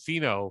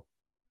Hood-Schifino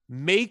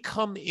may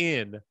come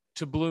in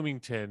to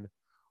Bloomington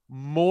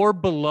more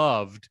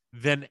beloved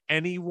than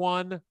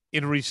anyone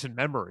in recent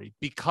memory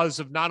because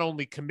of not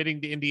only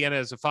committing to Indiana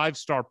as a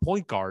 5-star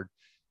point guard,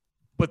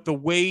 but the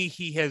way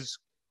he has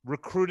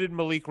recruited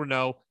Malik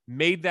Reneau,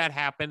 made that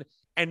happen,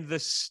 and the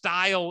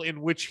style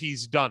in which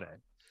he's done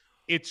it.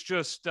 It's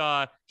just,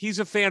 he's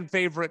a fan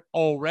favorite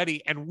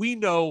already, and we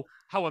know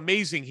how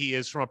amazing he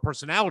is from a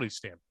personality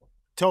standpoint.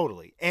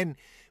 Totally. And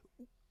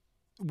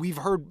we've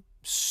heard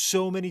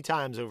so many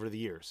times over the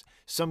years,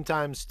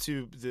 sometimes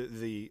to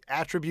the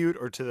attribute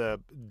or to the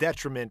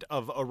detriment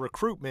of a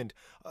recruitment,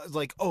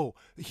 like, oh,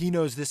 he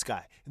knows this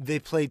guy. They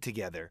played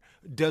together.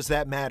 Does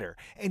that matter?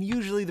 And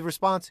usually the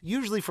response,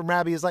 from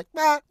Rabby, is like,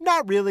 nah,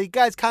 not really.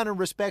 Guys kind of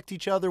respect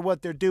each other,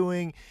 what they're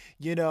doing,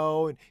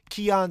 and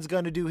Keon's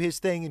going to do his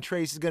thing and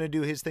Trace is going to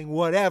do his thing,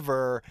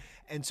 whatever.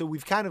 And so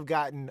we've kind of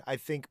gotten, I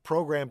think,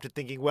 programmed to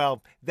thinking,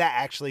 well, that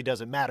actually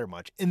doesn't matter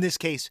much. In this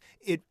case,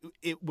 it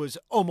was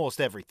almost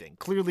everything.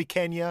 Clearly,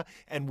 Kenya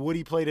and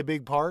Woody played a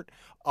big part,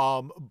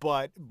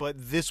 but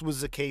this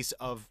was a case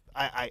of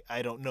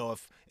I don't know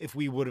if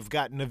we would have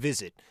gotten a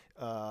visit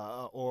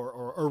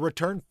or a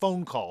return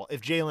phone call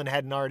if Jalen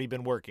hadn't already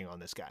been working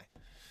on this guy.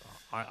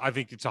 I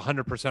think it's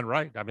 100%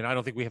 right. I mean, I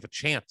don't think we have a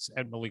chance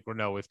at Malik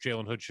Reneau if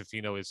Jalen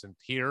Hood-Schifino isn't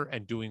here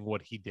and doing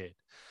what he did.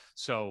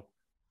 So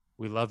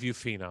we love you,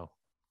 Fino.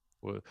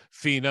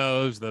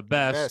 Fino's the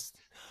best.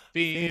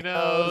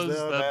 Fino's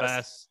the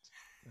best.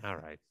 All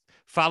right.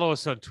 Follow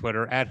us on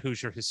Twitter at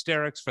Hoosier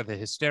Hysterics for the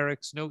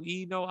hysterics. No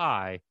E, no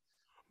I.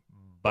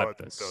 But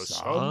the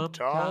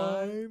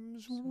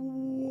sometimes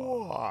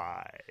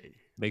why.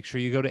 Make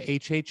sure you go to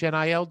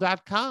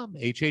HHNIL.com,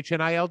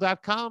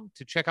 HHNIL.com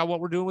to check out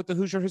what we're doing with the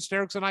Hoosier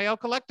Hysterics and IL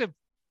Collective.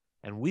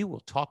 And we will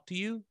talk to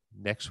you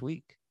next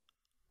week.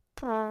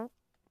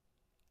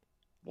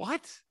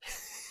 What?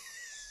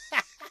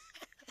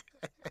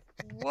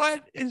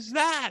 What is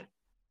that?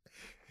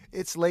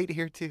 It's late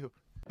here, too.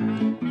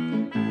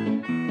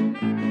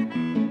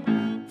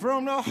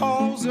 From the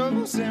halls of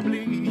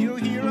assembly, you'll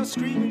hear us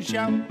scream and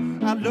shout.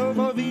 Our love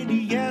of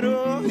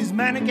Indiana is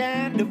manic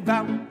and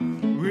devout.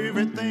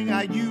 Everything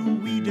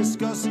we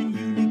discuss in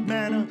unique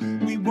manner.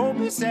 We won't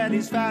be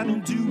satisfied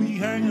until we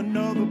hang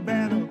another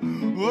banner.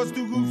 Us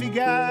two goofy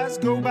guys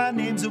go by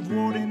names of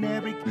Ward and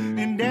Eric.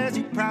 And as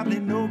you probably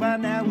know by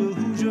now, we're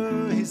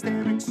Hoosier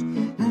Hysterics.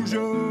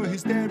 Hoosier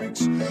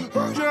Hysterics.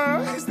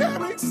 Hoosier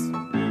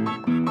Hysterics.